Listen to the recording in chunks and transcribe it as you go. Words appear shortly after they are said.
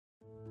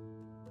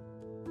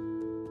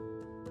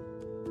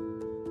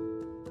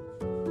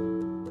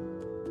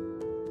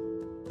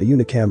A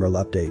unicameral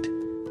update.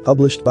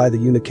 Published by the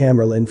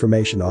Unicameral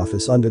Information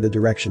Office under the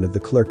direction of the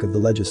Clerk of the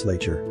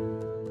Legislature.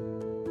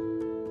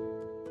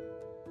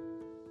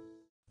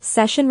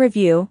 Session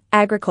Review,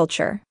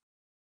 Agriculture.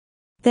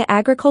 The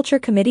Agriculture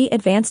Committee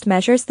advanced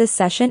measures this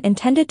session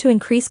intended to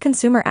increase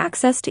consumer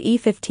access to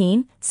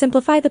E15,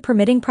 simplify the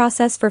permitting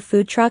process for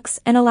food trucks,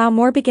 and allow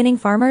more beginning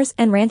farmers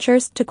and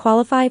ranchers to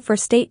qualify for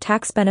state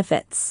tax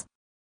benefits.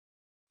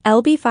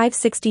 LB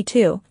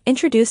 562,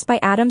 introduced by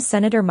Adams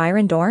Senator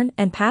Myron Dorn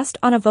and passed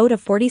on a vote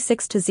of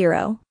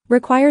 46-0,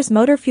 requires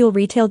motor fuel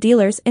retail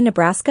dealers in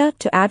Nebraska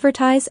to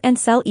advertise and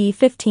sell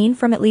E15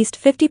 from at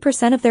least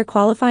 50% of their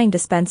qualifying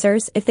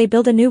dispensers if they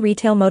build a new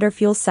retail motor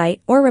fuel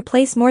site or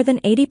replace more than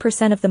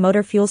 80% of the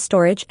motor fuel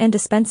storage and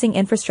dispensing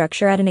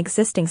infrastructure at an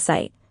existing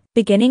site,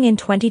 beginning in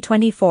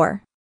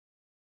 2024.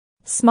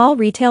 Small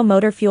retail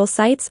motor fuel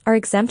sites are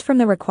exempt from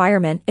the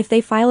requirement if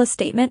they file a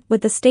statement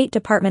with the State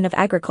Department of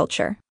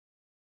Agriculture.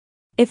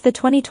 If the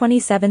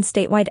 2027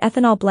 statewide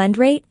ethanol blend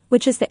rate,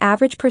 which is the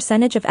average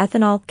percentage of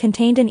ethanol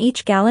contained in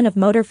each gallon of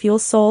motor fuel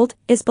sold,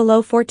 is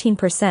below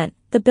 14%,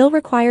 the bill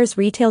requires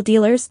retail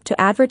dealers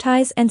to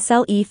advertise and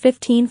sell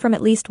E15 from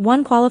at least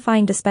one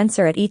qualifying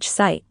dispenser at each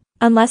site,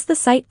 unless the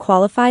site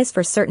qualifies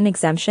for certain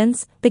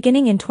exemptions,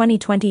 beginning in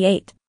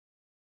 2028.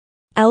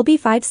 LB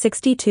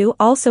 562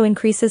 also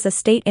increases a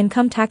state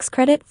income tax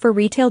credit for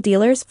retail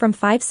dealers from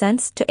 5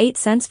 cents to 8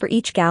 cents for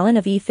each gallon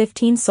of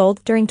E15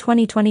 sold during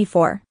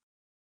 2024.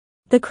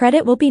 The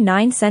credit will be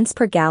 9 cents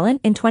per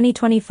gallon in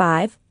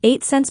 2025,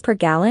 8 cents per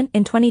gallon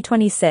in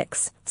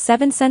 2026,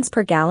 7 cents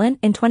per gallon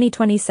in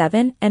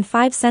 2027, and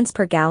 5 cents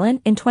per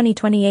gallon in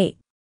 2028.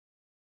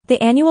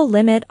 The annual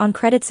limit on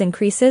credits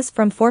increases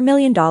from $4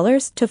 million to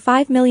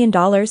 $5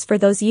 million for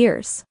those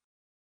years.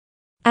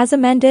 As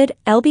amended,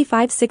 LB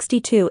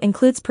 562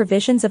 includes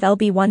provisions of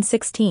LB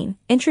 116,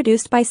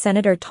 introduced by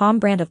Senator Tom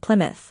Brandt of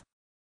Plymouth.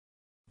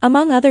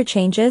 Among other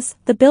changes,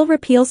 the bill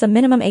repeals a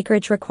minimum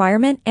acreage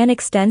requirement and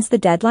extends the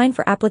deadline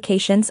for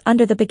applications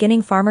under the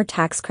Beginning Farmer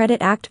Tax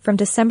Credit Act from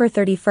December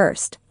 31,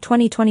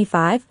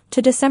 2025,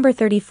 to December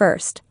 31,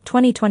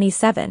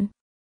 2027.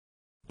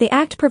 The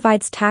act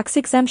provides tax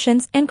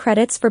exemptions and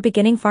credits for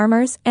beginning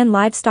farmers and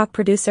livestock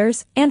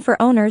producers and for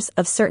owners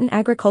of certain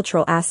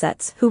agricultural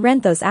assets who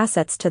rent those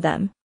assets to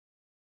them.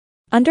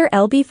 Under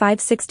LB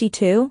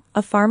 562,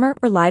 a farmer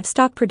or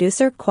livestock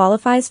producer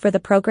qualifies for the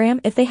program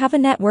if they have a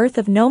net worth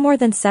of no more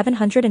than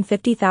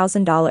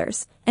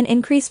 $750,000, an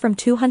increase from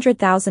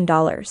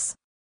 $200,000.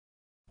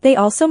 They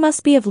also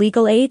must be of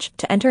legal age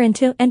to enter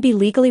into and be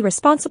legally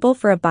responsible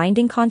for a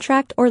binding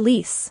contract or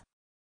lease.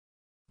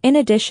 In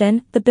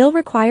addition, the bill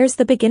requires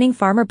the Beginning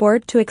Farmer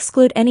Board to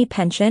exclude any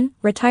pension,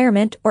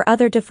 retirement, or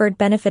other deferred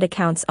benefit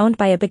accounts owned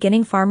by a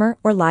beginning farmer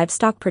or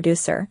livestock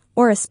producer,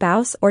 or a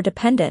spouse or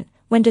dependent,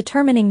 when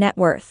determining net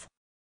worth.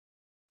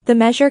 The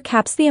measure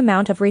caps the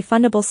amount of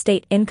refundable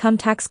state income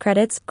tax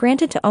credits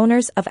granted to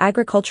owners of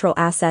agricultural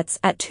assets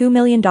at $2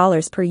 million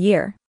per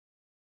year.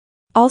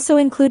 Also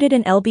included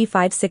in LB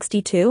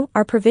 562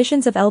 are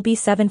provisions of LB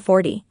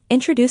 740,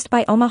 introduced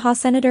by Omaha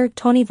Senator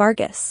Tony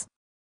Vargas.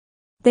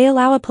 They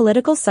allow a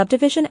political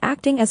subdivision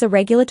acting as a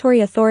regulatory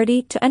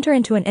authority to enter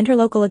into an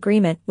interlocal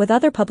agreement with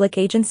other public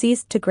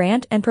agencies to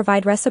grant and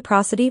provide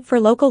reciprocity for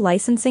local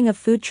licensing of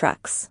food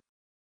trucks.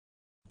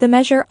 The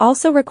measure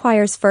also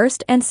requires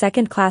first- and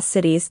second-class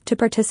cities to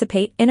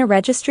participate in a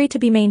registry to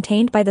be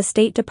maintained by the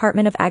State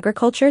Department of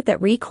Agriculture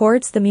that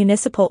records the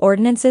municipal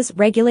ordinances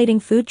regulating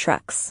food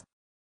trucks.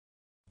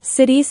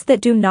 Cities that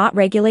do not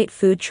regulate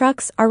food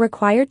trucks are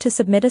required to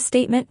submit a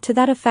statement to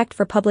that effect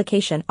for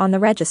publication on the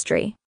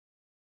registry.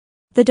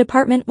 The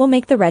department will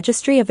make the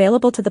registry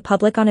available to the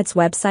public on its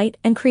website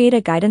and create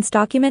a guidance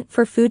document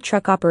for food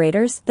truck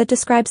operators that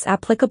describes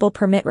applicable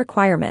permit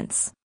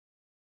requirements.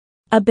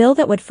 A bill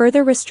that would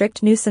further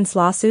restrict nuisance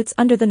lawsuits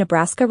under the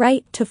Nebraska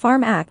Right to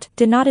Farm Act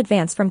did not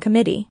advance from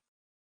committee.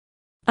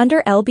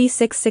 Under LB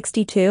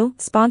 662,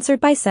 sponsored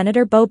by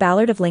Senator Bo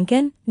Ballard of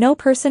Lincoln, no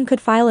person could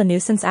file a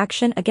nuisance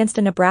action against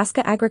a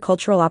Nebraska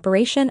agricultural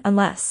operation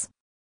unless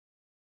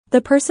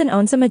the person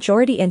owns a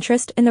majority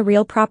interest in the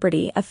real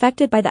property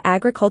affected by the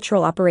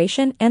agricultural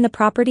operation and the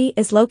property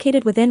is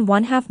located within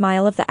 1/2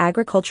 mile of the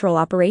agricultural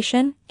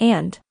operation,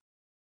 and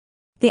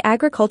the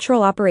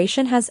agricultural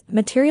operation has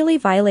materially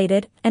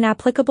violated an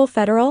applicable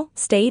federal,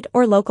 state,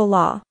 or local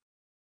law.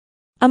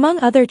 Among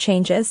other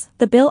changes,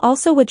 the bill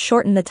also would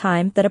shorten the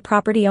time that a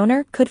property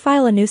owner could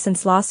file a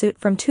nuisance lawsuit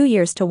from 2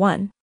 years to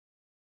 1.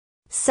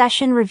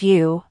 Session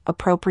Review,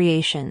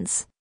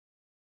 Appropriations.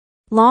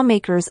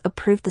 Lawmakers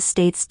approved the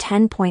state's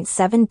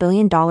 $10.7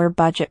 billion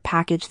budget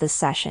package this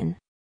session.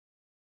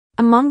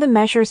 Among the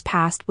measures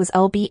passed was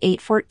LB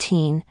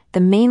 814,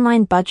 the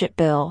mainline budget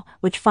bill,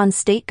 which funds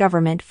state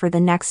government for the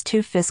next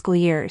 2 fiscal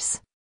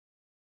years.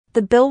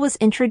 The bill was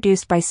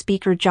introduced by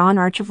Speaker John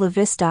Arch of La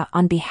Vista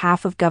on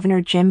behalf of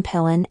Governor Jim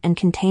Pillen and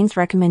contains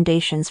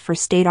recommendations for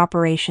state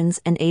operations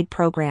and aid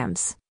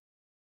programs.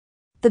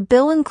 The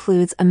bill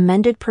includes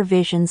amended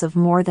provisions of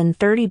more than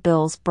 30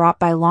 bills brought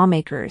by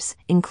lawmakers,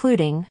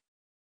 including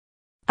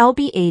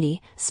LB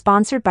 80,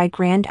 sponsored by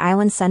Grand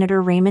Island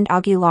Senator Raymond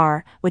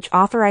Aguilar, which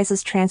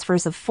authorizes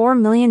transfers of $4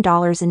 million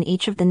in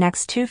each of the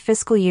next 2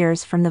 fiscal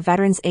years from the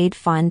Veterans Aid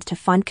Fund to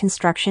fund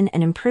construction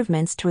and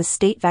improvements to a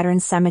state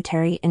veterans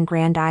cemetery in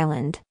Grand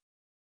Island.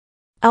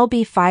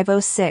 LB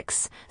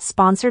 506,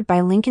 sponsored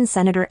by Lincoln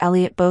Senator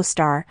Elliot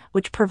Bostar,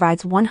 which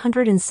provides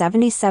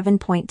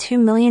 $177.2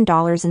 million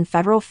in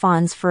federal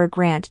funds for a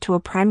grant to a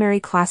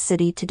primary class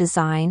city to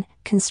design,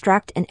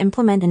 construct and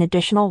implement an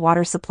additional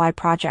water supply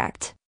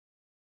project.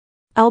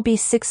 LB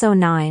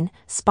 609,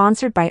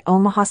 sponsored by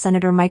Omaha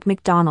Senator Mike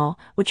McDonnell,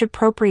 which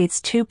appropriates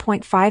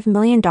 $2.5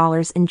 million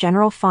in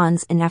general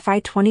funds in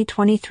FY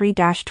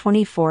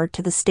 2023-24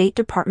 to the State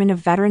Department of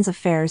Veterans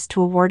Affairs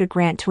to award a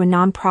grant to a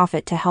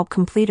nonprofit to help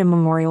complete a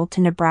memorial to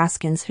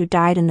Nebraskans who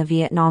died in the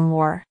Vietnam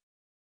War.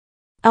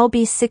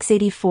 LB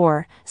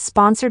 684,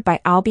 sponsored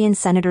by Albion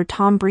Senator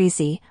Tom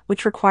Breezy,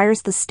 which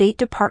requires the State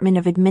Department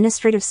of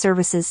Administrative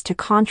Services to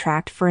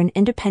contract for an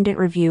independent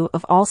review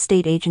of all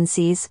state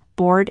agencies,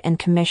 board and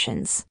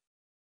commissions.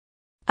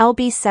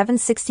 LB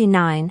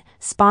 769,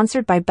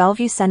 sponsored by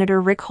Bellevue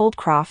Senator Rick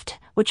Holdcroft,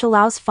 which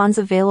allows funds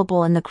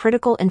available in the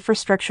Critical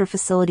Infrastructure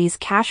Facilities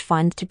Cash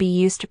Fund to be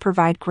used to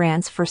provide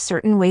grants for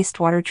certain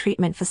wastewater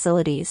treatment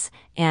facilities,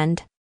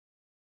 and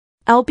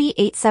LB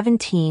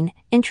 817,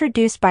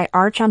 introduced by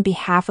Arch on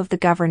behalf of the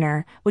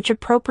Governor, which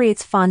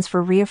appropriates funds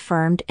for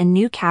reaffirmed and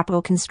new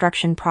capital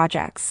construction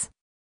projects.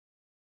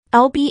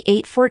 LB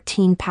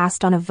 814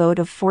 passed on a vote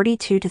of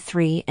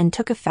 42-3 and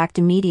took effect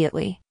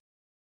immediately.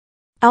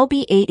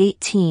 LB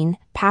 818,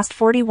 passed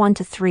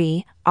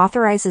 41-3,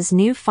 authorizes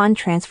new fund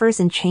transfers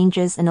and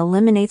changes and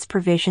eliminates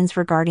provisions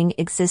regarding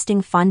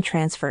existing fund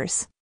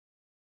transfers.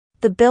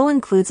 The bill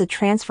includes a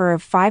transfer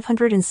of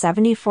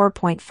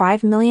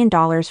 $574.5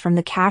 million from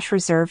the cash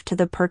reserve to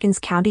the Perkins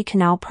County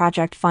Canal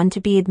Project Fund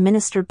to be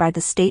administered by the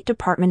State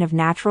Department of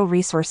Natural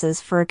Resources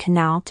for a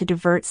canal to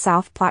divert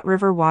South Platte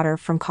River water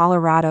from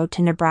Colorado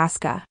to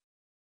Nebraska.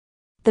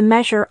 The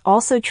measure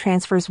also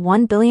transfers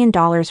 $1 billion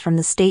from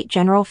the State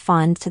General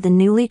Fund to the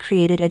newly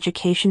created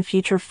Education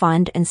Future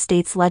Fund and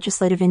states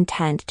legislative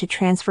intent to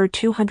transfer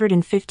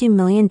 $250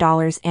 million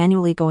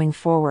annually going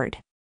forward.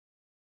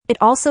 It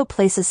also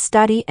places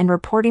study and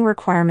reporting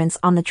requirements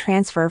on the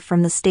transfer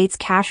from the state's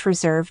cash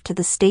reserve to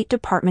the State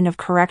Department of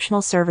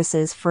Correctional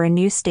Services for a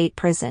new state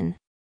prison.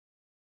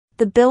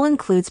 The bill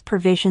includes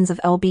provisions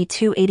of LB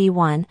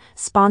 281,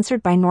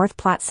 sponsored by North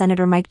Platte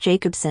Senator Mike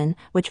Jacobson,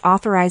 which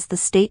authorized the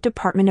State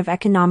Department of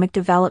Economic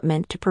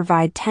Development to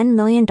provide $10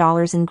 million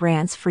in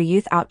grants for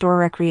youth outdoor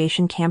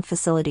recreation camp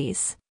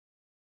facilities.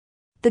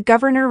 The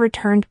governor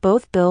returned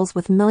both bills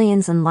with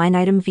millions in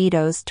line-item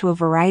vetoes to a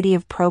variety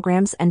of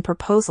programs and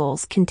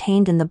proposals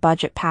contained in the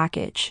budget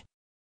package.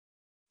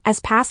 As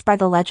passed by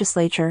the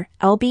legislature,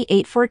 LB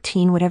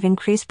 814 would have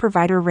increased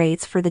provider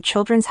rates for the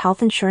Children's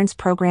Health Insurance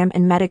Program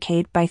and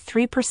Medicaid by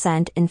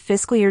 3% in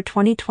fiscal year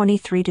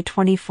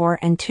 2023-24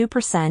 and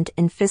 2%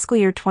 in fiscal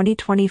year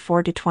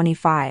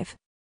 2024-25.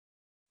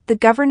 The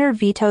governor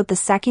vetoed the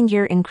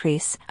second-year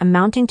increase,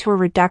 amounting to a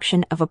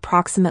reduction of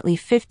approximately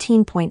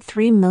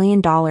 $15.3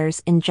 million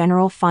in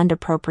general fund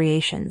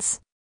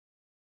appropriations.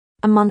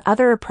 Among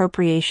other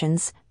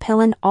appropriations,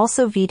 Pillen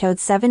also vetoed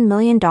 $7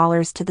 million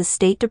to the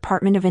State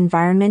Department of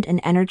Environment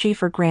and Energy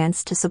for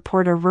grants to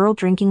support a rural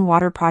drinking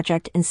water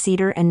project in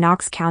Cedar and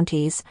Knox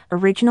counties,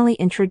 originally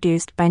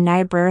introduced by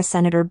Niobrara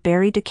Senator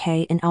Barry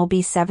DeKay in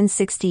LB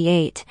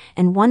 768,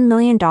 and $1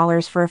 million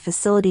for a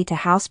facility to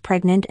house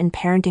pregnant and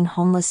parenting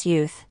homeless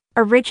youth,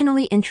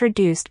 originally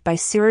introduced by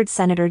Seward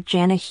Senator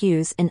Jana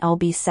Hughes in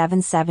LB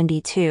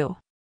 772.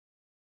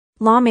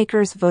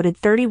 Lawmakers voted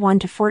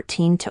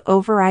 31-14 to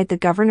override the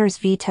governor's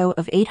veto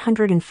of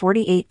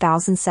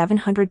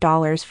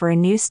 $848,700 for a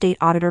new state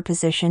auditor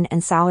position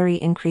and salary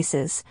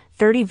increases.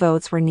 30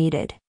 votes were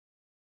needed.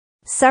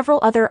 Several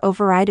other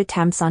override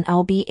attempts on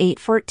LB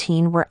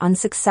 814 were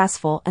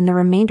unsuccessful and the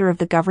remainder of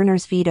the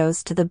governor's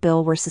vetoes to the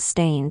bill were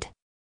sustained.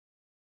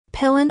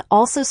 Pillen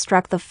also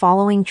struck the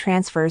following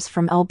transfers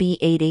from LB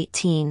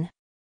 818.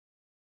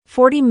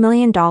 $40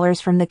 million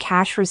from the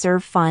Cash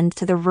Reserve Fund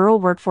to the Rural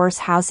Workforce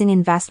Housing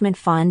Investment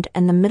Fund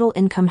and the Middle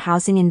Income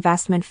Housing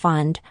Investment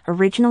Fund,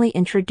 originally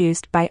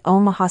introduced by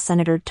Omaha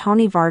Senator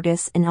Tony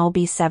Vargas in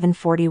LB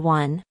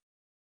 741.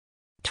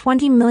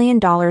 $20 million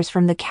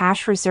from the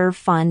Cash Reserve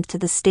Fund to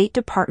the State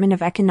Department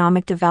of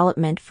Economic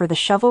Development for the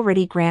Shovel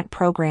Ready Grant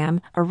Program,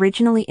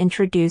 originally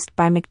introduced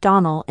by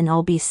McDonnell in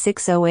LB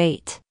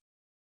 608.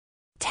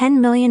 $10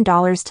 million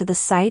to the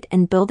Site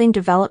and Building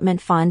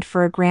Development Fund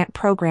for a grant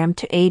program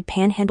to aid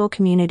Panhandle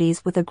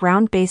communities with a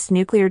ground-based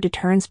nuclear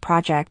deterrence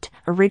project,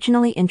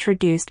 originally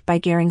introduced by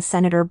Gering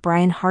Senator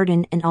Brian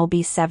Hardin in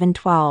LB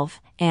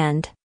 712,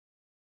 and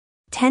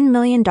 $10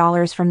 million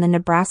from the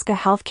Nebraska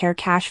Healthcare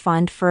Cash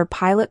Fund for a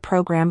pilot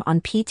program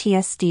on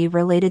PTSD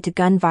related to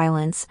gun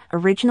violence,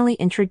 originally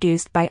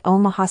introduced by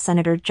Omaha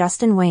Senator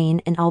Justin Wayne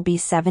in LB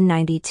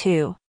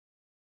 792.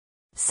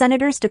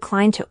 Senators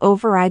declined to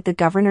override the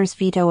governor's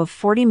veto of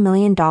 $40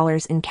 million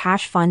in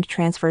cash fund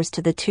transfers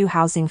to the two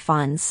housing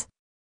funds.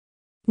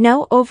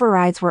 No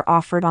overrides were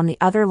offered on the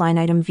other line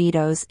item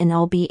vetoes in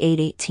LB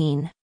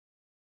 818.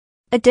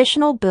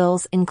 Additional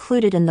bills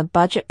included in the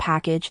budget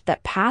package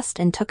that passed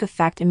and took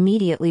effect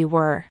immediately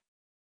were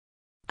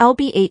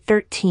LB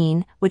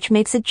 813, which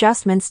makes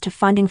adjustments to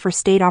funding for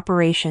state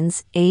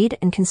operations, aid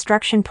and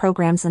construction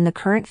programs in the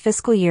current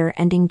fiscal year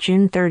ending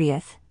June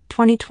 30,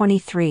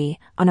 2023,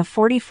 on a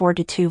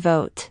 44-2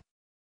 vote.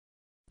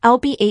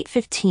 LB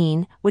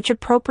 815, which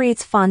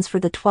appropriates funds for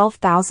the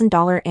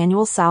 $12,000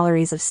 annual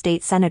salaries of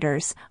state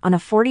senators, on a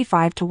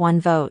 45-1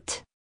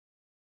 vote.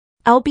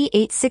 LB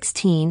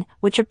 816,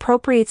 which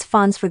appropriates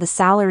funds for the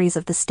salaries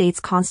of the state's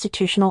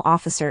constitutional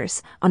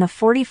officers, on a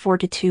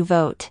 44-2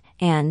 vote,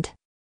 and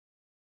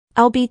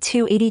LB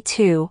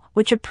 282,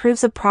 which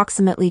approves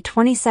approximately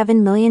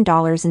 $27 million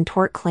in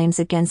tort claims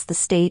against the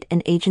state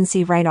and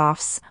agency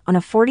write-offs, on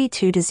a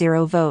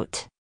 42-0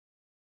 vote.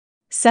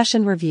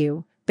 Session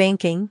Review,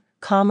 Banking,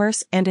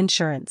 Commerce and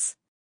Insurance.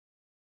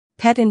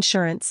 Pet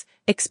insurance,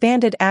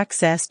 expanded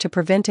access to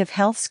preventive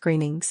health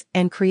screenings,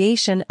 and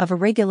creation of a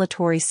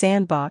regulatory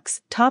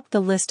sandbox topped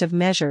the list of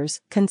measures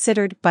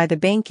considered by the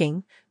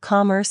Banking,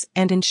 Commerce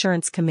and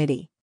Insurance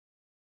Committee.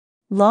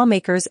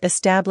 Lawmakers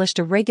established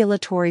a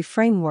regulatory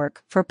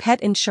framework for pet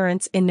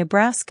insurance in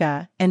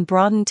Nebraska and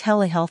broadened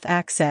telehealth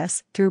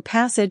access through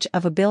passage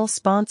of a bill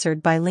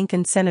sponsored by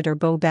Lincoln Senator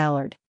Bo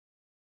Ballard.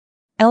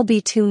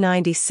 LB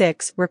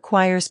 296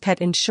 requires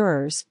pet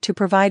insurers to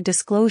provide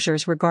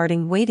disclosures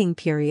regarding waiting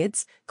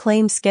periods,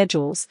 claim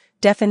schedules,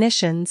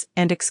 definitions,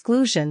 and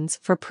exclusions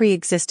for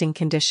pre-existing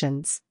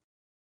conditions.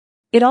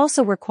 It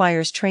also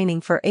requires training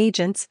for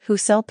agents who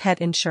sell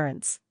pet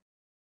insurance.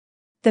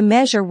 The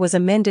measure was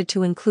amended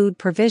to include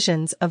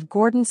provisions of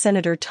Gordon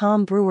Senator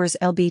Tom Brewer's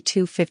LB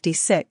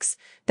 256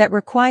 that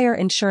require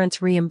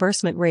insurance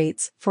reimbursement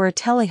rates for a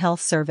telehealth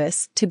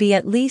service to be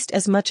at least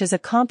as much as a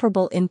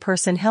comparable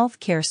in-person health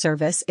care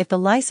service if the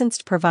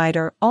licensed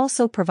provider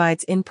also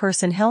provides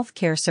in-person health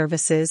care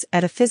services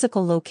at a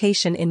physical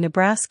location in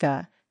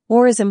Nebraska,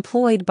 or is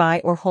employed by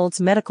or holds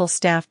medical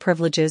staff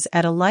privileges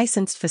at a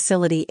licensed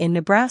facility in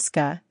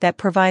Nebraska that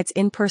provides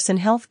in-person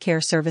health care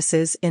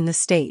services in the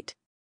state.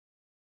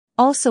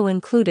 Also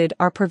included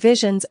are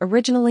provisions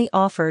originally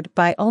offered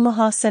by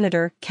Omaha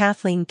Senator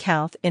Kathleen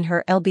Kauth in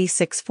her LB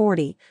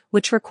 640,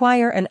 which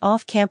require an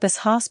off-campus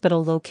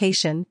hospital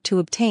location to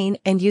obtain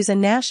and use a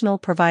national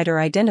provider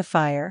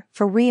identifier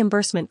for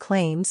reimbursement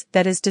claims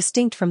that is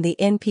distinct from the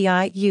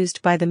NPI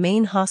used by the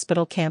main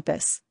hospital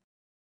campus.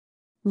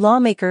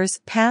 Lawmakers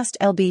passed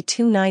LB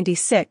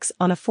 296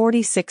 on a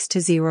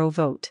 46-0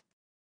 vote.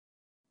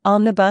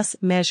 Omnibus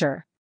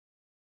Measure.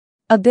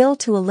 A bill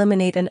to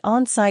eliminate an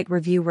on-site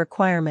review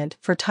requirement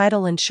for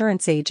title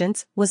insurance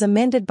agents was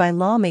amended by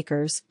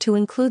lawmakers to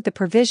include the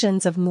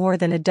provisions of more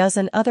than a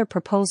dozen other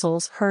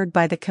proposals heard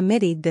by the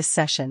committee this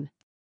session.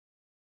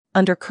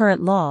 Under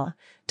current law,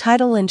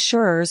 title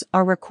insurers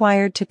are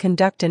required to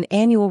conduct an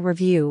annual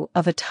review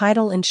of a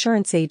title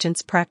insurance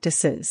agent's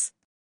practices.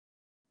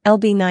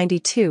 LB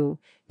 92,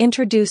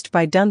 introduced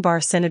by Dunbar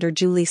Senator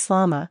Julie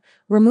Slama,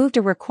 removed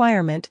a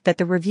requirement that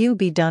the review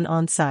be done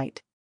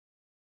on-site.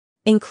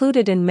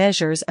 Included in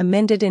measures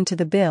amended into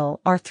the bill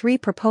are 3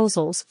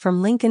 proposals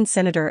from Lincoln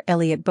Senator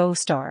Elliott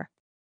Bostar.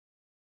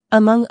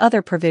 Among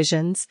other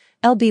provisions,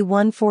 LB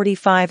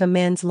 145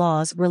 amends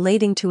laws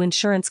relating to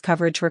insurance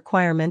coverage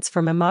requirements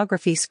for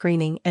mammography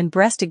screening and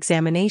breast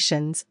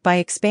examinations by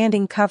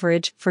expanding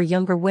coverage for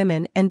younger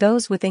women and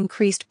those with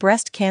increased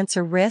breast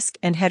cancer risk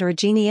and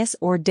heterogeneous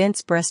or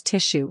dense breast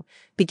tissue,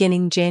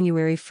 beginning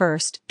January 1,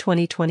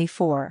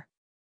 2024.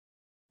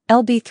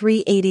 LB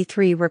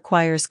 383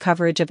 requires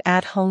coverage of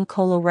at-home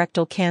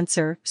colorectal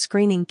cancer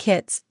screening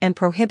kits and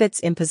prohibits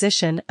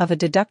imposition of a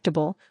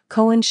deductible,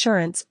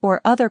 coinsurance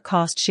or other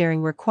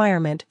cost-sharing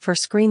requirement for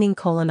screening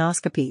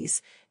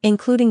colonoscopies,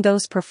 including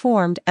those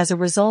performed as a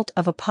result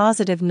of a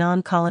positive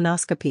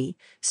non-colonoscopy,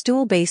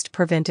 stool-based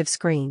preventive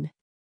screen.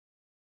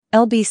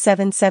 LB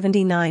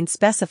 779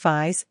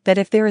 specifies that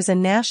if there is a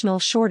national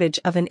shortage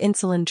of an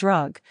insulin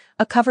drug,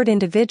 a covered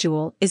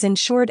individual is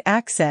ensured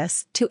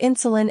access to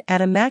insulin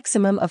at a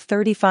maximum of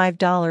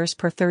 $35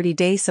 per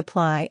 30-day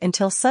supply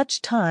until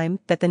such time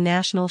that the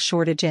national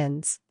shortage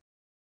ends.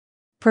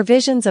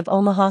 Provisions of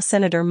Omaha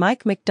Senator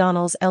Mike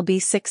McDonnell's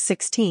LB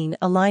 616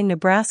 align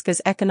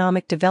Nebraska's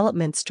economic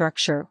development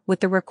structure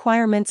with the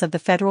requirements of the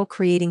federal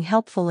Creating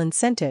Helpful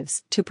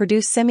Incentives to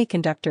Produce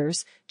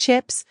Semiconductors,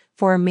 CHIPS,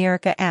 for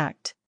America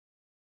Act.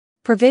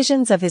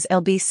 Provisions of his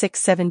LB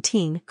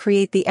 617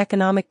 create the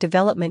Economic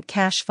Development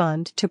Cash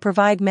Fund to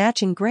provide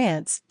matching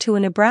grants to a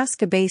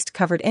Nebraska-based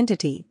covered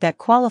entity that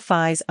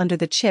qualifies under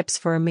the CHIPS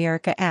for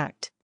America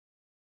Act.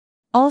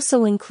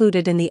 Also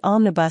included in the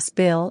omnibus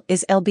bill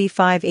is LB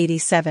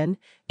 587,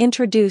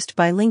 introduced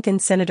by Lincoln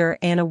Senator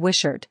Anna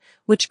Wishart,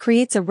 which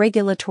creates a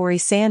regulatory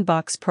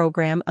sandbox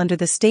program under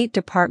the State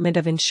Department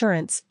of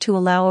Insurance to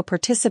allow a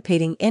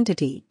participating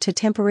entity to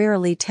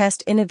temporarily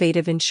test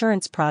innovative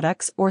insurance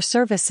products or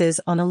services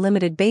on a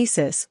limited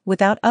basis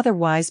without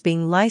otherwise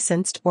being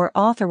licensed or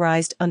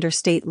authorized under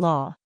state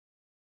law.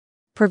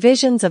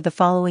 Provisions of the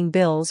following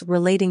bills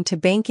relating to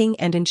banking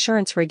and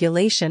insurance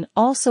regulation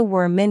also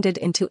were amended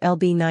into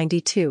LB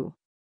 92.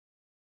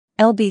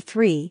 LB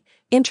 3,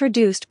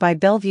 introduced by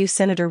Bellevue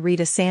Senator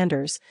Rita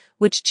Sanders,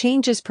 which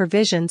changes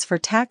provisions for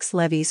tax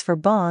levies for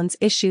bonds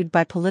issued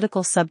by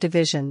political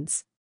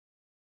subdivisions.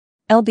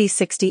 LB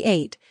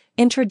 68,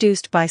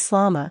 introduced by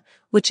Slama,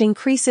 which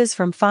increases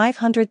from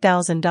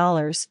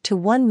 $500,000 to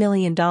 $1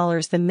 million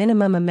the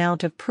minimum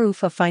amount of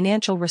proof of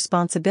financial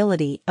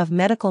responsibility of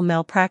medical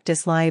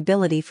malpractice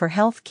liability for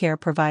healthcare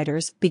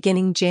providers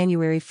beginning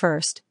January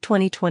 1,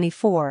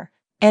 2024,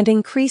 and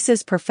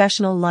increases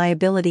professional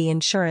liability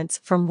insurance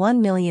from $1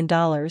 million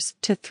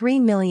to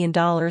 $3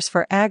 million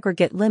for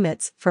aggregate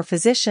limits for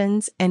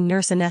physicians and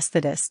nurse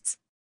anesthetists.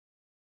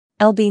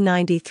 LB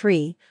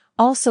 93,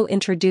 also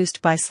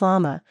introduced by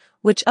Slama,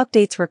 which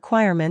updates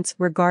requirements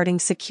regarding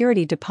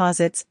security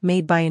deposits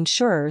made by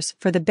insurers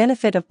for the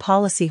benefit of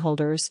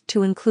policyholders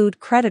to include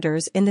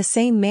creditors in the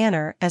same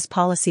manner as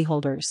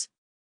policyholders.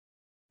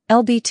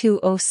 LB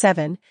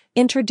 207,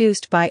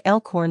 introduced by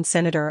Elkhorn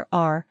Senator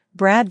R.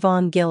 Brad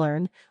Von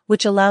Gillern,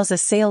 which allows a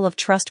sale of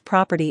trust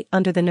property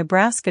under the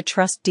Nebraska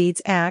Trust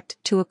Deeds Act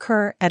to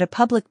occur at a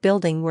public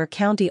building where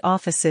county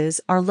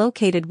offices are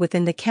located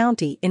within the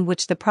county in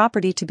which the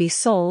property to be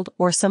sold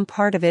or some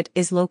part of it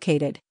is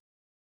located.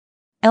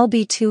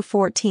 LB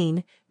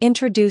 214,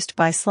 introduced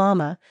by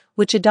Slama,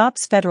 which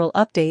adopts federal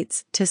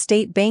updates to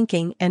state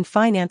banking and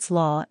finance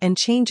law and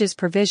changes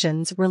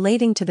provisions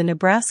relating to the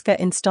Nebraska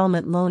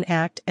Installment Loan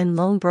Act and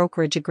loan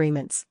brokerage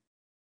agreements.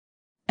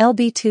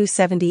 LB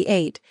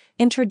 278,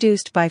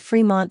 introduced by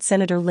Fremont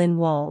Senator Lynn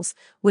Walls,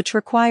 which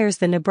requires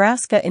the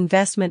Nebraska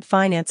Investment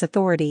Finance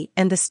Authority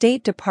and the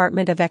State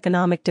Department of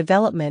Economic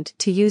Development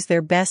to use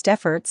their best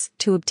efforts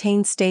to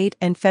obtain state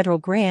and federal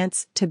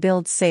grants to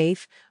build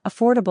safe,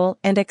 affordable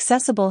and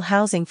accessible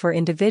housing for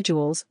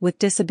individuals with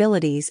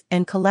disabilities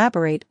and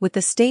collaborate with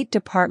the State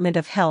Department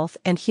of Health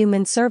and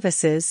Human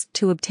Services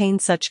to obtain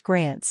such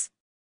grants.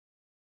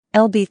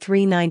 LB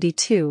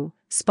 392,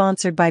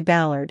 sponsored by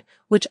Ballard,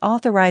 which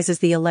authorizes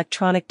the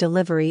electronic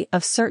delivery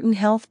of certain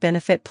health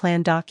benefit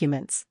plan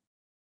documents.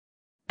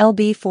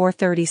 LB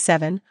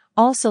 437,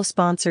 also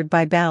sponsored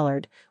by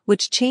Ballard,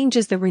 which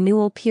changes the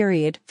renewal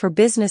period for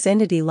business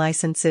entity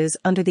licenses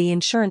under the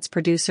Insurance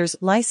Producers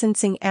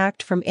Licensing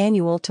Act from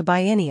annual to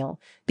biennial,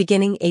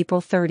 beginning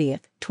April 30,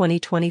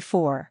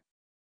 2024.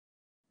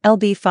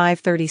 LB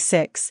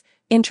 536,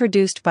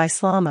 introduced by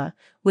Slama,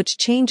 which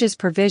changes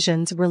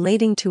provisions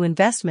relating to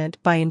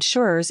investment by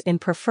insurers in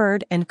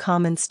preferred and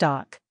common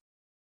stock.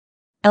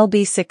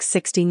 LB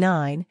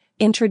 669,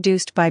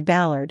 introduced by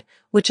Ballard,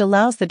 which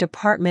allows the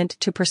department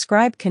to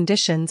prescribe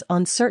conditions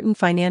on certain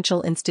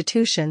financial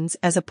institutions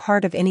as a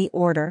part of any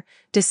order,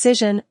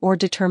 decision or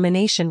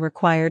determination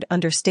required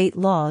under state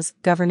laws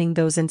governing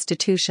those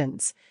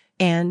institutions,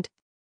 and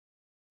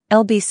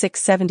LB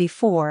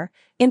 674,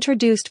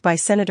 introduced by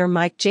Senator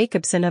Mike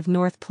Jacobson of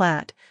North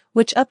Platte,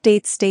 which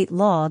updates state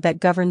law that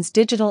governs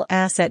digital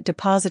asset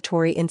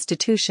depository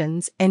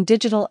institutions and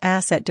digital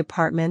asset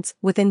departments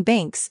within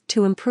banks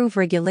to improve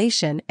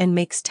regulation and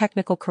makes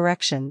technical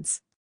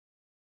corrections.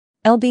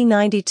 LB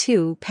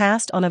 92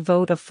 passed on a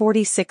vote of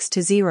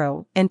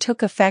 46-0 and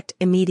took effect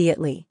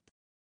immediately.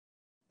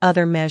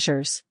 Other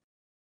measures.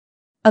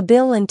 A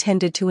bill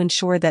intended to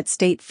ensure that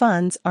state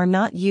funds are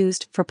not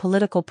used for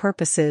political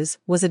purposes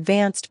was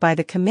advanced by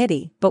the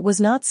committee but was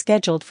not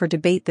scheduled for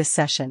debate this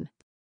session.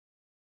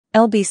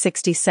 LB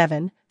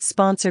 67,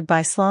 sponsored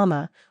by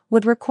Slama,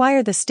 would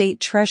require the state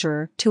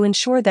treasurer to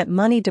ensure that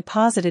money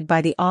deposited by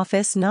the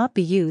office not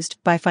be used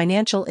by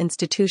financial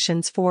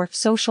institutions for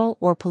social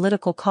or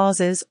political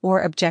causes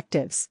or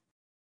objectives.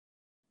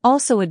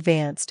 Also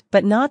advanced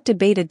but not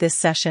debated this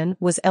session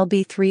was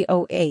LB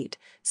 308,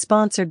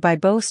 sponsored by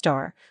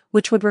Bostar,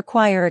 which would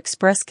require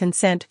express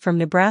consent from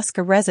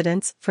Nebraska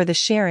residents for the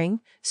sharing,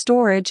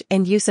 storage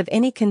and use of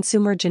any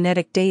consumer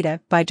genetic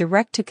data by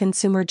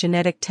direct-to-consumer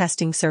genetic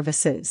testing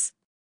services.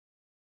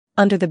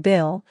 Under the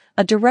bill,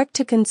 a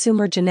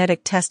direct-to-consumer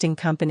genetic testing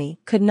company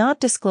could not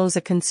disclose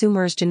a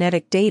consumer's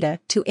genetic data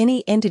to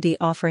any entity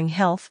offering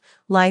health,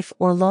 life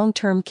or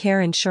long-term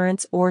care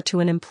insurance or to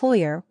an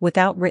employer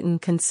without written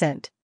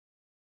consent.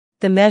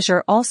 The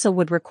measure also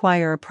would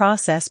require a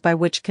process by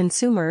which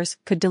consumers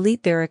could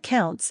delete their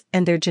accounts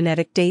and their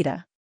genetic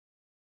data.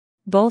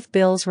 Both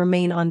bills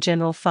remain on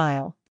general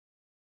file.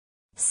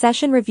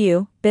 Session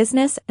Review,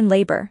 Business and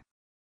Labor.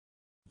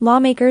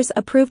 Lawmakers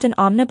approved an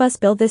omnibus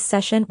bill this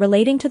session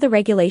relating to the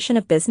regulation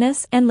of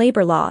business and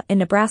labor law in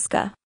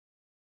Nebraska.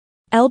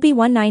 LB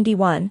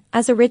 191,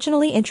 as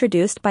originally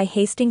introduced by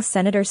Hastings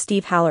Senator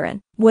Steve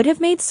Halloran, would have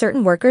made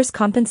certain workers'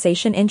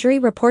 compensation injury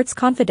reports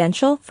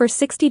confidential for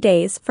 60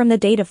 days from the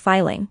date of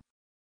filing.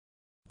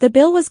 The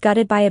bill was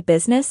gutted by a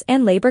Business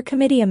and Labor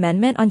Committee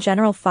amendment on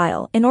general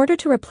file in order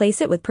to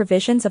replace it with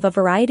provisions of a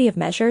variety of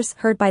measures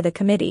heard by the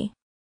committee.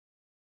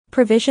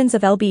 Provisions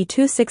of LB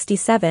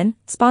 267,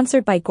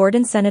 sponsored by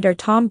Gordon Senator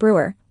Tom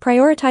Brewer,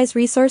 prioritize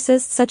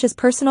resources such as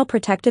personal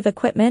protective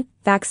equipment,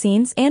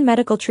 vaccines and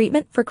medical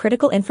treatment for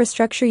critical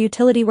infrastructure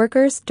utility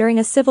workers during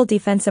a civil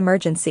defense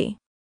emergency.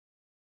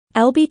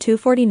 LB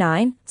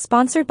 249,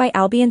 sponsored by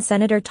Albion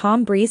Senator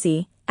Tom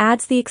Breezy,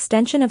 adds the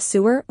extension of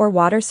sewer or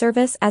water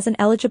service as an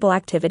eligible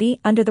activity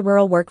under the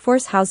Rural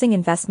Workforce Housing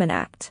Investment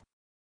Act.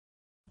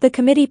 The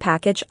committee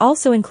package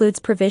also includes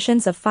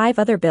provisions of 5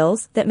 other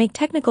bills that make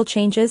technical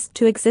changes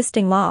to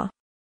existing law.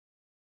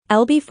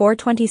 LB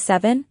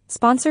 427,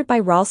 sponsored by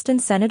Ralston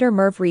Senator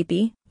Merv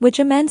Reapy, which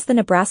amends the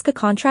Nebraska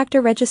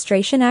Contractor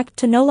Registration Act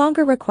to no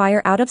longer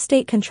require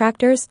out-of-state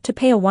contractors to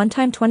pay a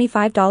one-time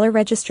 $25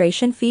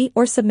 registration fee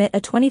or submit a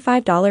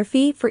 $25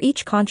 fee for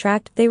each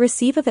contract they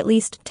receive of at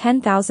least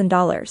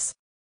 $10,000.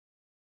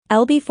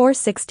 LB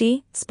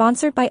 460,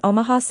 sponsored by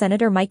Omaha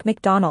Senator Mike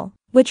McDonnell,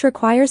 which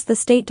requires the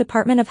State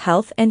Department of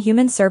Health and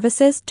Human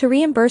Services to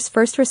reimburse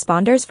first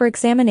responders for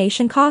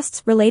examination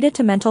costs related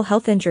to mental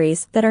health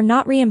injuries that are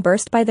not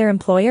reimbursed by their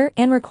employer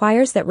and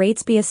requires that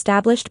rates be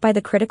established by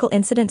the Critical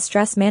Incident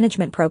Stress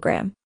Management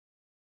Program.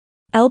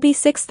 LB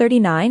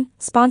 639,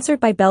 sponsored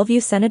by Bellevue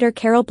Senator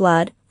Carol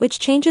Blood, which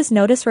changes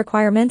notice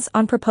requirements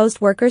on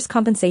proposed workers'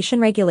 compensation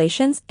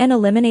regulations and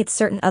eliminates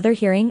certain other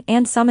hearing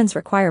and summons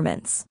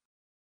requirements.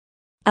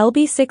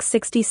 LB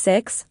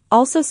 666,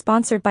 also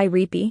sponsored by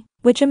Reapy,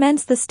 which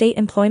amends the state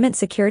employment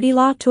security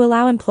law to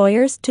allow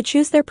employers to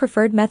choose their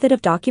preferred method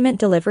of document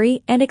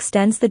delivery and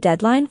extends the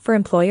deadline for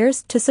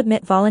employers to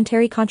submit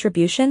voluntary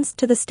contributions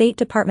to the State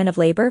Department of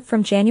Labor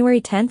from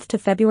January 10 to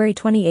February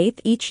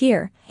 28 each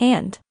year,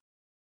 and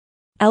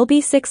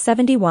LB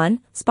 671,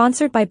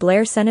 sponsored by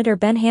Blair Senator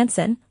Ben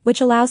Hansen,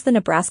 which allows the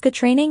Nebraska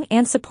Training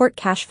and Support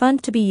Cash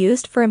Fund to be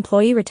used for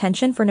employee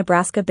retention for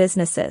Nebraska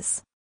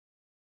businesses.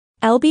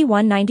 LB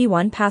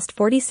 191 passed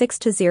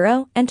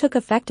 46-0 and took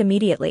effect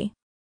immediately.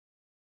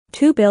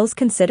 2 bills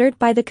considered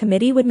by the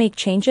committee would make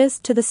changes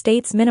to the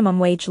state's minimum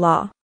wage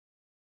law.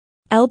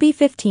 LB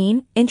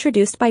 15,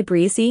 introduced by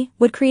Breezy,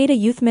 would create a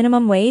youth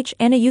minimum wage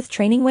and a youth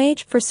training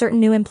wage for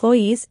certain new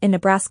employees in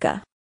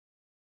Nebraska.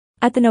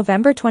 At the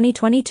November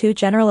 2022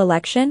 general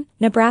election,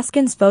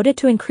 Nebraskans voted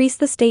to increase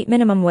the state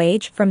minimum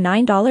wage from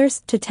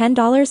 $9 to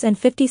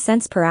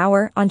 $10.50 per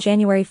hour on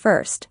January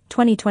 1,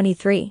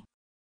 2023.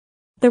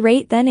 The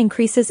rate then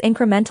increases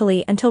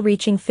incrementally until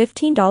reaching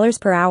 $15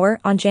 per hour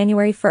on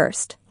January 1,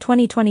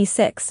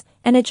 2026,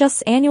 and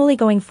adjusts annually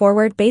going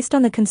forward based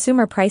on the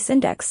Consumer Price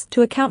Index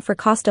to account for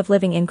cost of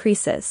living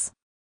increases.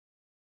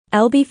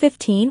 LB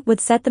 15 would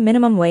set the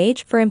minimum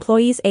wage for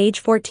employees age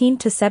 14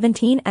 to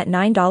 17 at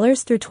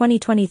 $9 through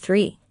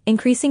 2023,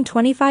 increasing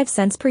 25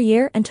 cents per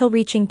year until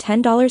reaching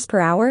 $10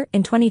 per hour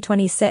in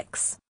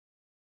 2026.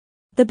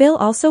 The bill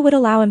also would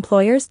allow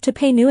employers to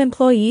pay new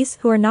employees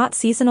who are not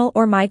seasonal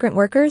or migrant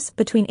workers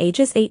between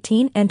ages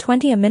 18 and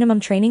 20 a minimum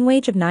training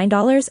wage of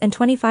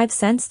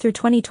 $9.25 through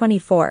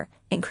 2024,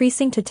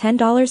 increasing to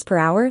 $10 per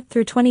hour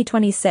through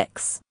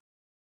 2026.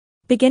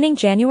 Beginning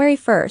January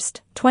 1,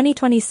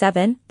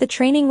 2027, the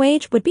training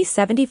wage would be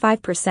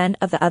 75%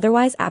 of the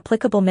otherwise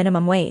applicable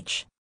minimum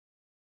wage.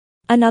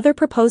 Another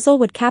proposal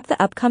would cap the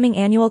upcoming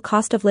annual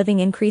cost of living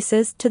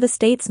increases to the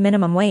state's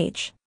minimum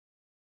wage.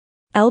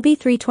 LB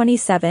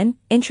 327,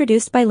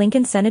 introduced by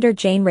Lincoln Senator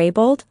Jane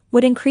Raybould,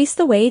 would increase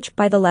the wage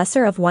by the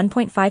lesser of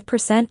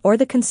 1.5% or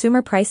the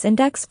Consumer Price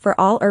Index for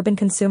all urban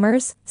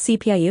consumers,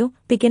 CPIU,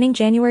 beginning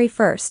January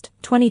 1,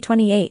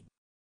 2028.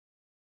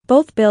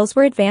 Both bills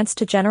were advanced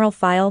to general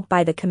file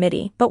by the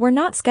committee but were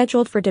not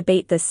scheduled for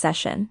debate this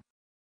session.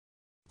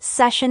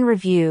 Session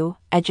Review,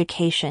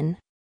 Education.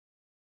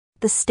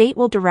 The state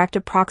will direct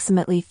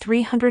approximately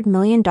 $300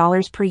 million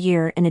per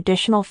year in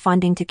additional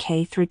funding to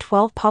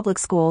K-12 public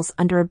schools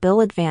under a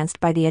bill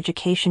advanced by the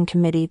Education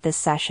Committee this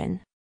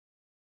session.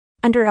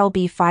 Under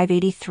LB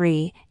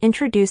 583,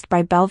 introduced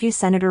by Bellevue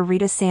Senator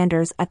Rita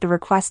Sanders at the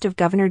request of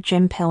Governor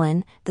Jim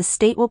Pillen, the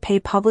state will pay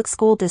public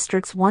school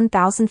districts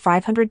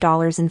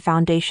 $1,500 in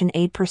foundation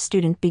aid per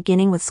student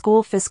beginning with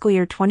school fiscal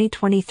year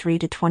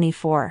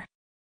 2023-24.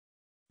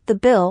 The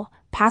bill,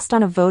 passed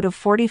on a vote of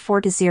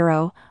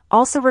 44-0,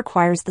 also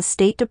requires the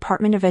State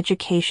Department of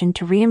Education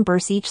to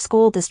reimburse each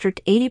school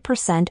district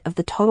 80% of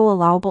the total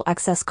allowable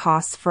excess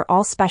costs for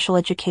all special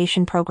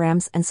education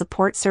programs and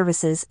support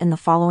services in the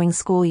following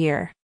school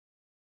year.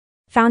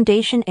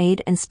 Foundation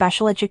aid and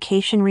special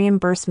education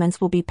reimbursements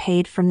will be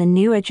paid from the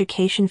new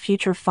Education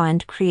Future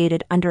Fund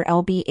created under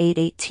LB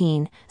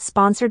 818,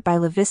 sponsored by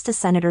La Vista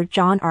Senator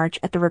John Arch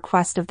at the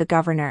request of the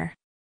governor.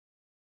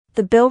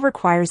 The bill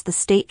requires the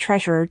state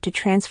treasurer to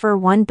transfer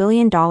 $1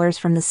 billion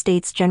from the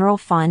state's general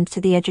fund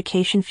to the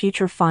Education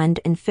Future Fund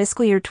in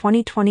fiscal year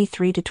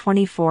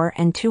 2023-24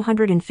 and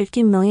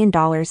 $250 million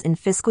in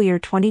fiscal year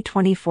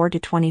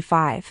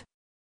 2024-25.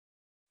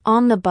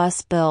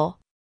 Omnibus Bill.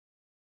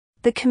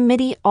 The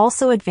committee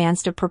also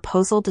advanced a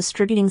proposal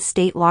distributing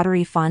state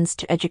lottery funds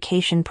to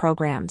education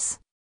programs.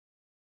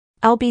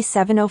 LB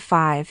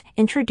 705,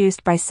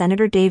 introduced by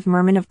Senator Dave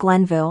Merman of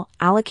Glenville,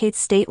 allocates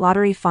state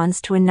lottery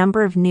funds to a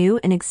number of new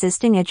and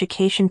existing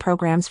education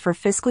programs for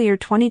fiscal year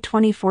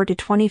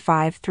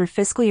 2024-25 through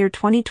fiscal year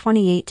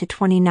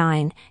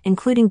 2028-29,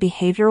 including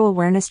behavioral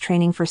awareness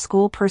training for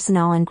school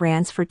personnel and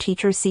grants for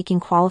teachers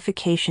seeking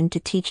qualification to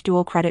teach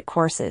dual credit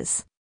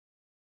courses.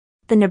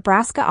 The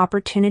Nebraska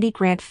Opportunity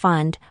Grant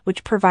Fund,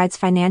 which provides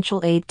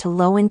financial aid to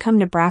low-income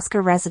Nebraska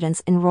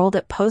residents enrolled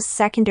at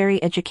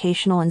post-secondary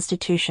educational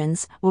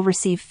institutions, will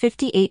receive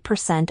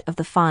 58% of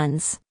the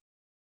funds.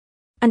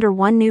 Under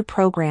one new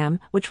program,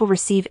 which will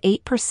receive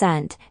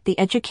 8%, the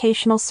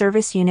Educational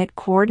Service Unit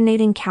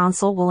Coordinating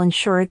Council will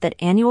ensure that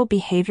annual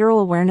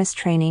behavioral awareness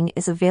training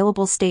is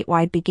available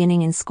statewide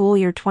beginning in school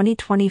year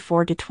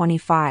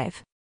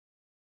 2024-25.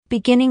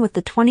 Beginning with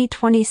the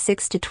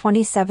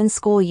 2026-27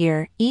 school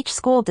year, each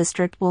school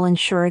district will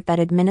ensure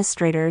that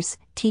administrators,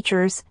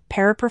 teachers,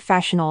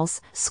 paraprofessionals,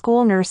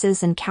 school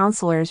nurses and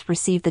counselors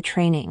receive the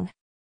training.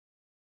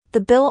 The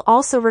bill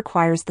also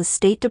requires the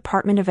State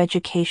Department of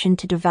Education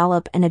to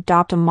develop and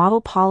adopt a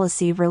model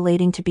policy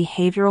relating to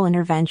behavioral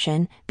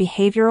intervention,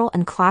 behavioral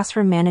and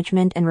classroom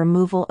management and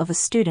removal of a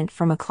student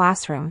from a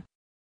classroom.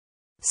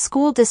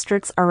 School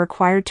districts are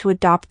required to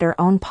adopt their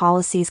own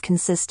policies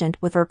consistent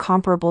with or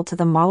comparable to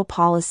the model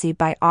policy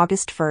by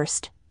August 1,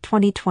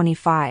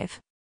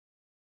 2025.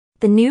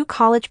 The new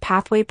College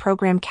Pathway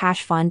Program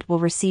Cash Fund will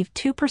receive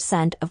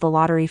 2% of the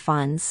lottery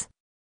funds.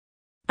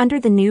 Under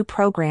the new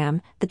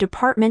program, the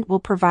department will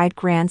provide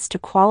grants to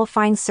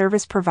qualifying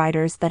service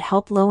providers that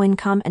help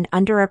low-income and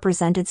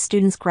underrepresented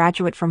students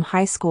graduate from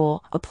high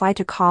school, apply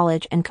to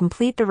college and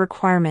complete the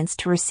requirements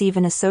to receive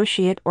an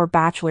associate or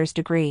bachelor's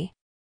degree.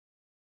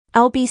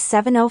 LB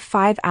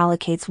 705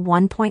 allocates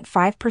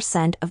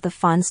 1.5% of the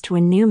funds to a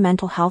new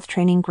mental health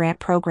training grant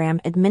program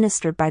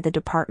administered by the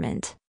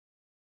department.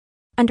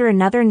 Under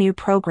another new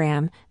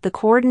program, the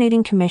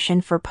Coordinating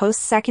Commission for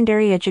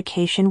Post-Secondary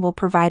Education will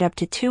provide up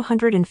to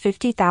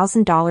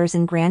 $250,000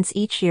 in grants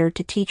each year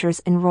to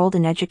teachers enrolled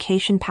in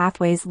education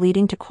pathways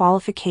leading to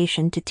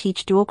qualification to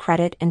teach dual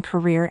credit and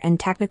career and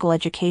technical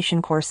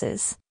education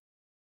courses.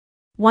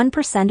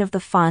 1% of the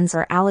funds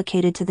are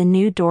allocated to the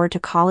new Door to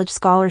College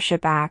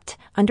Scholarship Act,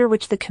 under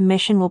which the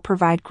Commission will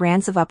provide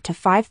grants of up to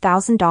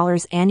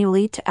 $5,000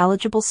 annually to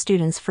eligible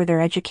students for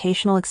their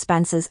educational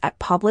expenses at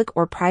public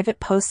or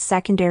private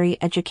post-secondary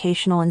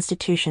educational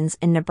institutions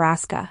in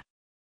Nebraska.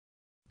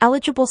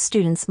 Eligible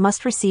students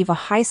must receive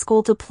a high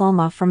school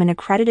diploma from an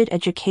accredited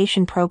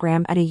education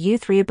program at a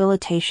youth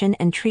rehabilitation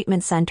and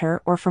treatment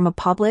center or from a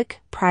public,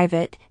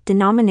 private,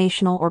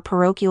 denominational or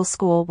parochial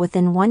school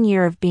within 1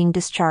 year of being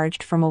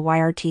discharged from a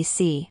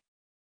YRTC.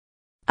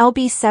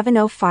 LB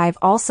 705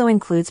 also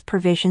includes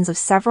provisions of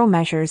several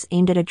measures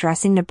aimed at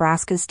addressing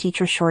Nebraska's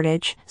teacher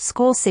shortage,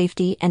 school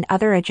safety and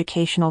other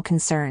educational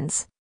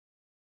concerns.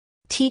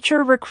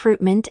 Teacher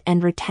recruitment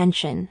and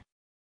retention.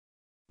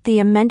 The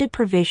amended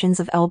provisions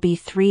of LB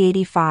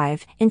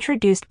 385,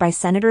 introduced by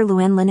Senator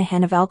Luann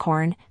Linehan of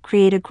Elkhorn,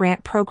 create a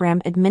grant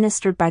program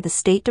administered by the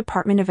State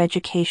Department of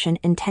Education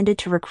intended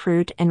to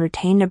recruit and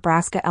retain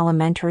Nebraska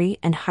elementary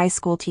and high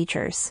school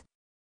teachers.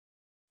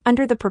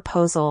 Under the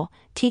proposal,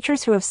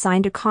 teachers who have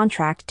signed a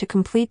contract to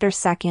complete their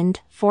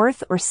second,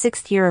 fourth, or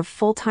sixth year of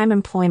full-time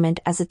employment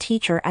as a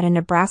teacher at a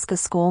Nebraska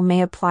school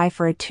may apply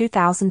for a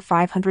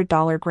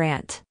 $2,500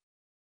 grant.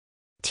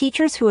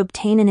 Teachers who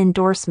obtain an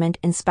endorsement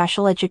in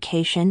special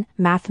education,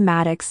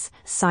 mathematics,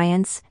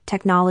 science,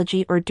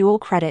 technology or dual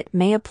credit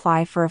may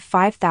apply for a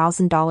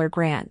 $5,000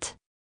 grant.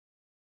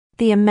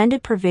 The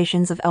amended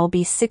provisions of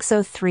LB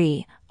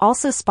 603,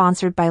 also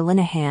sponsored by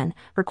Linehan,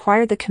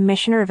 require the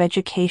Commissioner of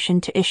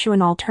Education to issue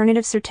an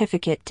alternative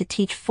certificate to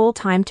teach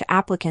full-time to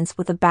applicants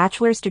with a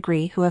bachelor's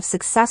degree who have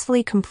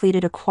successfully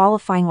completed a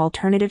qualifying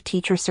alternative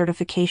teacher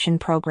certification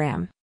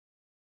program.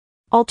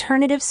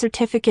 Alternative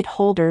certificate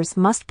holders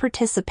must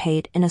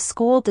participate in a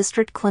school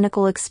district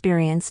clinical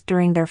experience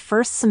during their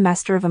first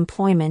semester of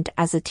employment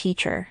as a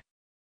teacher.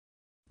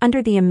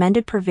 Under the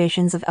amended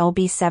provisions of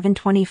LB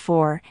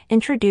 724,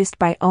 introduced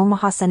by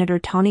Omaha Senator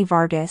Tony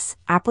Vargas,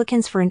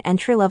 applicants for an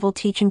entry-level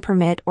teaching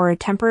permit or a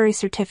temporary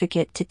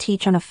certificate to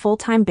teach on a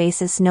full-time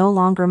basis no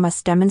longer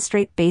must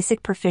demonstrate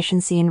basic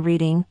proficiency in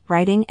reading,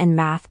 writing, and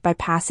math by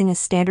passing a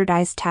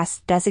standardized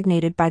test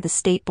designated by the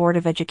State Board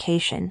of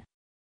Education.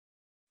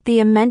 The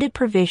amended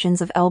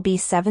provisions of LB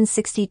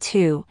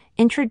 762,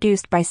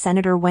 introduced by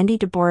Senator Wendy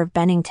DeBoer of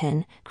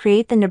Bennington,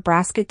 create the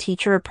Nebraska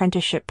Teacher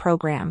Apprenticeship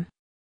Program.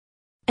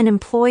 An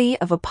employee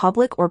of a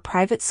public or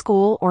private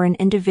school or an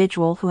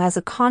individual who has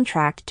a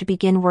contract to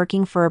begin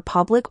working for a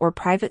public or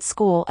private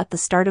school at the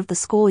start of the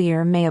school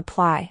year may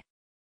apply.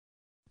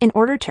 In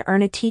order to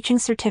earn a teaching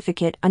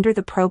certificate under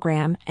the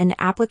program, an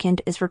applicant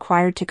is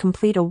required to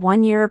complete a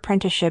 1-year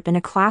apprenticeship in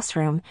a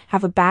classroom,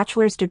 have a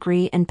bachelor's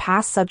degree and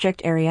pass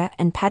subject area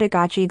and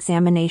pedagogy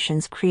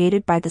examinations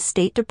created by the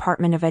State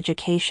Department of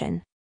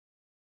Education.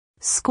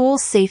 School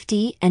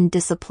safety and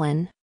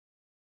discipline.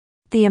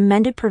 The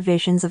amended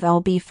provisions of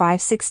LB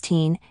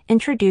 516,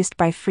 introduced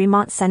by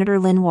Fremont Senator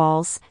Lynn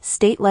Walz,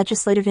 state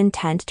legislative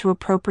intent to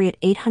appropriate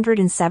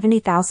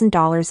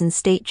 $870,000 in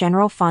state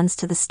general funds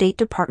to the State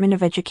Department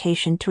of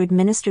Education to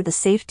administer the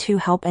Safe to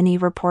Help Any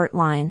report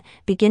line,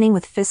 beginning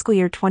with fiscal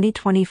year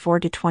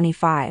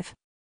 2024-25.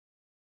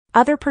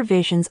 Other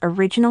provisions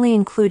originally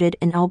included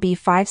in LB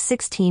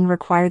 516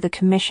 require the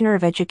Commissioner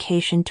of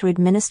Education to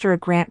administer a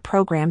grant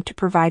program to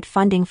provide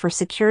funding for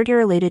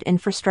security-related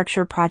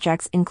infrastructure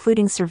projects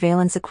including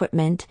surveillance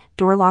equipment,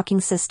 door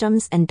locking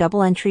systems, and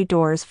double-entry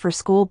doors for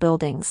school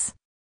buildings.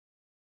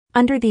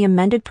 Under the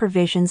amended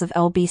provisions of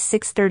LB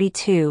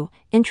 632,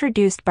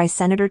 introduced by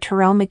Senator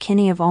Terrell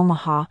McKinney of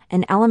Omaha,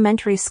 an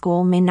elementary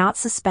school may not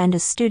suspend a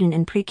student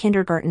in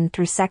pre-kindergarten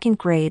through second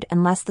grade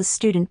unless the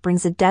student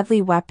brings a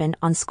deadly weapon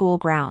on school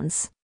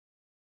grounds.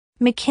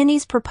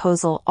 McKinney's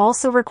proposal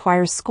also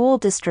requires school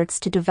districts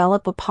to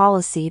develop a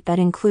policy that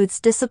includes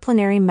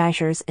disciplinary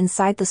measures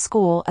inside the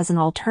school as an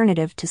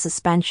alternative to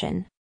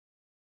suspension.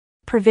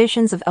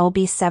 Provisions of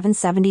LB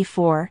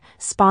 774,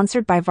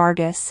 sponsored by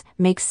Vargas,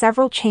 make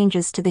several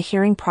changes to the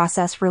hearing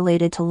process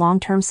related to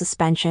long-term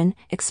suspension,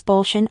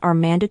 expulsion, or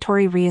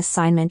mandatory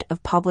reassignment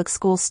of public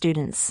school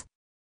students.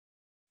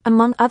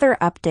 Among other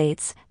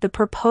updates, the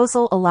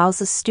proposal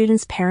allows a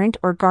student's parent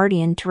or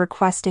guardian to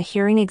request a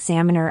hearing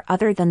examiner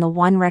other than the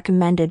one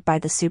recommended by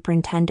the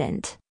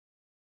superintendent.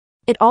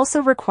 It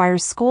also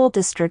requires school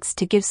districts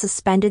to give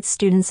suspended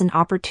students an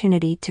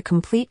opportunity to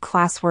complete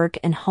classwork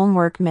and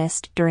homework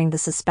missed during the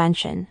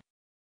suspension.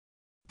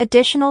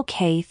 Additional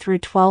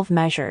K-12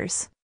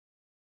 measures.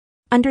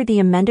 Under the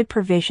amended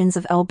provisions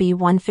of LB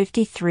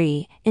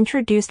 153,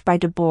 introduced by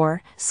DeBoer,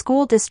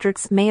 school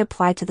districts may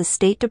apply to the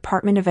State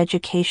Department of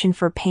Education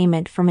for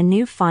payment from a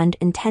new fund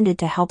intended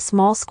to help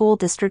small school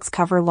districts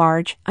cover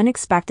large,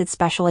 unexpected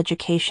special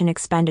education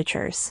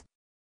expenditures.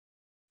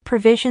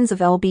 Provisions of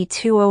LB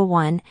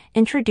 201,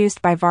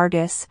 introduced by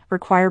Vargas,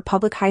 require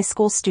public high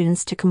school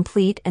students to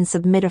complete and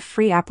submit a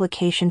free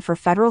application for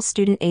federal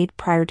student aid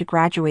prior to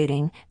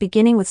graduating,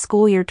 beginning with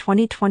school year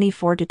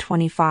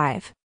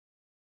 2024-25.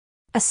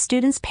 A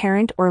student's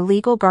parent or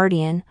legal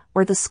guardian,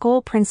 or the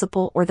school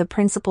principal or the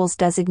principal's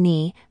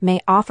designee,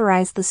 may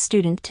authorize the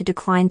student to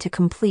decline to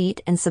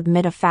complete and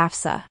submit a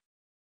FAFSA.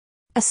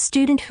 A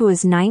student who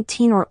is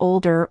 19 or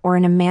older or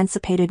an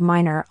emancipated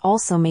minor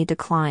also may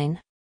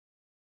decline.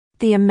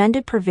 The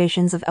amended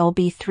provisions of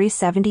LB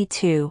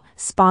 372,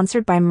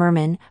 sponsored by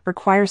Merman,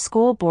 require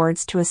school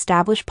boards to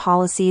establish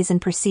policies and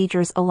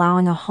procedures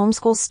allowing a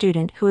homeschool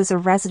student who is a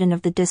resident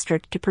of the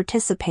district to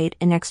participate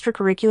in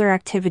extracurricular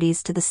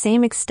activities to the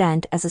same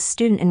extent as a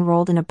student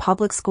enrolled in a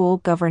public school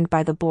governed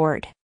by the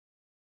board.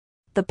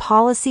 The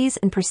policies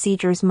and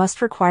procedures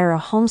must require a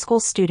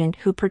homeschool student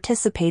who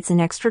participates in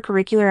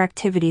extracurricular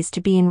activities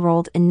to be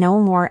enrolled in no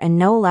more and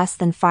no less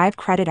than 5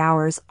 credit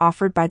hours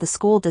offered by the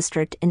school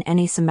district in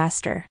any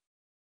semester.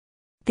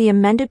 The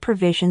amended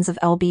provisions of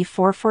LB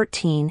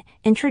 414,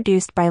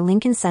 introduced by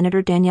Lincoln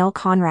Senator Danielle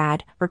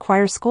Conrad,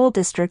 require school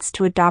districts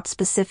to adopt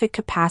specific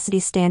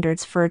capacity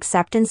standards for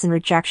acceptance and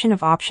rejection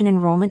of option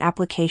enrollment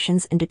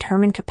applications and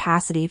determine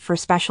capacity for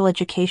special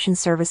education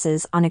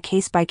services on a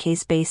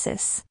case-by-case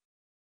basis.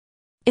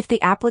 If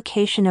the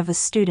application of a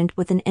student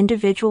with an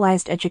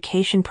individualized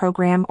education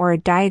program or a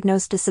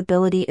diagnosed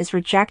disability is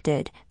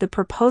rejected, the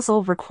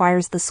proposal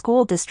requires the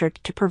school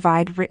district to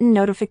provide written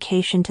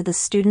notification to the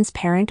student's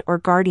parent or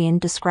guardian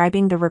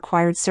describing the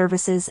required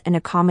services and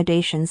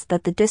accommodations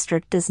that the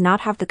district does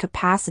not have the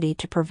capacity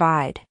to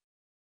provide.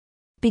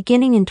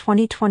 Beginning in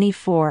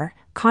 2024,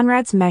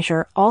 Conrad's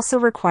measure also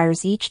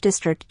requires each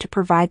district to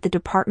provide the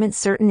department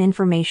certain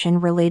information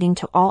relating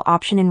to all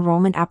option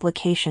enrollment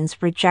applications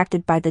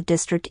rejected by the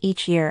district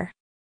each year.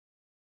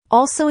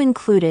 Also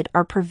included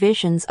are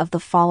provisions of the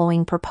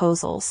following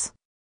proposals.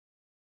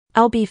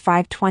 LB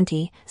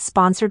 520,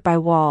 sponsored by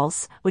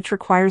Walls, which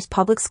requires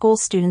public school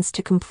students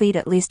to complete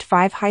at least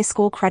 5 high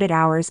school credit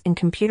hours in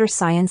computer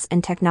science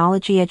and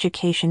technology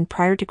education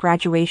prior to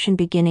graduation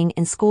beginning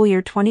in school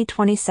year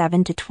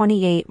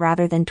 2027-28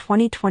 rather than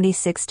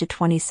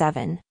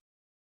 2026-27.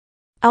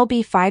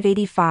 LB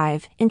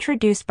 585,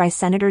 introduced by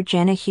Senator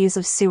Jana Hughes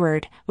of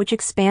Seward, which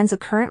expands a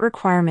current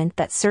requirement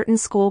that certain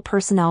school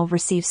personnel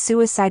receive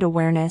suicide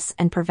awareness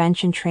and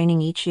prevention training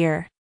each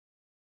year.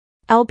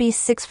 LB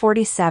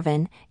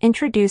 647,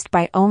 introduced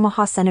by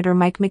Omaha Senator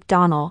Mike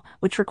McDonnell,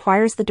 which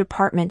requires the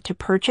department to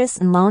purchase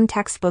and loan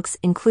textbooks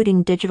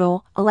including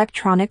digital,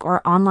 electronic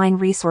or online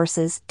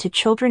resources to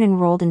children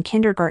enrolled in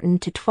kindergarten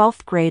to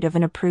 12th grade of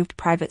an approved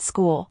private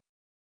school.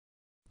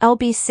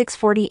 LB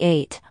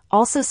 648,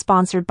 also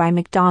sponsored by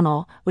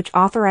McDonnell, which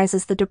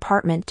authorizes the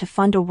department to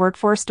fund a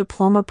workforce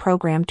diploma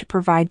program to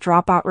provide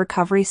dropout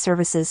recovery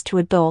services to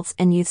adults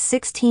and youth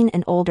 16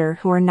 and older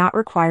who are not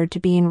required to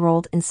be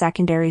enrolled in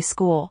secondary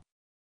school.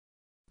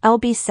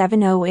 LB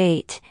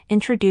 708,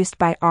 introduced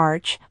by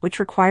Arch, which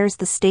requires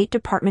the State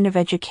Department of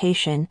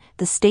Education,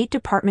 the State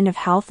Department of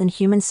Health and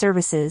Human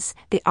Services,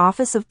 the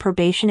Office of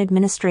Probation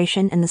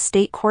Administration and the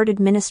State Court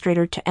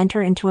Administrator to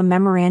enter into a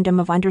Memorandum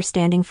of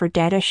Understanding for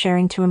data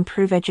sharing to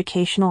improve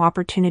educational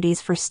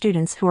opportunities for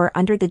students who are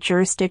under the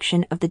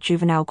jurisdiction of the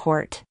Juvenile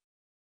Court.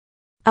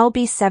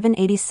 LB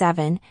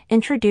 787,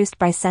 introduced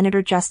by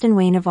Senator Justin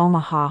Wayne of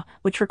Omaha,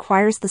 which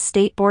requires the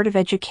State Board of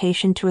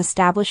Education to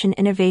establish an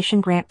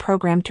innovation grant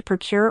program to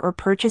procure or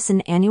purchase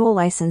an annual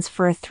license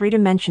for a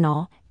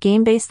three-dimensional,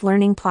 game-based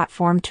learning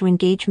platform to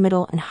engage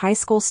middle and high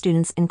school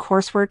students in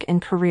coursework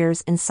and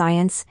careers in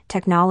science,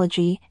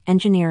 technology,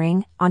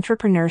 engineering,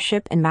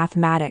 entrepreneurship and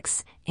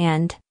mathematics,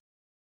 and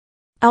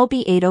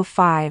LB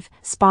 805,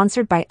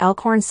 sponsored by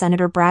Elkhorn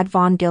Senator Brad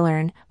Von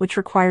Gillern, which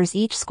requires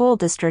each school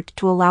district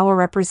to allow a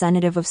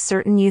representative of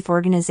certain youth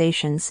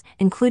organizations,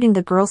 including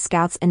the Girl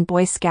Scouts and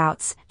Boy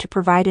Scouts, to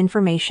provide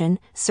information,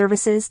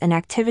 services and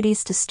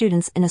activities to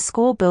students in a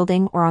school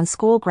building or on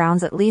school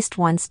grounds at least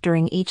once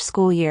during each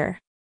school year.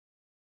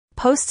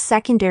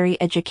 Post-secondary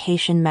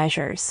education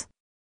measures.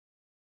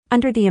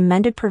 Under the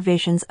amended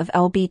provisions of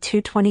LB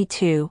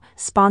 222,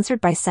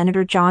 sponsored by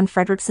Senator John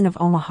Frederickson of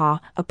Omaha,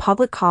 a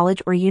public college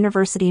or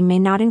university may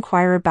not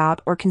inquire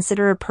about or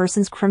consider a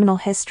person's criminal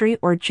history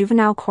or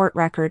juvenile court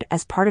record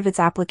as part of its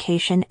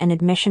application and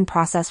admission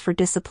process for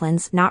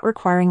disciplines not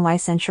requiring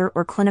licensure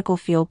or clinical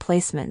field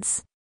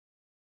placements.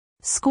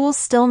 Schools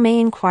still may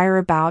inquire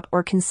about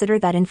or consider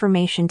that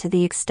information to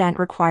the extent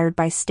required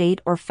by state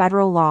or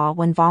federal law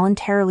when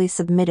voluntarily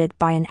submitted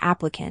by an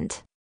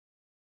applicant.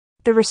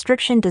 The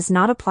restriction does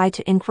not apply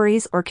to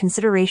inquiries or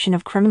consideration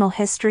of criminal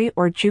history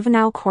or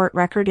juvenile court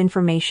record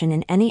information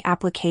in any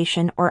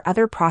application or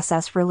other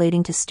process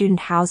relating to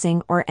student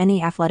housing or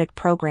any athletic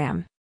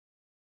program.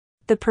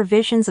 The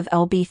provisions of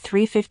LB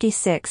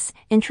 356,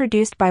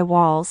 introduced by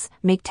Walz,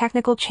 make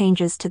technical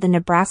changes to the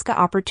Nebraska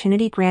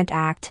Opportunity Grant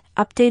Act,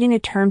 updating a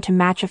term to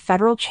match a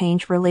federal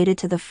change related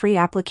to the free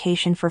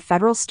application for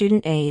federal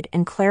student aid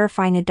and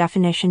clarifying a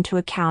definition to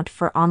account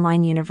for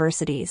online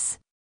universities.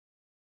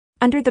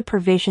 Under the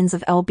provisions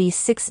of LB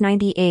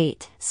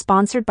 698,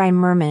 sponsored by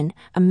Merman,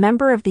 a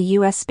member of the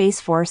U.S.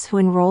 Space Force who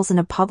enrolls in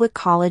a public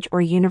college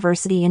or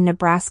university in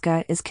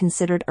Nebraska is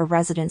considered a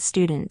resident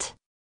student.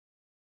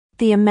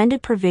 The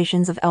amended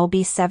provisions of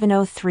LB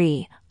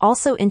 703,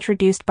 also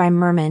introduced by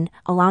Merman,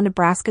 allow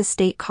Nebraska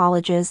state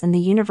colleges and the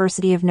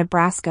University of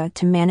Nebraska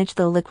to manage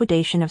the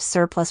liquidation of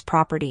surplus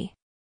property.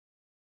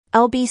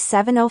 LB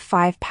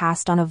 705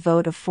 passed on a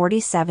vote of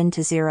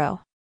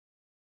 47-0.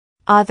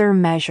 Other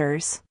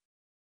measures.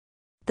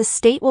 The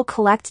state will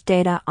collect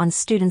data on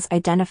students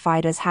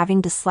identified as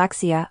having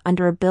dyslexia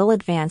under a bill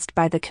advanced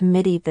by the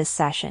committee this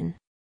session.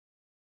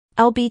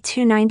 LB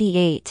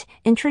 298,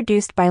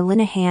 introduced by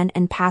Linehan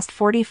and passed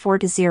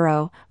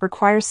 44-0,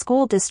 requires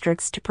school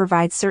districts to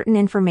provide certain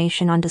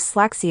information on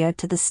dyslexia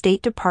to the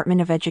State Department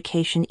of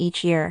Education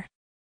each year.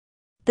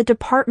 The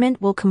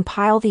department will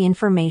compile the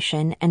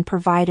information and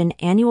provide an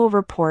annual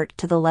report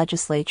to the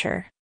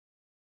legislature.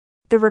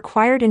 The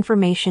required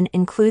information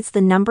includes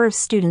the number of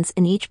students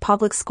in each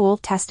public school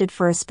tested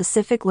for a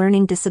specific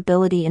learning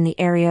disability in the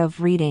area of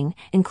reading,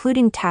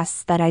 including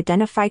tests that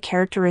identify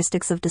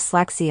characteristics of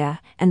dyslexia,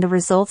 and the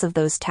results of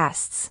those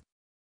tests.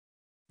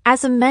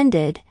 As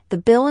amended, the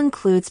bill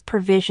includes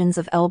provisions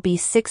of LB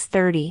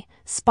 630,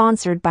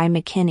 sponsored by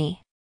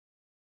McKinney.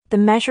 The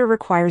measure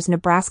requires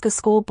Nebraska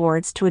school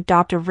boards to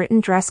adopt a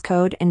written dress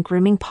code and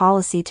grooming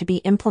policy to be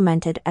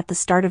implemented at the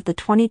start of the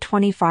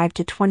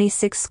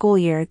 2025-26 school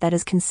year that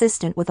is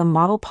consistent with a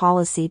model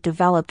policy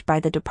developed by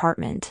the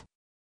department.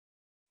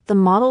 The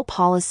model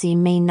policy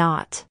may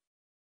not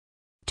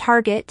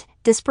target,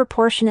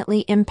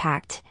 disproportionately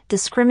impact,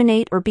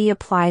 discriminate or be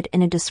applied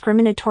in a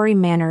discriminatory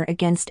manner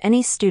against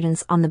any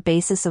students on the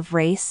basis of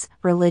race,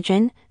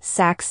 religion,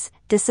 sex,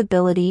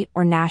 disability,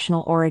 or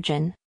national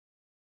origin.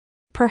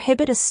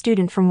 Prohibit a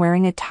student from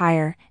wearing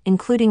attire,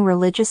 including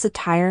religious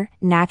attire,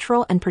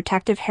 natural and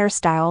protective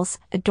hairstyles,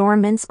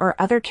 adornments or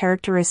other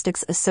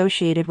characteristics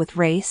associated with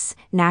race,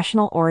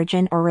 national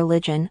origin or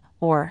religion,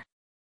 or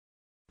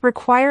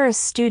require a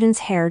student's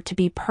hair to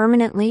be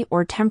permanently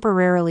or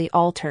temporarily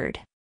altered.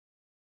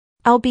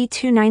 LB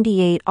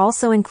 298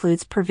 also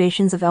includes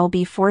provisions of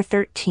LB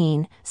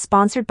 413,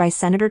 sponsored by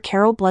Senator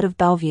Carol Blood of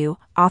Bellevue,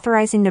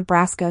 authorizing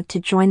Nebraska to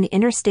join the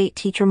Interstate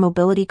Teacher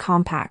Mobility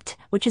Compact,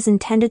 which is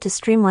intended to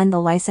streamline the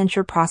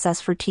licensure process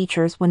for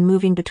teachers when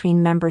moving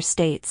between member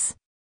states.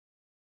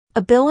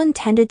 A bill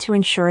intended to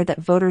ensure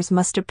that voters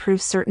must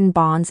approve certain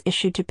bonds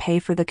issued to pay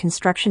for the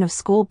construction of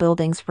school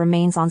buildings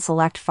remains on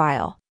select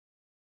file.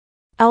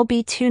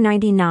 LB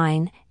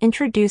 299,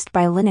 introduced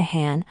by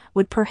Linehan,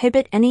 would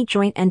prohibit any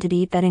joint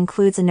entity that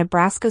includes a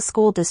Nebraska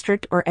school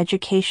district or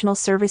educational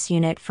service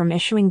unit from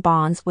issuing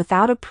bonds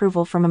without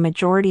approval from a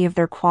majority of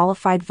their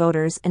qualified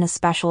voters in a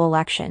special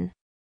election.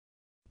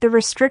 The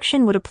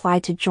restriction would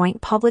apply to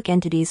joint public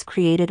entities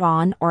created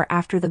on or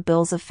after the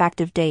bill's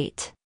effective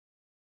date.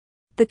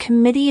 The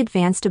committee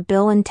advanced a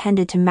bill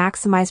intended to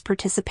maximize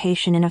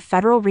participation in a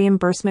federal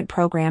reimbursement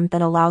program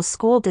that allows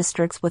school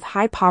districts with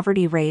high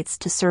poverty rates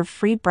to serve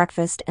free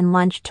breakfast and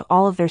lunch to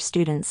all of their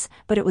students,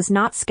 but it was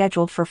not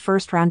scheduled for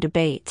first-round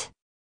debate.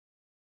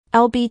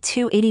 LB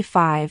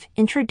 285,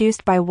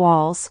 introduced by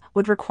Walz,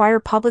 would require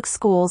public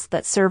schools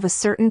that serve a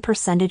certain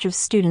percentage of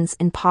students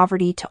in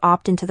poverty to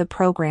opt into the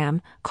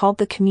program, called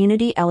the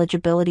Community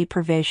Eligibility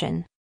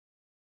Provision.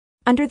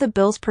 Under the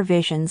bill's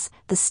provisions,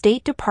 the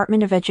State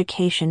Department of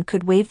Education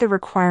could waive the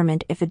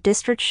requirement if a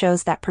district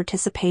shows that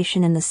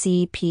participation in the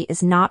CEP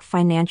is not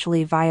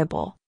financially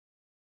viable.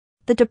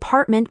 The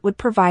department would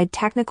provide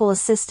technical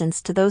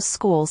assistance to those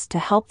schools to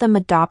help them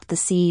adopt the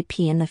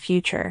CEP in the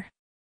future.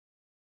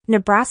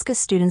 Nebraska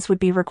students would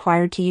be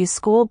required to use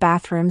school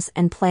bathrooms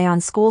and play on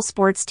school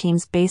sports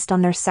teams based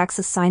on their sex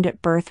assigned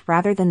at birth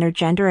rather than their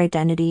gender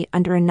identity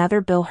under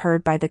another bill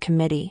heard by the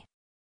committee.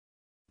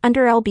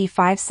 Under LB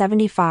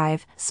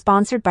 575,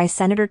 sponsored by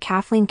Senator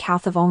Kathleen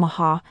Kauth of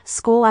Omaha,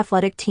 school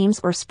athletic teams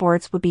or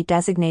sports would be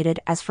designated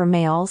as for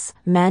males,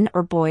 men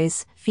or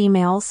boys,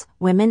 females,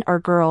 women or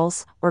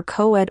girls, or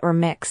co-ed or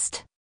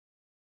mixed.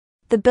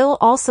 The bill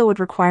also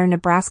would require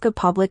Nebraska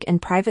public and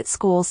private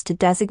schools to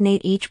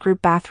designate each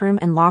group bathroom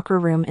and locker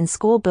room in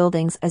school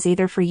buildings as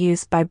either for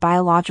use by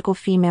biological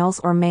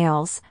females or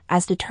males,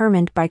 as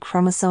determined by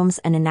chromosomes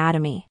and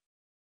anatomy.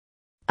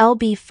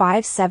 LB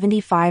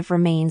 575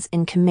 remains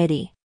in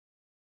committee.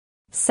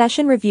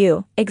 Session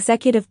Review,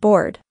 Executive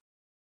Board.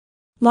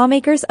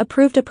 Lawmakers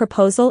approved a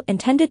proposal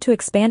intended to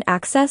expand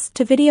access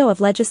to video of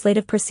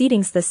legislative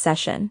proceedings this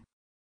session.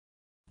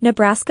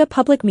 Nebraska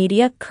Public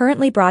Media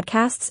currently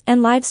broadcasts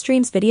and live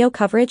streams video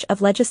coverage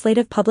of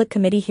legislative public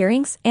committee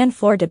hearings and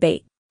floor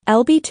debate.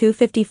 LB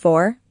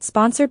 254,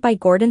 sponsored by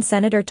Gordon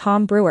Senator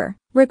Tom Brewer,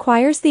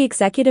 requires the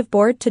Executive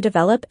Board to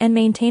develop and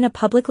maintain a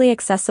publicly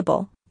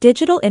accessible,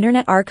 digital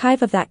Internet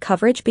archive of that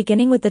coverage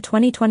beginning with the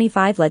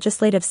 2025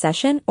 legislative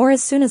session or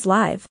as soon as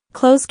live,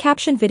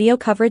 closed-caption video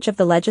coverage of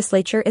the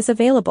legislature is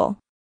available.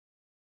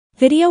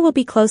 Video will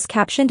be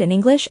closed-captioned in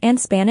English and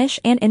Spanish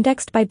and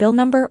indexed by bill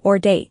number or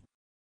date.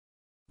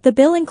 The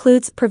bill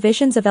includes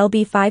provisions of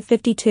LB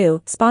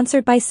 552,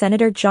 sponsored by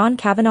Senator John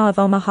Kavanaugh of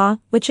Omaha,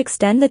 which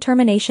extend the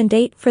termination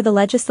date for the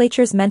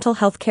legislature's Mental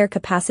Health Care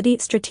Capacity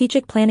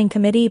Strategic Planning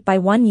Committee by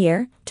 1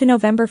 year, to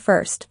November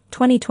 1,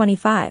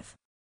 2025.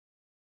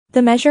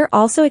 The measure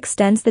also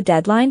extends the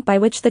deadline by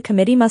which the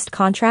committee must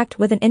contract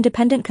with an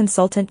independent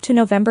consultant to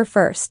November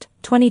 1,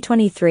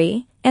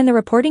 2023, and the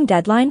reporting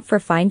deadline for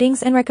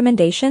findings and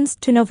recommendations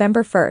to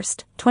November 1,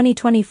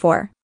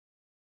 2024.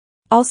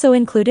 Also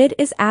included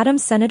is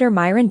Adams Senator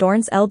Myron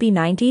Dorn's LB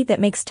 90 that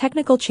makes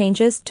technical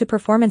changes to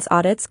performance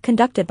audits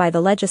conducted by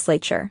the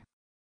legislature.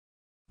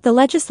 The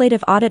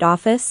Legislative Audit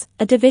Office,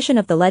 a division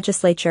of the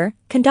legislature,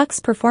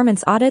 conducts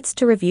performance audits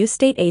to review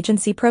state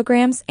agency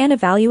programs and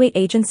evaluate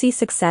agency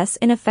success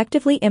in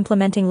effectively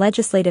implementing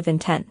legislative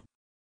intent.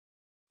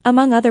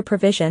 Among other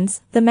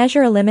provisions, the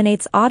measure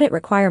eliminates audit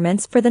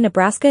requirements for the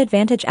Nebraska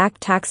Advantage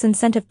Act tax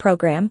incentive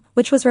program,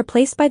 which was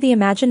replaced by the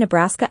Imagine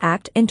Nebraska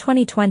Act in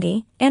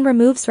 2020, and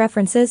removes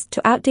references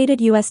to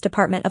outdated U.S.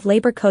 Department of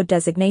Labor Code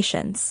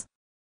designations.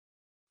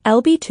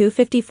 LB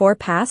 254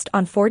 passed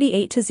on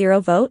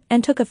 48-0 vote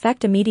and took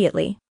effect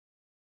immediately.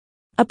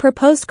 A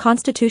proposed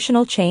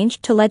constitutional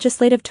change to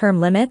legislative term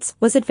limits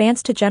was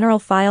advanced to general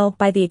file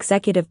by the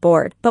Executive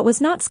Board but was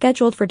not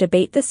scheduled for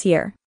debate this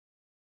year.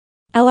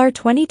 LR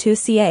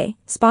 22CA,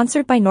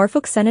 sponsored by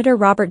Norfolk Senator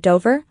Robert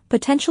Dover,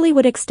 potentially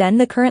would extend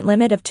the current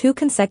limit of 2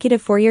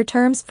 consecutive 4-year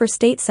terms for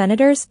state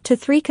senators to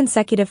 3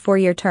 consecutive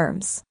 4-year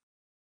terms.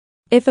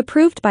 If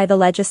approved by the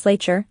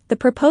legislature, the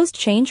proposed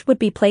change would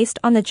be placed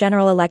on the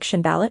general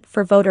election ballot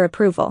for voter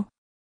approval.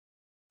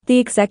 The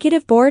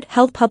Executive Board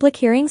held public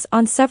hearings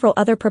on several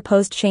other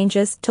proposed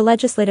changes to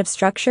legislative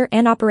structure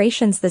and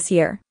operations this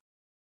year.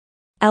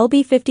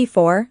 LB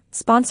 54,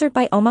 sponsored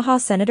by Omaha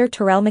Senator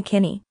Terrell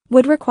McKinney,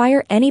 would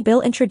require any bill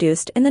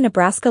introduced in the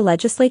Nebraska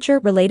legislature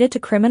related to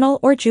criminal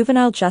or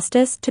juvenile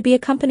justice to be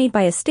accompanied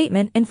by a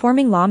statement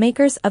informing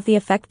lawmakers of the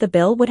effect the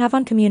bill would have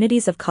on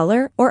communities of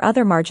color or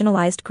other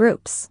marginalized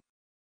groups.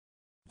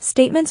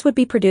 Statements would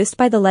be produced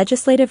by the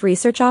Legislative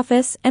Research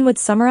Office and would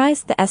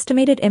summarize the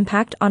estimated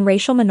impact on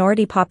racial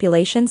minority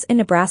populations in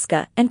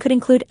Nebraska and could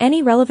include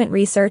any relevant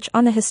research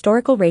on the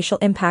historical racial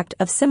impact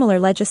of similar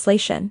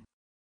legislation.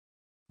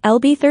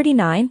 LB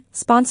 39,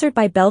 sponsored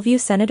by Bellevue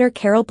Senator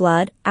Carol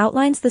Blood,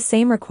 outlines the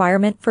same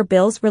requirement for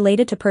bills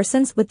related to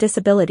persons with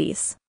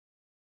disabilities.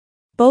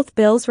 Both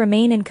bills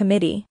remain in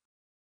committee.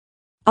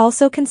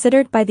 Also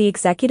considered by the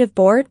Executive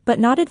Board but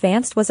not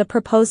advanced was a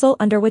proposal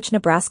under which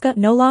Nebraska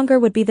no longer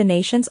would be the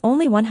nation's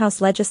only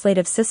one-house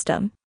legislative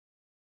system.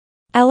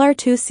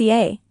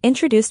 LR2CA,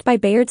 introduced by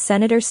Bayard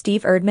Senator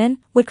Steve Erdman,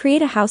 would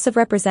create a House of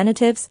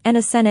Representatives and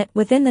a Senate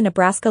within the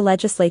Nebraska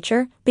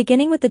legislature,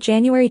 beginning with the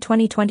January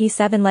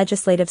 2027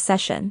 legislative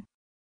session.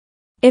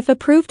 If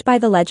approved by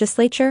the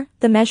legislature,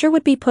 the measure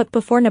would be put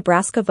before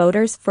Nebraska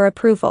voters for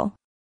approval.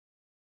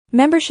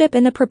 Membership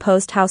in the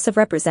proposed House of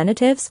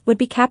Representatives would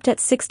be capped at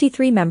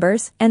 63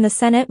 members and the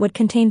Senate would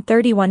contain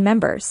 31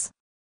 members.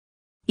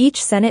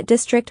 Each Senate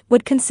district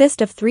would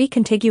consist of 3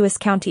 contiguous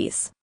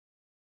counties.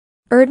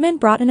 Erdman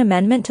brought an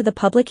amendment to the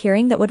public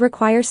hearing that would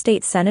require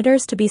state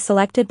senators to be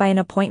selected by an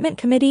appointment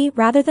committee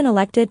rather than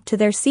elected to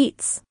their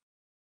seats.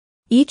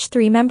 Each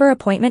 3-member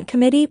appointment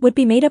committee would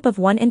be made up of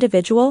 1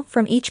 individual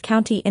from each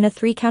county in a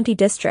 3-county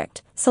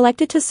district,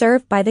 selected to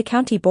serve by the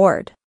county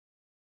board.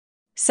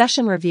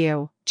 Session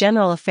Review,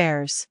 General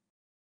Affairs.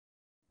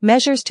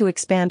 Measures to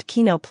expand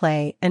Keno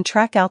play and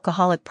track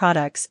alcoholic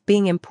products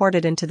being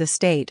imported into the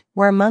state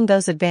were among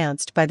those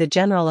advanced by the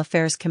General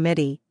Affairs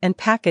Committee and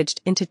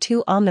packaged into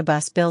 2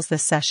 omnibus bills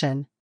this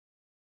session.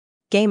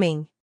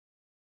 Gaming.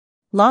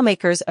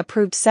 Lawmakers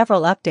approved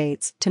several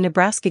updates to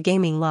Nebraska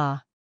gaming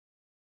law.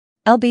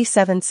 LB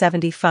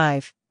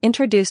 775,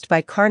 introduced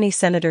by Kearney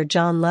Senator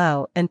John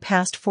Lowe and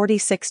passed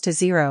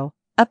 46-0,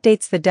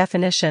 updates the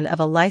definition of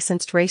a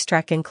licensed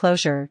racetrack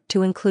enclosure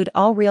to include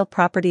all real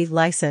property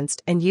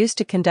licensed and used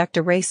to conduct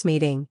a race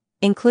meeting,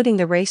 including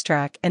the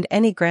racetrack and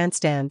any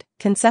grandstand,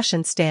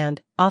 concession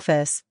stand,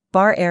 office,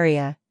 bar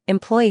area,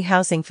 employee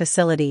housing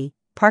facility,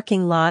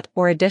 parking lot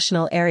or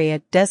additional area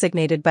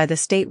designated by the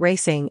State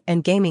Racing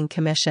and Gaming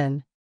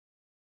Commission.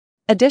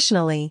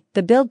 Additionally,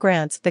 the bill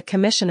grants the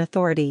Commission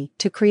authority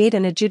to create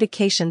an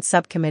adjudication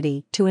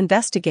subcommittee to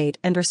investigate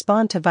and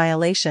respond to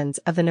violations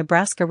of the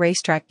Nebraska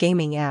Racetrack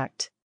Gaming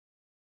Act.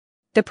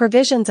 The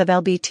provisions of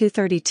LB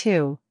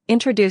 232,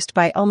 introduced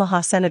by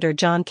Omaha Senator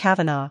John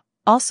Kavanaugh,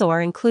 also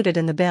are included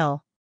in the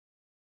bill.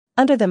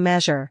 Under the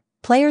measure,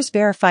 players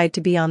verified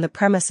to be on the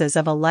premises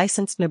of a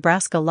licensed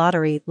Nebraska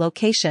lottery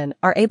location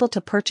are able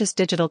to purchase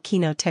digital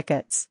Keno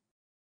tickets.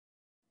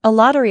 A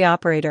lottery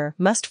operator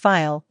must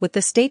file with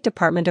the State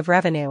Department of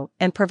Revenue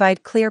and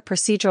provide clear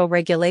procedural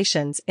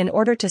regulations in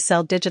order to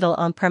sell digital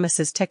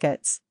on-premises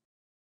tickets.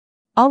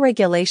 All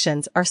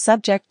regulations are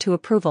subject to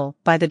approval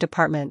by the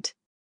department.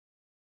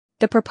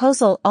 The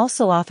proposal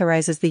also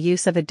authorizes the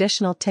use of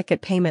additional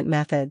ticket payment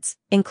methods,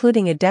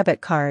 including a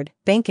debit card,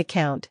 bank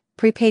account,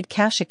 prepaid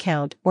cash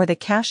account, or the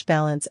cash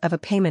balance of a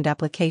payment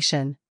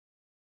application.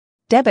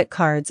 Debit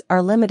cards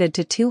are limited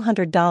to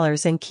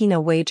 $200 in Keno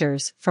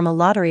wagers from a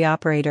lottery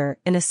operator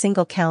in a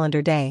single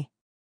calendar day.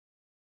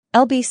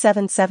 LB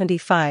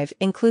 775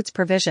 includes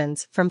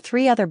provisions from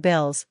 3 other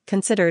bills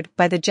considered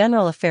by the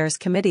General Affairs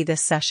Committee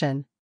this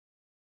session.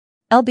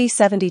 LB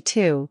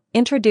 72,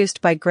 introduced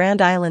by Grand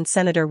Island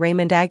Senator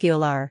Raymond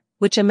Aguilar,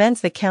 which amends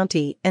the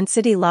County and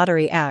City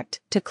Lottery Act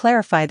to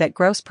clarify that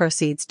gross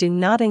proceeds do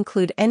not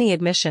include any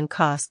admission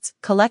costs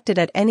collected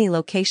at any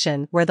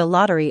location where the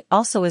lottery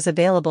also is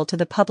available to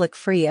the public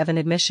free of an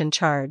admission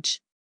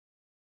charge.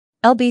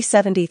 LB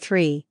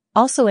 73,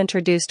 also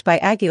introduced by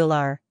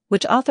Aguilar,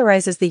 which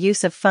authorizes the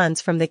use of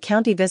funds from the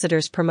County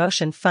Visitors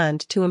Promotion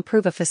Fund to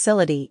improve a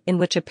facility in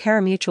which a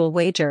parimutuel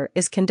wager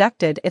is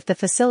conducted if the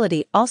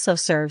facility also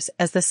serves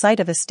as the site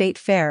of a state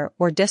fair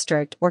or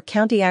district or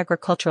county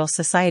agricultural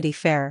society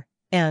fair,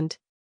 and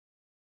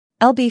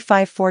LB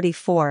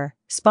 544,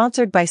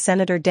 sponsored by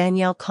Senator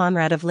Danielle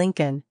Conrad of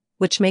Lincoln,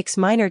 which makes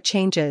minor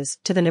changes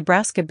to the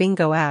Nebraska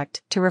Bingo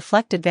Act to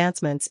reflect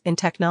advancements in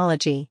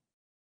technology.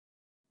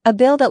 A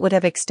bill that would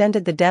have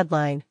extended the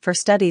deadline for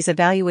studies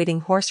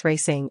evaluating horse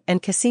racing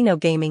and casino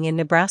gaming in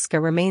Nebraska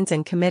remains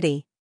in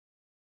committee.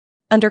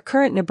 Under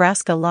current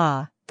Nebraska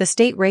law, the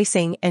State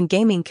Racing and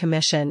Gaming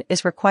Commission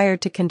is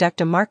required to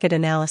conduct a market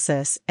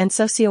analysis and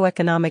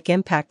socioeconomic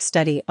impact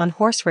study on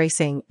horse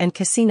racing and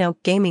casino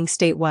gaming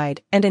statewide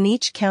and in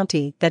each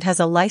county that has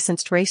a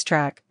licensed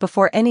racetrack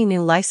before any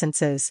new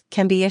licenses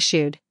can be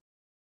issued.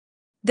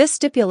 This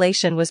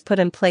stipulation was put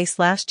in place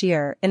last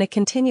year in a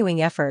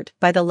continuing effort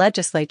by the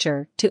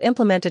Legislature to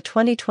implement a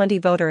 2020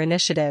 voter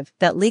initiative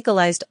that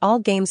legalized all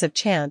games of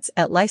chance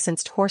at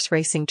licensed horse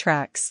racing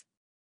tracks.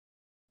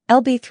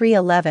 LB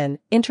 311,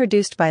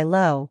 introduced by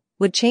Lowe,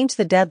 would change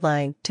the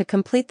deadline to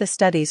complete the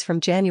studies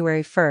from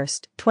January 1,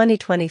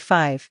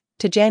 2025,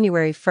 to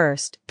January 1,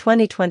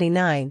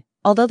 2029,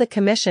 although the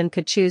Commission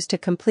could choose to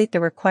complete the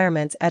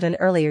requirements at an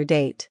earlier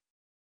date.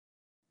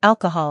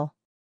 Alcohol.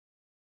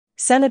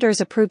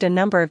 Senators approved a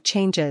number of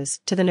changes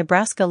to the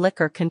Nebraska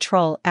Liquor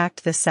Control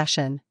Act this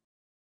session.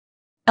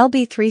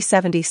 LB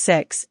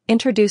 376,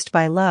 introduced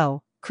by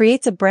Lowe,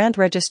 creates a brand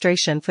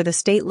registration for the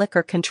State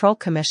Liquor Control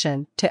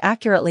Commission to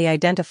accurately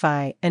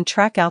identify and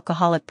track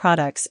alcoholic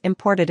products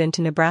imported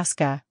into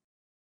Nebraska.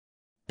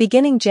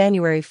 Beginning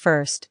January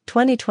 1,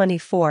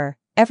 2024,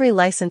 every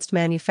licensed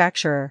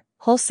manufacturer,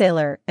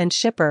 wholesaler, and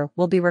shipper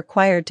will be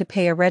required to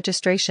pay a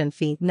registration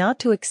fee not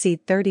to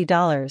exceed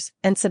 $30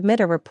 and submit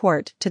a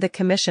report to the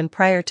Commission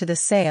prior to the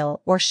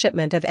sale or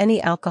shipment of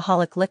any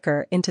alcoholic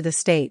liquor into the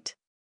state.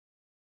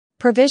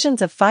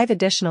 Provisions of 5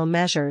 additional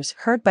measures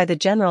heard by the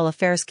General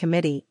Affairs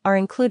Committee are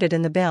included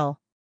in the bill.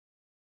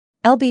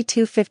 LB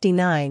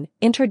 259,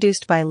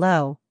 introduced by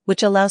Lowe,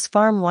 which allows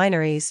farm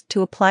wineries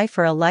to apply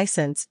for a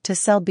license to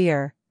sell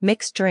beer,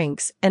 mixed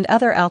drinks, and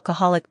other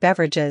alcoholic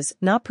beverages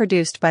not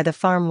produced by the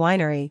farm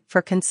winery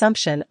for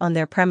consumption on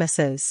their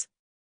premises.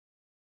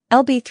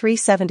 LB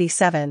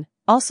 377,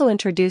 also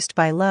introduced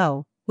by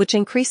Lowe, which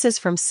increases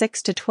from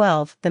 6 to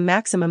 12 the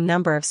maximum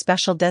number of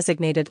special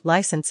designated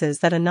licenses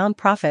that a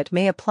nonprofit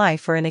may apply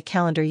for in a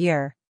calendar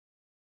year.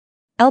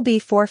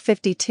 LB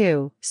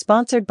 452,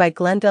 sponsored by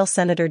Glenville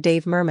Senator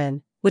Dave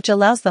Merman, which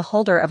allows the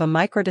holder of a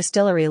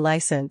microdistillery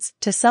license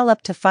to sell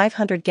up to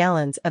 500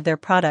 gallons of their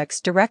products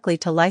directly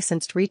to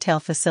licensed retail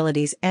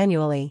facilities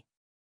annually.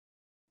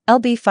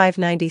 LB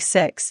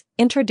 596,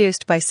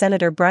 introduced by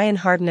Senator Brian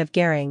Hardin of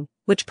Gering,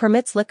 which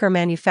permits liquor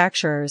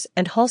manufacturers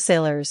and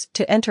wholesalers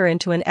to enter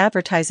into an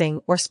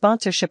advertising or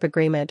sponsorship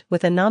agreement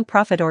with a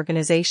nonprofit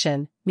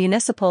organization,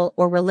 municipal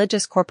or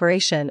religious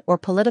corporation or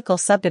political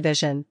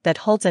subdivision that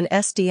holds an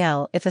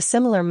SDL if a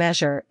similar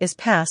measure is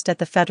passed at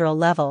the federal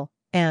level,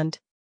 and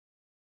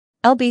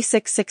LB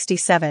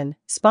 667,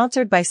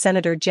 sponsored by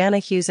Senator Jana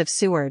Hughes of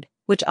Seward,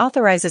 which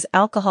authorizes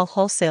alcohol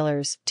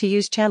wholesalers to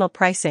use channel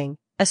pricing,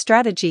 a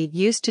strategy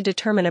used to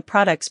determine a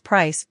product's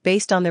price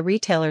based on the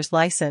retailer's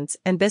license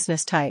and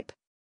business type.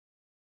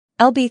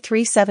 LB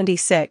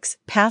 376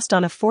 passed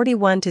on a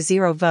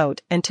 41-0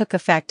 vote and took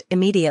effect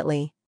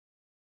immediately.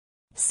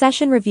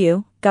 Session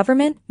Review,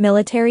 Government,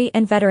 Military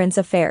and Veterans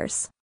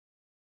Affairs.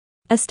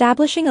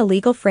 Establishing a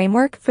legal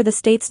framework for the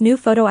state's new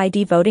photo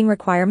ID voting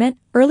requirement,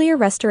 earlier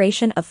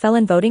restoration of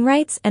felon voting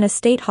rights and a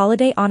state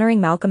holiday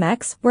honoring Malcolm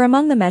X were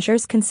among the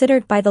measures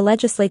considered by the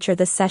legislature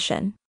this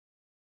session.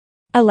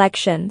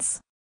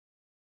 Elections.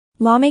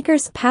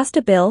 Lawmakers passed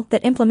a bill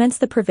that implements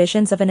the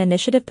provisions of an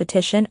initiative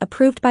petition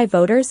approved by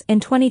voters in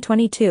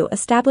 2022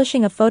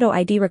 establishing a photo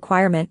ID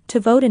requirement to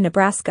vote in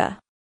Nebraska.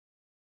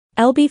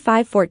 LB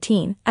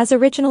 514, as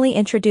originally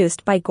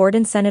introduced by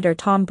Gordon Senator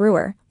Tom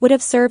Brewer, would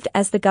have served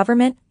as the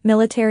Government,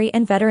 Military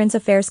and Veterans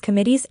Affairs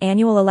Committee's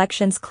annual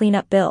elections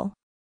cleanup bill.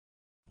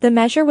 The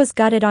measure was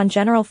gutted on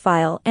general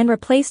file and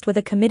replaced with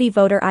a committee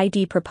voter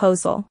ID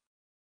proposal.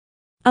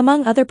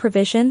 Among other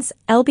provisions,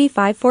 LB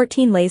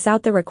 514 lays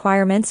out the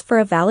requirements for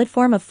a valid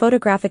form of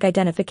photographic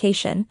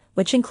identification,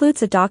 which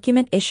includes a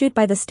document issued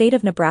by the state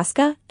of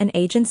Nebraska, an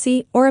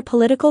agency or a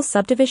political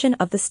subdivision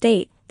of the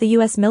state, the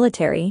U.S.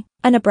 military,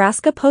 a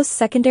Nebraska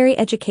post-secondary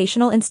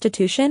educational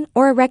institution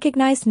or a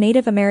recognized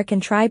Native American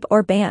tribe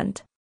or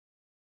band.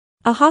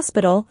 A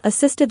hospital,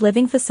 assisted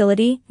living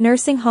facility,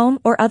 nursing home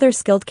or other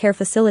skilled care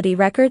facility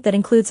record that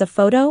includes a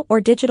photo or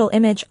digital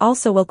image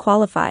also will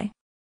qualify.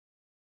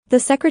 The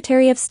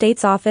Secretary of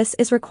State's office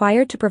is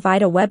required to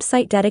provide a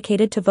website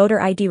dedicated to voter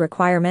ID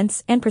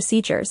requirements and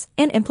procedures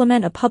and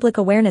implement a public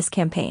awareness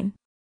campaign.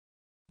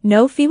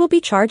 No fee will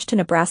be charged to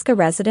Nebraska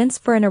residents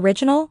for an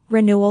original,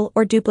 renewal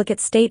or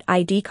duplicate state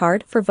ID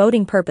card for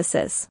voting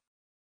purposes.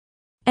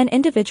 An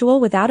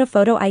individual without a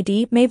photo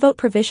ID may vote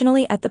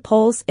provisionally at the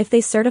polls if they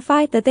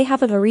certify that they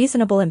have a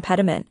reasonable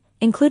impediment,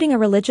 including a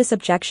religious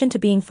objection to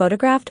being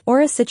photographed or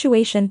a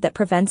situation that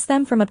prevents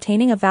them from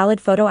obtaining a valid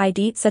photo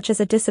ID such as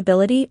a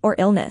disability or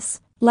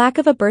illness, lack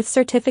of a birth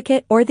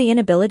certificate or the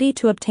inability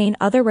to obtain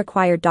other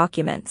required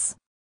documents.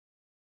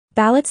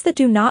 Ballots that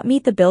do not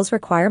meet the bill's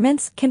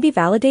requirements can be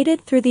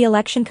validated through the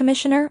election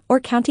commissioner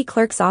or county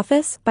clerk's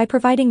office by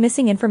providing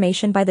missing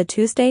information by the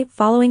Tuesday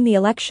following the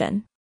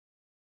election.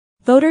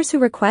 Voters who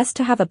request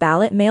to have a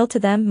ballot mailed to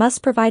them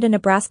must provide a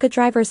Nebraska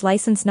driver's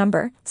license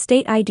number,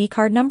 state ID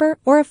card number,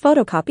 or a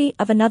photocopy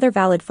of another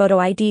valid photo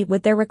ID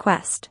with their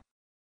request.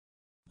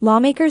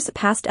 Lawmakers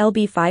passed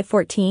LB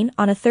 514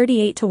 on a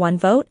 38-1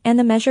 vote and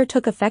the measure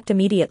took effect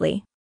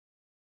immediately.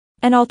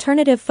 An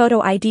alternative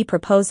photo ID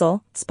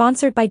proposal,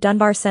 sponsored by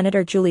Dunbar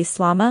Senator Julie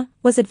Slama,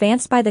 was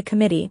advanced by the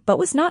committee but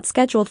was not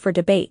scheduled for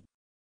debate.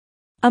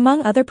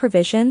 Among other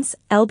provisions,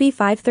 LB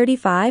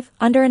 535,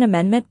 under an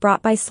amendment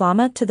brought by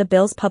Slama to the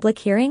bill's public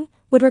hearing,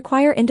 would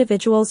require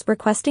individuals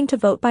requesting to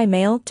vote by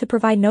mail to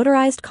provide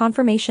notarized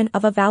confirmation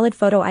of a valid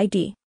photo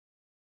ID.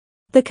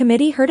 The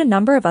committee heard a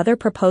number of other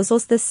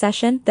proposals this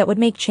session that would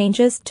make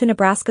changes to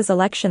Nebraska's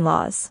election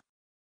laws.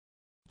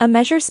 A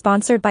measure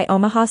sponsored by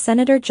Omaha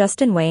Senator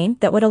Justin Wayne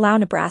that would allow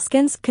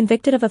Nebraskans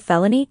convicted of a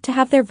felony to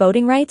have their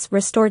voting rights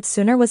restored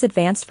sooner was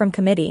advanced from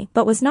committee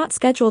but was not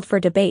scheduled for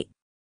debate.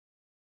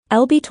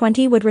 LB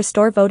 20 would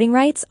restore voting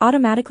rights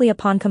automatically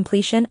upon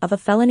completion of a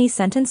felony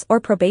sentence or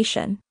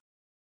probation.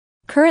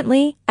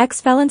 Currently,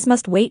 ex-felons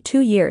must wait 2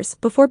 years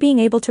before being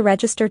able to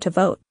register to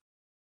vote.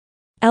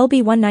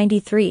 LB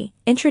 193,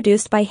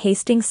 introduced by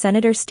Hastings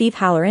Senator Steve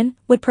Halloran,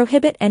 would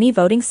prohibit any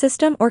voting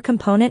system or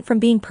component from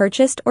being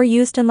purchased or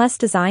used unless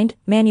designed,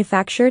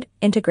 manufactured,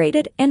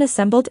 integrated, and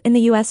assembled in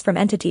the U.S. from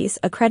entities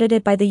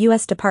accredited by the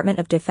U.S. Department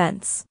of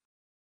Defense.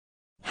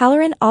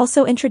 Halloran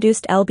also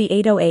introduced LB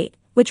 808,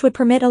 which would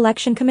permit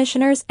election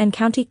commissioners and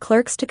county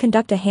clerks to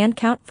conduct a hand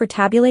count for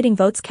tabulating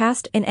votes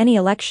cast in any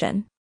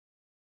election.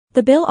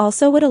 The bill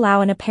also would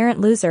allow an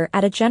apparent loser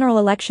at a general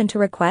election to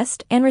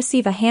request and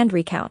receive a hand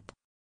recount.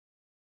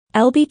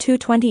 LB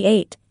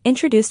 228,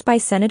 introduced by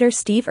Senator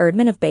Steve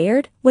Erdman of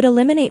Bayard, would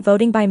eliminate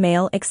voting by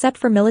mail except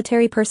for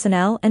military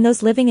personnel and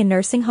those living in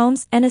nursing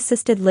homes and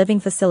assisted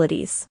living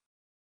facilities.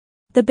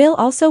 The bill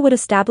also would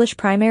establish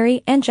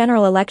primary and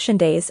general election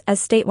days as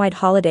statewide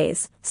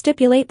holidays,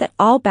 stipulate that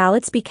all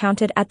ballots be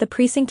counted at the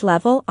precinct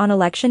level on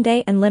election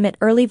day and limit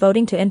early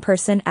voting to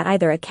in-person at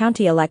either a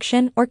county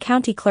election or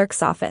county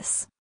clerk's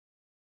office.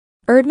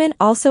 Erdman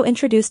also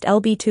introduced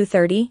LB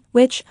 230,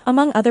 which,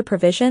 among other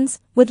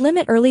provisions, would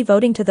limit early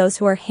voting to those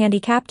who are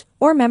handicapped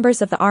or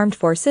members of the Armed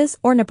Forces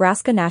or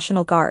Nebraska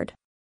National Guard.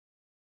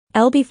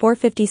 LB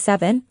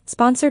 457,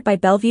 sponsored by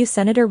Bellevue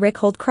Senator Rick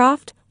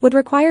Holdcroft, would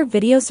require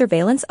video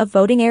surveillance of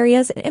voting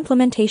areas and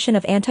implementation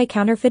of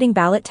anti-counterfeiting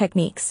ballot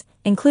techniques,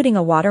 including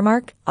a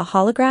watermark, a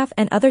holograph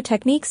and other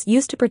techniques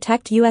used to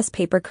protect U.S.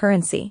 paper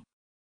currency.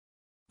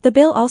 The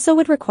bill also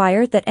would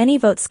require that any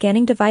vote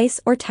scanning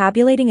device or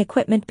tabulating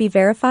equipment be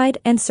verified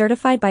and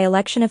certified by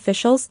election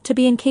officials to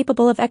be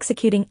incapable of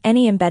executing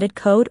any embedded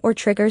code or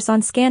triggers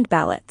on scanned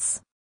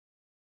ballots.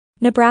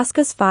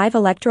 Nebraska's 5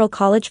 electoral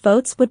college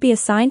votes would be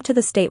assigned to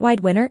the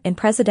statewide winner in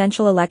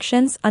presidential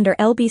elections under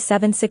LB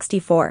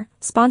 764,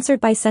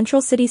 sponsored by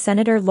Central City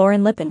Senator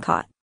Lauren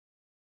Lippincott.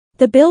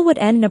 The bill would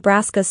end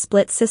Nebraska's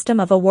split system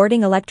of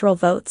awarding electoral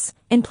votes,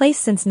 in place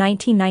since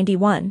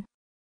 1991.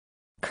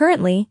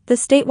 Currently, the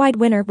statewide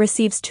winner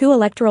receives 2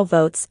 electoral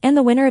votes and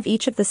the winner of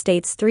each of the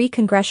state's 3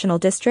 congressional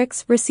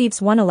districts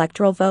receives 1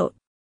 electoral vote.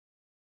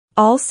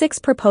 All 6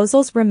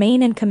 proposals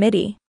remain in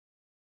committee.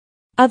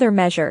 Other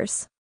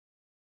measures.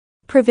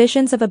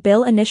 Provisions of a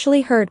bill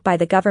initially heard by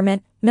the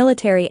Government,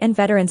 Military and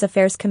Veterans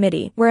Affairs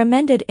Committee were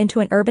amended into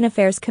an Urban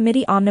Affairs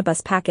Committee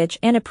omnibus package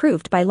and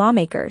approved by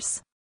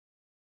lawmakers.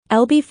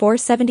 LB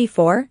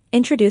 474,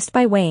 introduced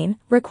by Wayne,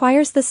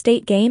 requires the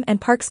State Game and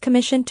Parks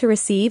Commission to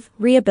receive,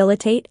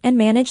 rehabilitate and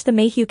manage the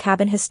Mayhew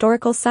Cabin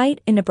Historical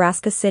Site in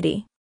Nebraska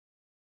City.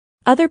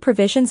 Other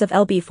provisions of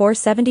LB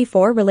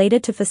 474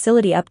 related to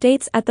facility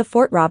updates at the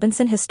Fort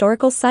Robinson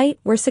Historical Site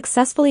were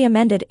successfully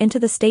amended into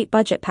the state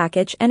budget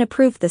package and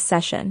approved this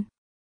session.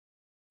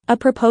 A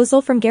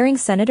proposal from Gering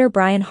Senator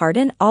Brian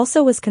Hardin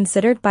also was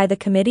considered by the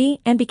committee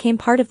and became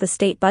part of the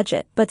state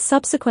budget but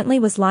subsequently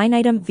was line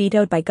item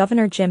vetoed by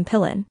Governor Jim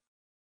Pillen.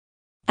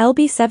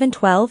 LB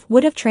 712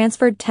 would have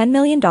transferred $10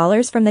 million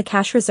from the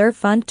Cash Reserve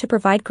Fund to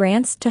provide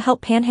grants to